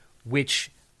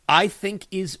 Which I think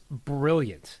is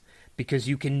brilliant because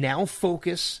you can now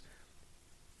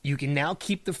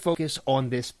keep the focus on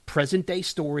this present-day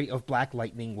story of Black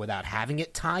Lightning without having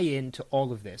it tie in to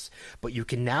all of this. But you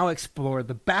can now explore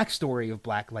the backstory of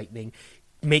Black Lightning,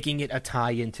 making it a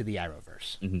tie-in to the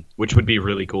Arrowverse. Mm-hmm. Which would be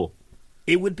really cool.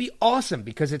 It would be awesome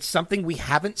because it's something we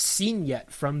haven't seen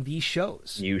yet from these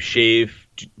shows. You shave,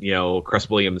 Cress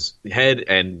Williams' head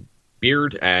and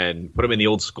beard and put him in the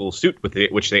old school suit,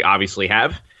 which they obviously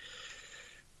have.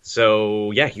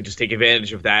 So, yeah, you just take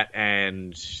advantage of that,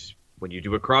 and when you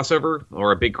do a crossover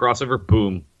or a big crossover,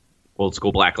 boom, old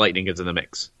school Black Lightning is in the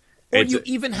mix. Or you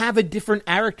even have a different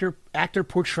actor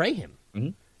portray him. Mm-hmm.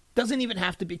 Doesn't even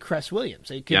have to be Cress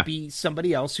Williams. It could be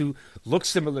somebody else who looks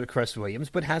similar to Cress Williams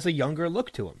but has a younger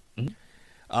look to him.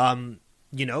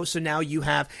 Mm-hmm. So now you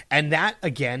have... And that,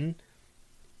 again,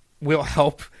 will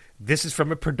help. This is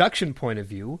from a production point of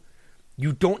view.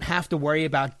 You don't have to worry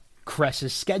about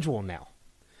Cress's schedule now.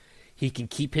 He can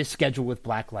keep his schedule with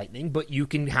Black Lightning, but you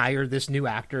can hire this new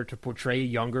actor to portray a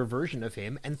younger version of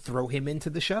him and throw him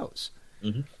into the shows,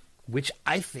 which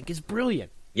I think is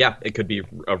brilliant. Yeah, it could be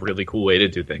a really cool way to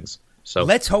do things. So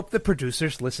Let's hope the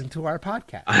producers listen to our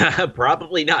podcast.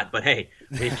 probably not, but hey,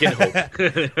 we can hope.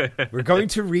 We're going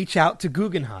to reach out to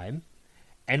Guggenheim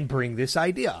and bring this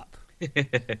idea up.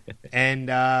 and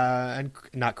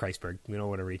not Kreisberg. We don't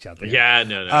want to reach out there. Yeah,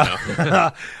 no.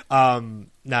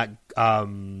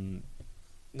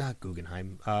 Not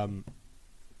Guggenheim.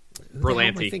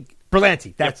 Berlanti.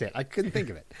 Berlanti. That's it. I couldn't think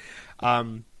of it.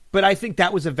 But I think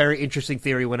that was a very interesting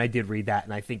theory when I did read that,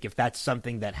 and I think if that's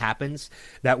something that happens,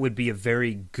 that would be a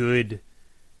very good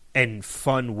and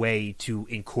fun way to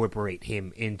incorporate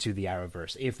him into the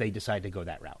Arrowverse if they decide to go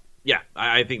that route. Yeah,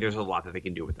 I think there's a lot that they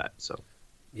can do with that. So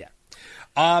yeah.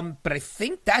 But I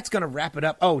think that's going to wrap it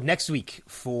up. Oh, next week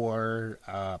for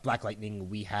Black Lightning,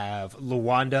 we have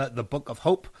Luanda, the Book of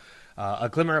Hope. A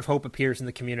glimmer of hope appears in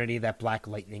the community that Black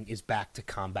Lightning is back to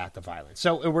combat the violence.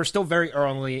 So we're still very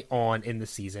early on in the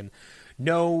season.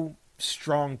 No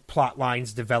strong plot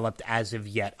lines developed as of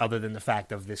yet, other than the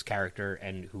fact of this character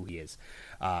and who he is.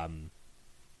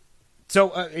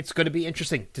 So it's going to be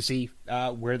interesting to see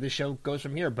where the show goes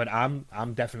from here. But I'm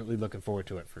definitely looking forward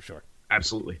to it for sure.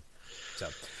 absolutely. So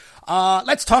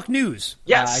let's talk news.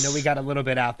 Yes. I know we got a little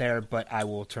bit out there, but I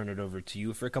will turn it over to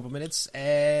you for a couple minutes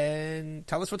and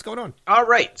tell us what's going on. All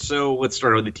right, so let's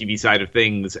start on the TV side of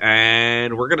things,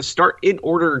 and we're going to start in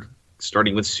order,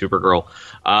 starting with Supergirl.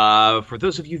 For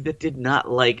those of you that did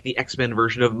not like the X-Men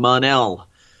version of Mon-El,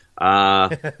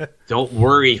 don't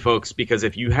worry, folks, because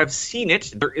if you have seen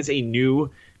it, there is a new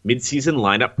mid-season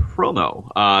lineup promo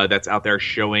that's out there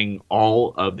showing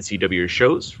all of the CW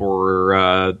shows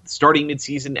for starting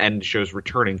mid-season and shows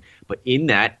returning. But in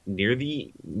that, near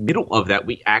the middle of that,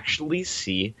 we actually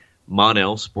see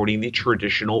Mon-El sporting the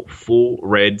traditional full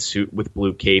red suit with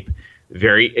blue cape,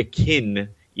 very akin,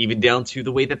 even down to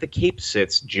the way that the cape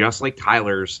sits, just like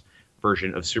Tyler's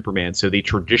version of Superman. So the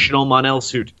traditional Mon-El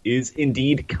suit is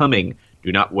indeed coming.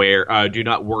 Do not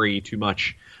worry too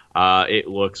much. It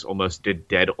looks almost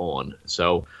dead on.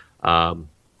 So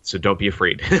don't be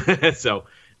afraid. So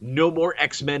no more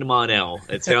X-Men Mon-El.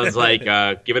 It sounds like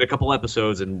give it a couple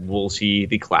episodes and we'll see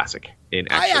the classic in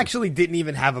action. I actually didn't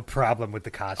even have a problem with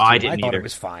the costume. I didn't thought either. It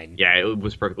was fine. Yeah, it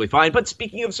was perfectly fine. But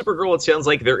speaking of Supergirl, it sounds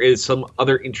like there is some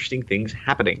other interesting things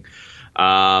happening.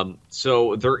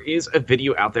 So there is a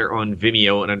video out there on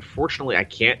Vimeo, and unfortunately I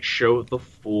can't show the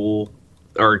full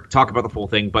or talk about the full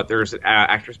thing, but there's an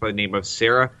actress by the name of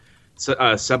Sarah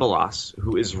Sebalos,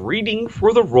 who is reading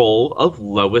for the role of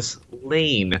Lois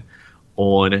Lane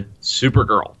on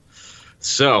Supergirl.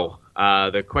 So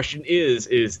the question is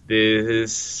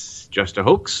this just a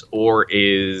hoax, or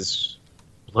is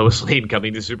Lois Lane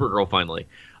coming to Supergirl finally?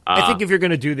 I think if you're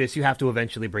going to do this, you have to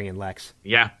eventually bring in Lex.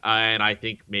 Yeah, and I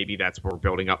think maybe that's what we're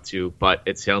building up to, but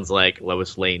it sounds like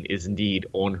Lois Lane is indeed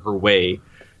on her way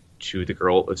to the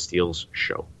Girl of Steel's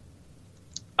show.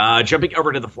 Jumping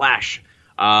over to The Flash.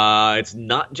 It's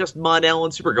not just Mon-El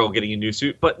and Supergirl getting a new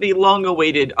suit, but the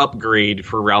long-awaited upgrade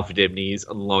for Ralph Dibny's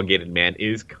Elongated Man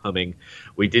is coming.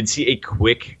 We did see a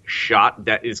quick shot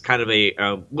that is kind of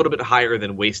a little bit higher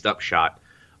than waist-up shot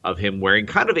of him wearing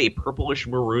kind of a purplish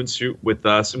maroon suit with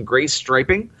some gray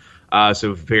striping.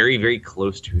 So very, very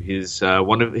close to his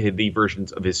one of the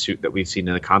versions of his suit that we've seen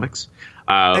in the comics.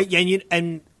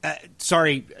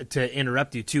 Sorry to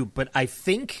interrupt you, too, but I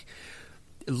think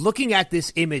looking at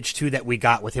this image, too, that we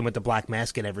got with him with the black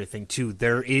mask and everything, too,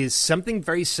 there is something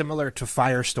very similar to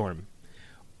Firestorm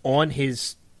on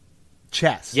his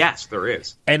chest. Yes, there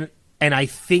is. And I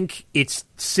think it's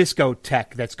Cisco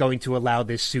tech that's going to allow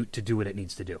this suit to do what it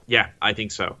needs to do. Yeah, I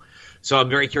think so. So I'm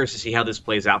very curious to see how this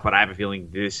plays out, but I have a feeling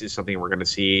this is something we're going to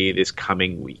see this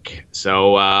coming week.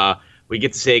 So we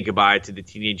get to say goodbye to the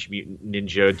Teenage Mutant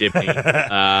Ninja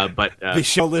Dibny. But the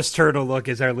shoeless turtle look,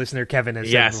 as our listener Kevin has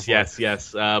said before.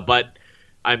 Yes. But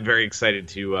I'm very excited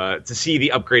to see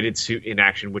the upgraded suit in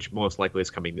action, which most likely is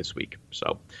coming this week.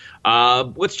 So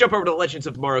let's jump over to Legends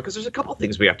of Tomorrow, because there's a couple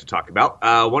things we have to talk about.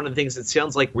 One of the things that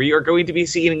sounds like we are going to be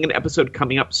seeing an episode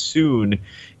coming up soon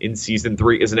in Season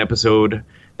 3 is an episode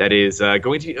that is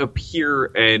going to appear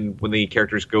and when the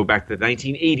characters go back to the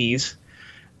 1980s.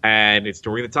 And it's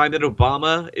during the time that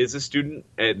Obama is a student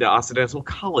at the Occidental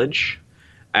College.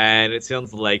 And it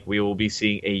sounds like we will be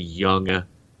seeing a young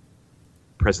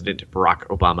President Barack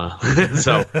Obama.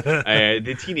 So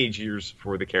the teenage years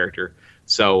for the character.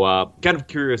 So kind of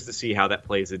curious to see how that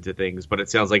plays into things. But it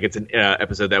sounds like it's an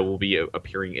episode that will be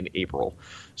appearing in April.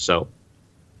 So,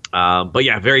 but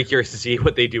yeah, very curious to see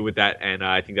what they do with that. And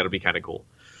I think that'll be kind of cool.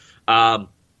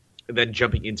 then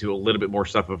jumping into a little bit more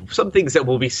stuff of some things that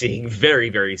we'll be seeing very,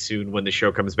 very soon when the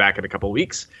show comes back in a couple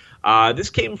weeks. This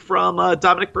came from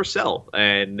Dominic Purcell,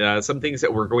 and some things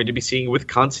that we're going to be seeing with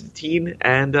Constantine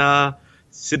and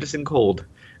Citizen Cold.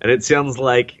 And it sounds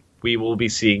like we will be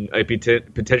seeing a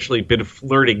potentially bit of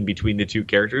flirting between the two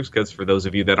characters, because for those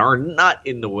of you that are not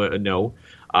in the know,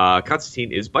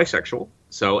 Constantine is bisexual.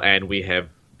 So, and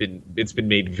it's been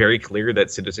made very clear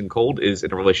that Citizen Cold is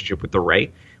in a relationship with the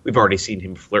Ray. We've already seen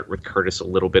him flirt with Curtis a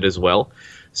little bit as well.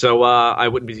 So I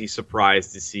wouldn't be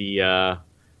surprised to see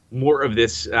more of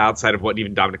this outside of what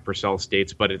even Dominic Purcell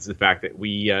states, but it's the fact that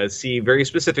we see very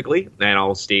specifically, and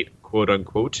I'll state quote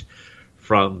unquote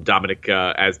from Dominic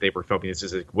as they were filming this,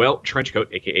 is like, well,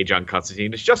 Trenchcoat, aka John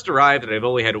Constantine, has just arrived, and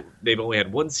they've only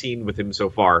had one scene with him so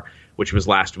far, which was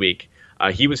last week.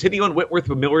 He was hitting on Whitworth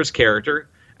Miller's character,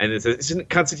 and it says, isn't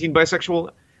Constantine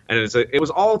bisexual? And it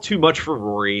was all too much for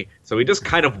Rory, so he just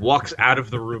kind of walks out of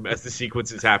the room as the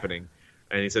sequence is happening.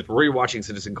 And he said, Rory watching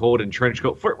Citizen Cold and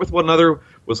Trenchcoat flirt with one another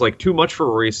was like too much for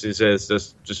Rory. So he says,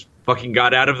 just fucking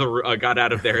got out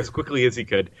of there as quickly as he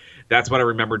could. That's what I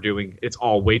remember doing. It's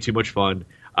all way too much fun.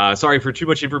 Sorry for too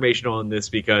much information on this,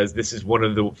 because this is one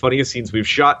of the funniest scenes we've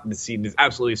shot. The scene is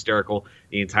absolutely hysterical.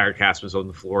 The entire cast was on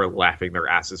the floor laughing their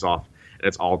asses off. And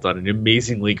it's all done in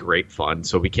amazingly great fun.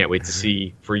 So we can't wait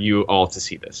for you all to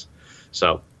see this.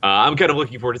 So I'm kind of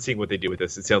looking forward to seeing what they do with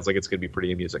this. It sounds like it's going to be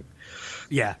pretty amusing.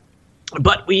 Yeah.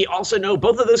 But we also know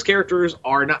both of those characters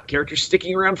are not characters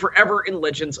sticking around forever in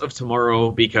Legends of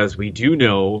Tomorrow, because we do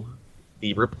know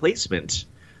the replacement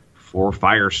for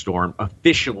Firestorm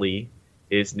officially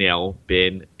is now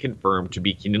been confirmed to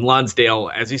be Kenan Lonsdale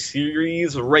as a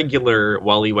series regular.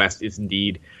 Wally West is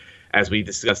indeed, as we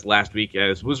discussed last week,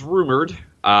 as was rumored,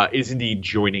 is indeed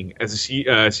joining as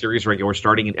a series regular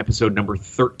starting in episode number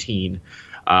 13,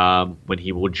 when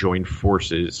he will join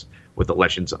forces with the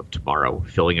Legends of Tomorrow,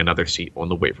 filling another seat on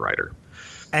the Wave Rider.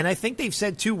 And I think they've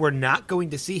said, too, we're not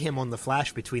going to see him on The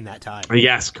Flash between that time.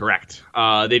 Yes, correct.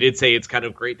 They did say it's kind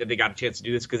of great that they got a chance to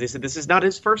do this, because they said this is not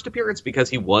his first appearance, because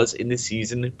he was in the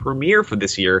season premiere for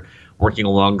this year, working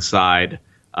alongside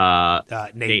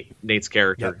Nate's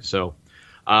character. Yep. So,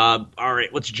 all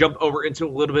right, let's jump over into a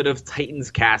little bit of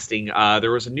Titans casting.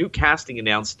 There was a new casting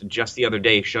announced just the other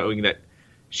day showing that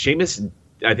Seamus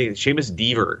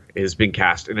Deaver has been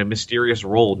cast in a mysterious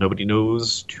role. Nobody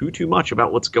knows too much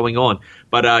about what's going on,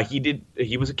 but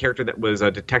he was a character that was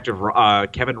a detective.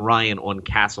 Kevin Ryan on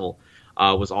Castle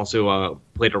was also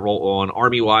played a role on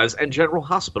Army Wives and General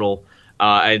Hospital,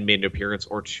 and made an appearance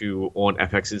or two on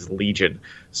FX's Legion.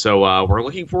 So we're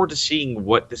looking forward to seeing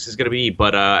what this is going to be,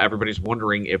 but everybody's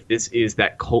wondering if this is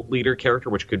that cult leader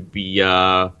character, which could be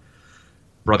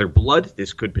Brother Blood.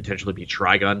 This could potentially be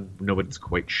Trigon. Nobody's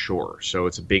quite sure, so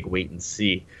it's a big wait and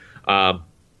see. I'm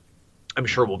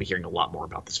sure we'll be hearing a lot more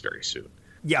about this very soon.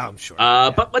 Yeah, I'm sure.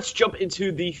 But let's jump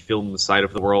into the film side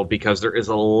of the world, because there is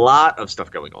a lot of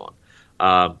stuff going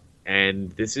on.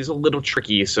 And this is a little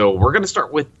tricky, so we're going to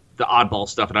start with the oddball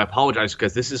stuff, and I apologize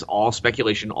because this is all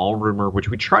speculation, all rumor, which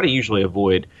we try to usually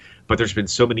avoid, but there's been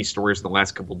so many stories in the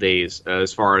last couple days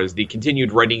as far as the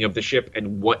continued writing of the ship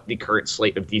and what the current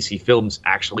slate of DC films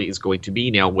actually is going to be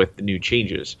now with the new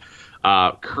changes.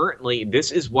 Currently,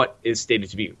 this is what is stated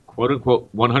to be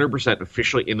quote-unquote 100%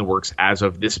 officially in the works as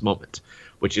of this moment,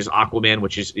 which is Aquaman,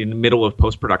 which is in the middle of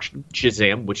post-production,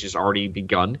 Shazam, which has already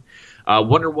begun,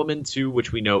 Wonder Woman 2,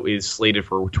 which we know is slated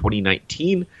for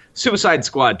 2019, Suicide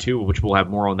Squad 2, which we'll have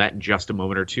more on that in just a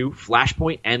moment or two,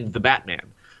 Flashpoint, and The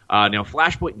Batman. Now,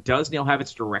 Flashpoint does now have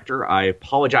its director. I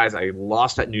apologize, I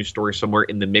lost that news story somewhere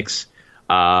in the mix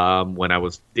when I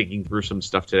was digging through some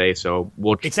stuff today, so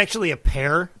we'll... It's actually a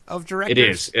pair of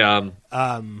directors. It is.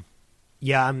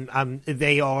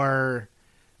 They are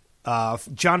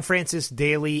John Francis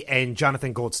Daly and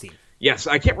Jonathan Goldstein. Yes,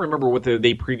 I can't remember what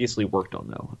they previously worked on,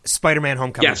 though. Spider-Man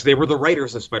Homecoming. Yes, they were the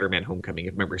writers of Spider-Man Homecoming,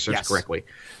 if memory serves correctly.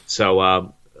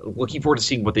 So, looking forward to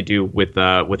seeing what they do with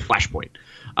Flashpoint.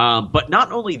 But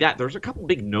not only that, there's a couple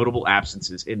big notable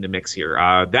absences in the mix here.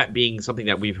 That being something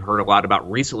that we've heard a lot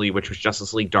about recently, which was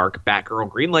Justice League Dark, Batgirl,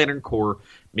 Green Lantern Corps,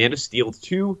 Man of Steel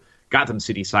 2, Gotham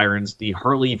City Sirens, the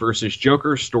Harley versus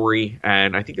Joker story,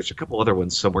 and I think there's a couple other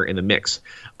ones somewhere in the mix.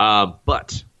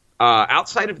 But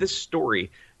outside of this story,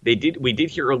 we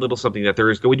did hear a little something that there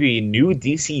is going to be a new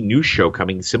DC news show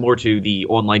coming, similar to the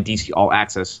online DC All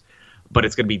Access, but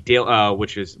it's going to be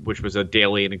which was a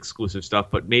daily and exclusive stuff.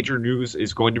 But major news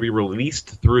is going to be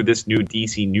released through this new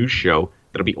DC news show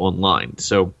that'll be online.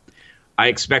 So I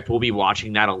expect we'll be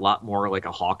watching that a lot more like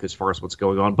a hawk as far as what's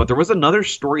going on. But there was another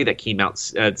story that came out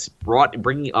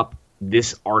bringing up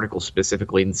this article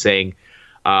specifically and saying,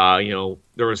 there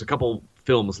was a couple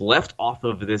films left off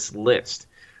of this list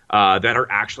that are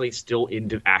actually still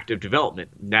in active development.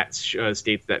 And that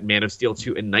states that Man of Steel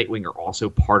 2 and Nightwing are also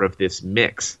part of this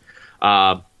mix.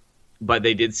 But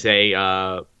they did say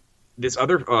this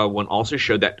other one also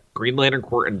showed that Green Lantern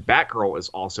Corps and Batgirl is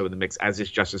also in the mix, as is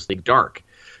Justice League Dark.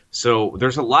 So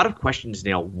there's a lot of questions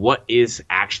now. What is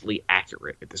actually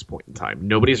accurate at this point in time?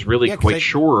 Nobody's really quite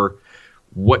sure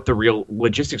what the real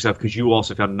logistics of, because you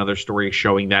also found another story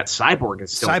showing that Cyborg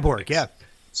is still in the mix. Yeah.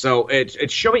 So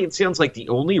it's showing, it sounds like the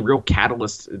only real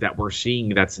catalyst that we're seeing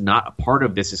that's not a part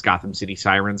of this is Gotham City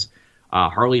Sirens,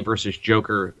 Harley versus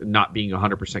Joker not being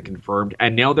 100% confirmed.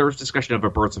 And now there's discussion of a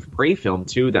Birds of Prey film,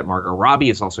 too, that Margot Robbie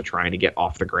is also trying to get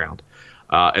off the ground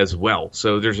as well.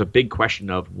 So there's a big question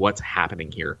of what's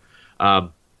happening here.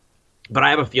 But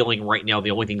I have a feeling right now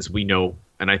the only things we know,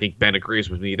 and I think Ben agrees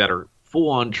with me, that are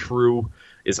full-on true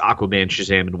is Aquaman,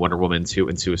 Shazam, and Wonder Woman 2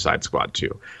 and Suicide Squad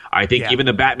 2. I think even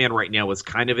the Batman right now is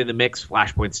kind of in the mix.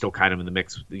 Flashpoint's still kind of in the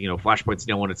mix. You know, Flashpoint's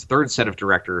now on its third set of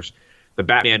directors. The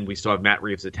Batman, we still have Matt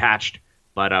Reeves attached,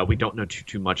 but we don't know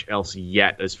too much else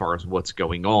yet as far as what's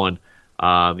going on.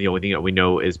 The only thing that we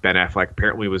know is Ben Affleck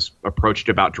apparently was approached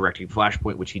about directing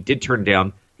Flashpoint, which he did turn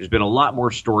down. There's been a lot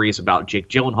more stories about Jake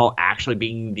Gyllenhaal actually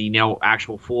being the now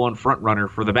actual full-on front-runner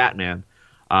for the Batman.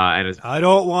 And I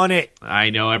don't want it. I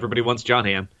know everybody wants John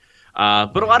Hamm.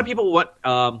 But a lot of people want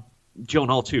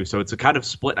Gyllenhaal too. So it's a kind of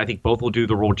split. I think both will do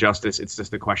the role justice. It's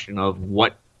just a question of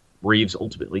what Reeves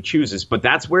ultimately chooses. But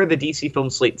that's where the DC film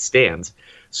slate stands.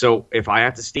 So if I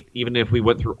have to state, even if we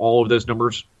went through all of those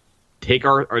numbers, take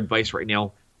our advice right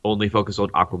now. Only focus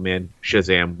on Aquaman,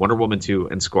 Shazam, Wonder Woman 2,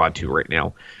 and Squad 2 right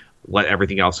now. Let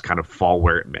everything else kind of fall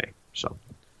where it may. So,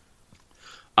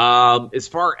 as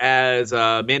far as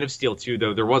Man of Steel 2,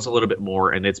 though, there was a little bit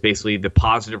more, and it's basically the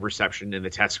positive reception and the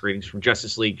test screenings from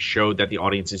Justice League showed that the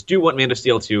audiences do want Man of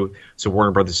Steel 2. So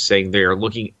Warner Brothers is saying they are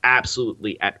looking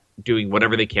absolutely at doing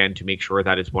whatever they can to make sure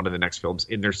that it's one of the next films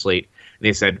in their slate. And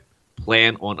they said,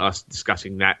 plan on us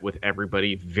discussing that with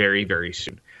everybody very, very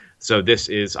soon. So this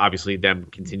is obviously them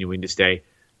continuing to stay.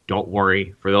 Don't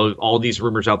worry. For all these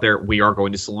rumors out there, we are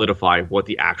going to solidify what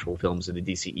the actual films in the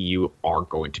DCEU are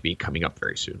going to be coming up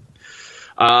very soon.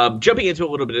 Jumping into a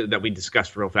little bit that we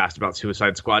discussed real fast about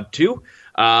Suicide Squad 2.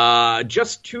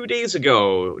 Just 2 days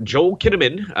ago, Joel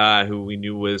Kinnaman, who we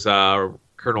knew was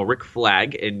Colonel Rick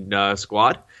Flag in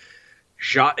Squad,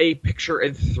 shot a picture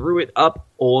and threw it up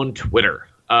on Twitter.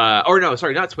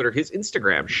 Not Twitter, his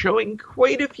Instagram, showing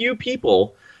quite a few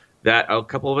people that a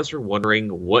couple of us are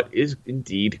wondering what is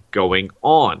indeed going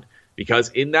on. Because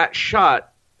in that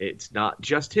shot, it's not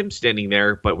just him standing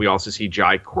there, but we also see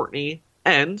Jai Courtney,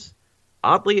 and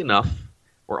oddly enough,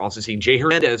 we're also seeing Jay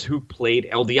Hernandez, who played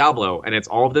El Diablo, and it's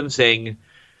all of them saying,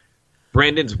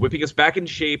 Brandon's whipping us back in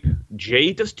shape,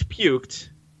 Jay just puked,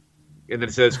 and then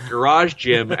it says Garage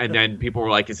Gym, and then people were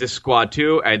like, is this Squad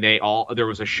 2? And there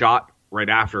was a shot right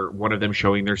after, one of them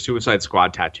showing their Suicide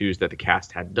Squad tattoos that the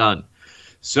cast had done.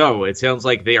 So it sounds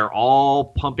like they are all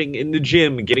pumping in the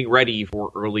gym, getting ready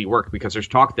for early work, because there's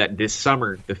talk that this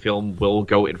summer the film will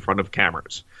go in front of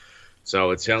cameras. So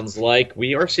it sounds like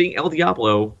we are seeing El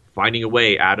Diablo finding a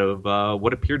way out of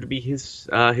what appeared to be his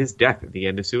death at the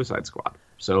end of Suicide Squad.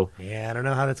 So yeah, I don't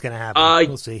know how that's going to happen.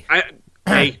 We'll see.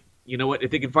 Hey, you know what?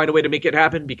 If they can find a way to make it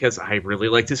happen, because I really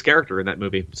liked his character in that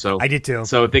movie. So I did too.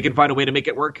 So if they can find a way to make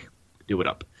it work, do it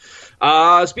up.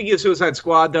 Speaking of Suicide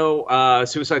Squad, though,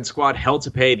 Suicide Squad Hell to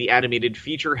Pay, the animated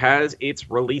feature, has its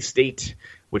release date,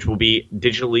 which will be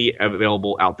digitally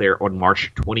available out there on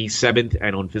March 27th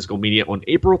and on physical media on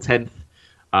April 10th.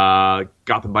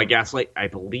 Gotham by Gaslight, I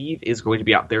believe, is going to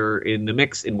be out there in the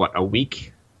mix in, a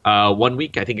week? 1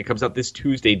 week. I think it comes out this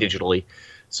Tuesday digitally.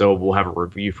 So we'll have a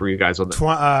review for you guys on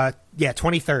that.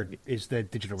 23rd is the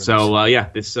digital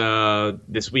release. So,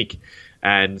 this week.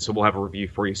 And so we'll have a review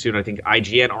for you soon. I think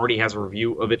IGN already has a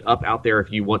review of it up out there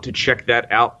if you want to check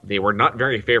that out. They were not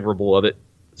very favorable of it.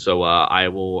 So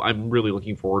I'm really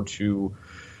looking forward to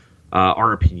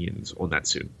our opinions on that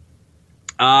soon.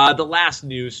 The last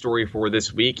news story for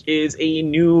this week is a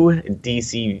new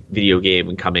DC video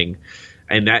game coming.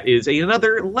 And that is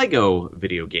another Lego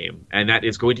video game. And that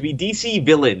is going to be DC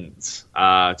Villains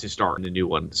to start in the new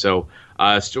one. So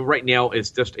still right now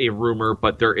it's just a rumor,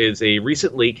 but there is a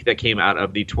recent leak that came out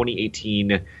of the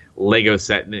 2018 Lego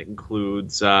set, and it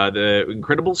includes the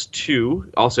Incredibles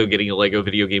 2 also getting a Lego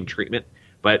video game treatment.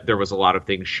 But there was a lot of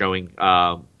things showing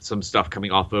some stuff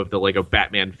coming off of the Lego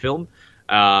Batman film.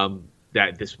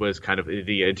 That this was kind of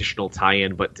the additional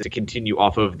tie-in, but to continue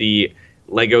off of the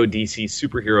Lego DC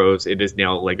Superheroes, it is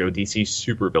now Lego DC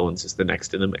Supervillains is the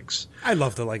next in the mix. I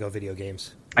love the Lego video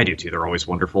games. I do too. They're always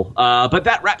wonderful. But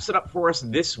that wraps it up for us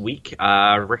this week.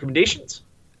 Recommendations?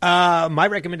 My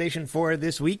recommendation for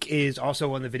this week is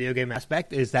also on the video game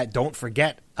aspect, is that don't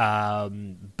forget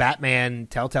Batman,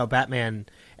 Telltale Batman,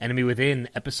 Enemy Within,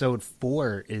 episode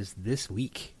 4 is this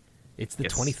week. It's the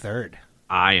 23rd.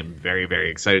 I am very, very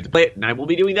excited to play it, and I will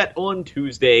be doing that on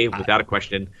Tuesday, without a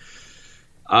question.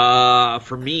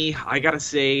 For me, I gotta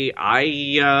say,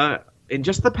 I in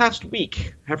just the past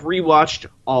week have rewatched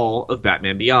all of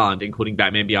Batman Beyond, including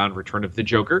Batman Beyond Return of the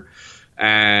Joker.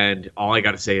 And all I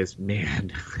got to say is,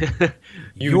 man,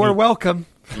 you're welcome.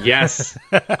 Yes.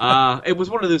 It was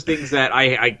one of those things that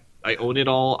I own it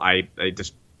all.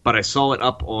 But I saw it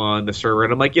up on the server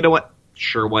and I'm like, you know what?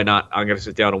 Sure. Why not? I'm going to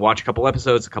sit down and watch a couple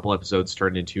episodes. A couple episodes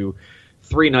turned into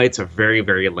 3 nights of very,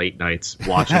 very late nights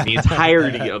watching the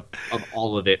entirety of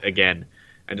all of it again.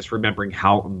 And just remembering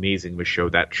how amazing the show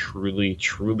that truly,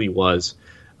 truly was.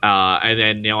 And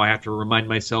then now I have to remind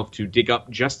myself to dig up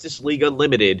Justice League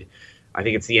Unlimited. I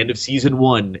think it's the end of season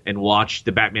 1, and watch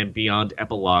the Batman Beyond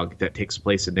epilogue that takes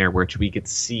place in there, which we get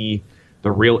to see the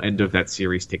real end of that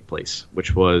series take place,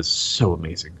 which was so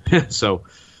amazing. So,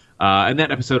 and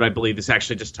that episode, I believe, is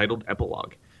actually just titled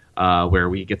Epilogue, where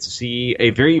we get to see a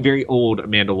very, very old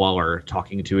Amanda Waller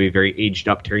talking to a very aged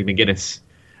up Terry McGinnis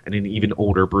and an even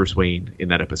older Bruce Wayne in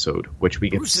that episode, which we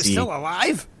get Bruce to is see. still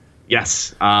alive?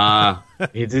 Yes.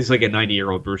 It is like a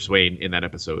 90-year-old Bruce Wayne in that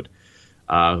episode,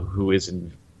 who is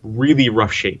in really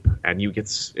rough shape. And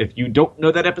if you don't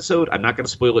know that episode, I'm not going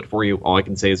to spoil it for you. All I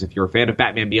can say is if you're a fan of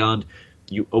Batman Beyond,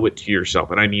 you owe it to yourself.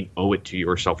 And I mean owe it to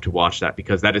yourself to watch that,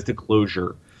 because that is the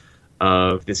closure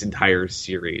of this entire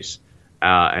series.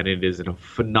 And it is a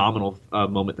phenomenal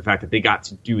moment, the fact that they got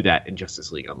to do that in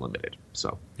Justice League Unlimited.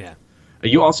 So Yeah.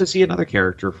 You also see another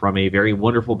character from a very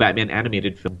wonderful Batman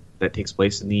animated film that takes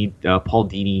place in the Paul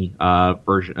Dini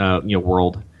version,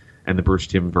 world, and the Bruce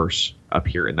Timm verse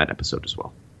appear in that episode as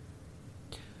well.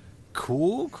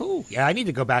 Cool. Yeah, I need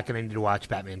to go back and I need to watch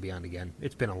Batman Beyond again.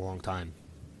 It's been a long time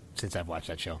since I've watched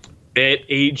that show. It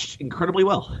aged incredibly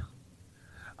well.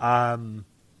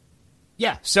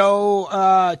 Yeah,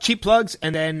 so cheap plugs,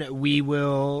 and then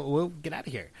we'll get out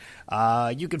of here.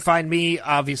 You can find me,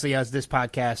 obviously, as this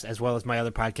podcast, as well as my other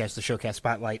podcast, the Showcast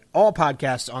Spotlight, all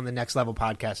podcasts on the Next Level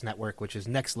Podcast Network, which is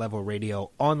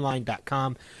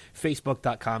nextlevelradioonline.com,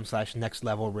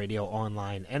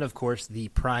 facebook.com/nextlevelradioonline, and, of course, the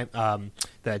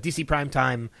DC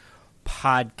Primetime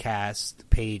podcast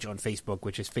page on Facebook,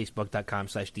 which is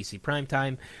facebook.com/DC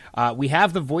Primetime. We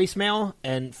have the voicemail,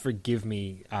 and forgive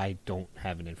me, I don't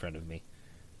have it in front of me.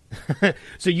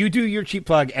 So you do your cheap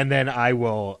plug, and then I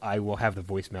will have the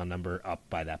voicemail number up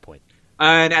by that point.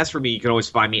 And as for me, you can always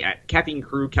find me at Caffeine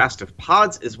Crew Cast of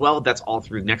Pods as well. That's all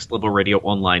through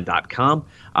nextlevelradioonline.com.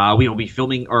 We will be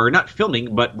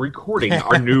recording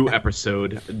our new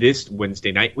episode this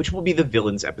Wednesday night, which will be the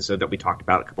Villains episode that we talked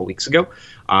about a couple weeks ago.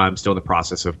 I'm still in the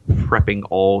process of prepping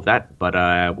all of that, but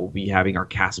we'll be having our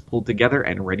cast pulled together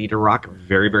and ready to rock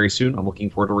very, very soon. I'm looking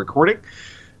forward to recording.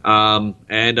 And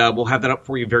we'll have that up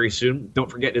for you very soon.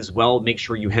 Don't forget as well, make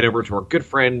sure you head over to our good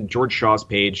friend George Shaw's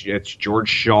page. It's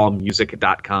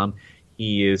georgeshawmusic.com.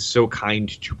 He is so kind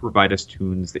to provide us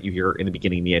tunes that you hear in the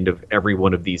beginning and the end of every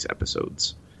one of these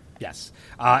episodes. Yes.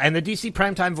 And the DC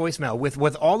Primetime voicemail,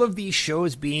 with all of these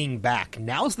shows being back,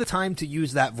 now's the time to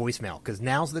use that voicemail, because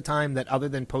now's the time that, other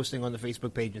than posting on the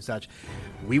Facebook page and such,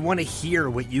 we want to hear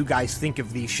what you guys think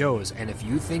of these shows. And if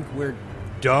you think we're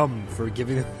dumb for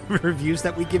giving them the reviews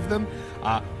that we give them,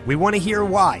 we want to hear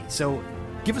why. So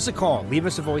give us a call. Leave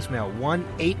us a voicemail.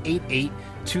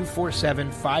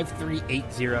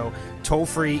 1-888-247-5380. Toll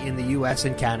free in the U.S.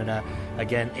 and Canada.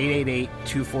 Again,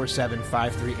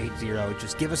 888-247-5380.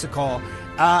 Just give us a call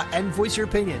and voice your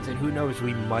opinions. And who knows,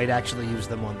 we might actually use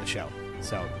them on the show.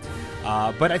 So,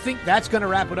 but I think that's going to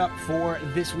wrap it up for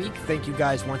this week. Thank you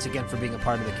guys once again for being a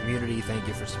part of the community. Thank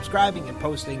you for subscribing and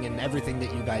posting and everything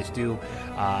that you guys do.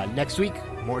 Next week,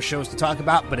 more shows to talk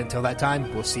about. But until that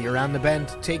time, we'll see you around the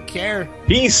bend. Take care.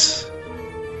 Peace.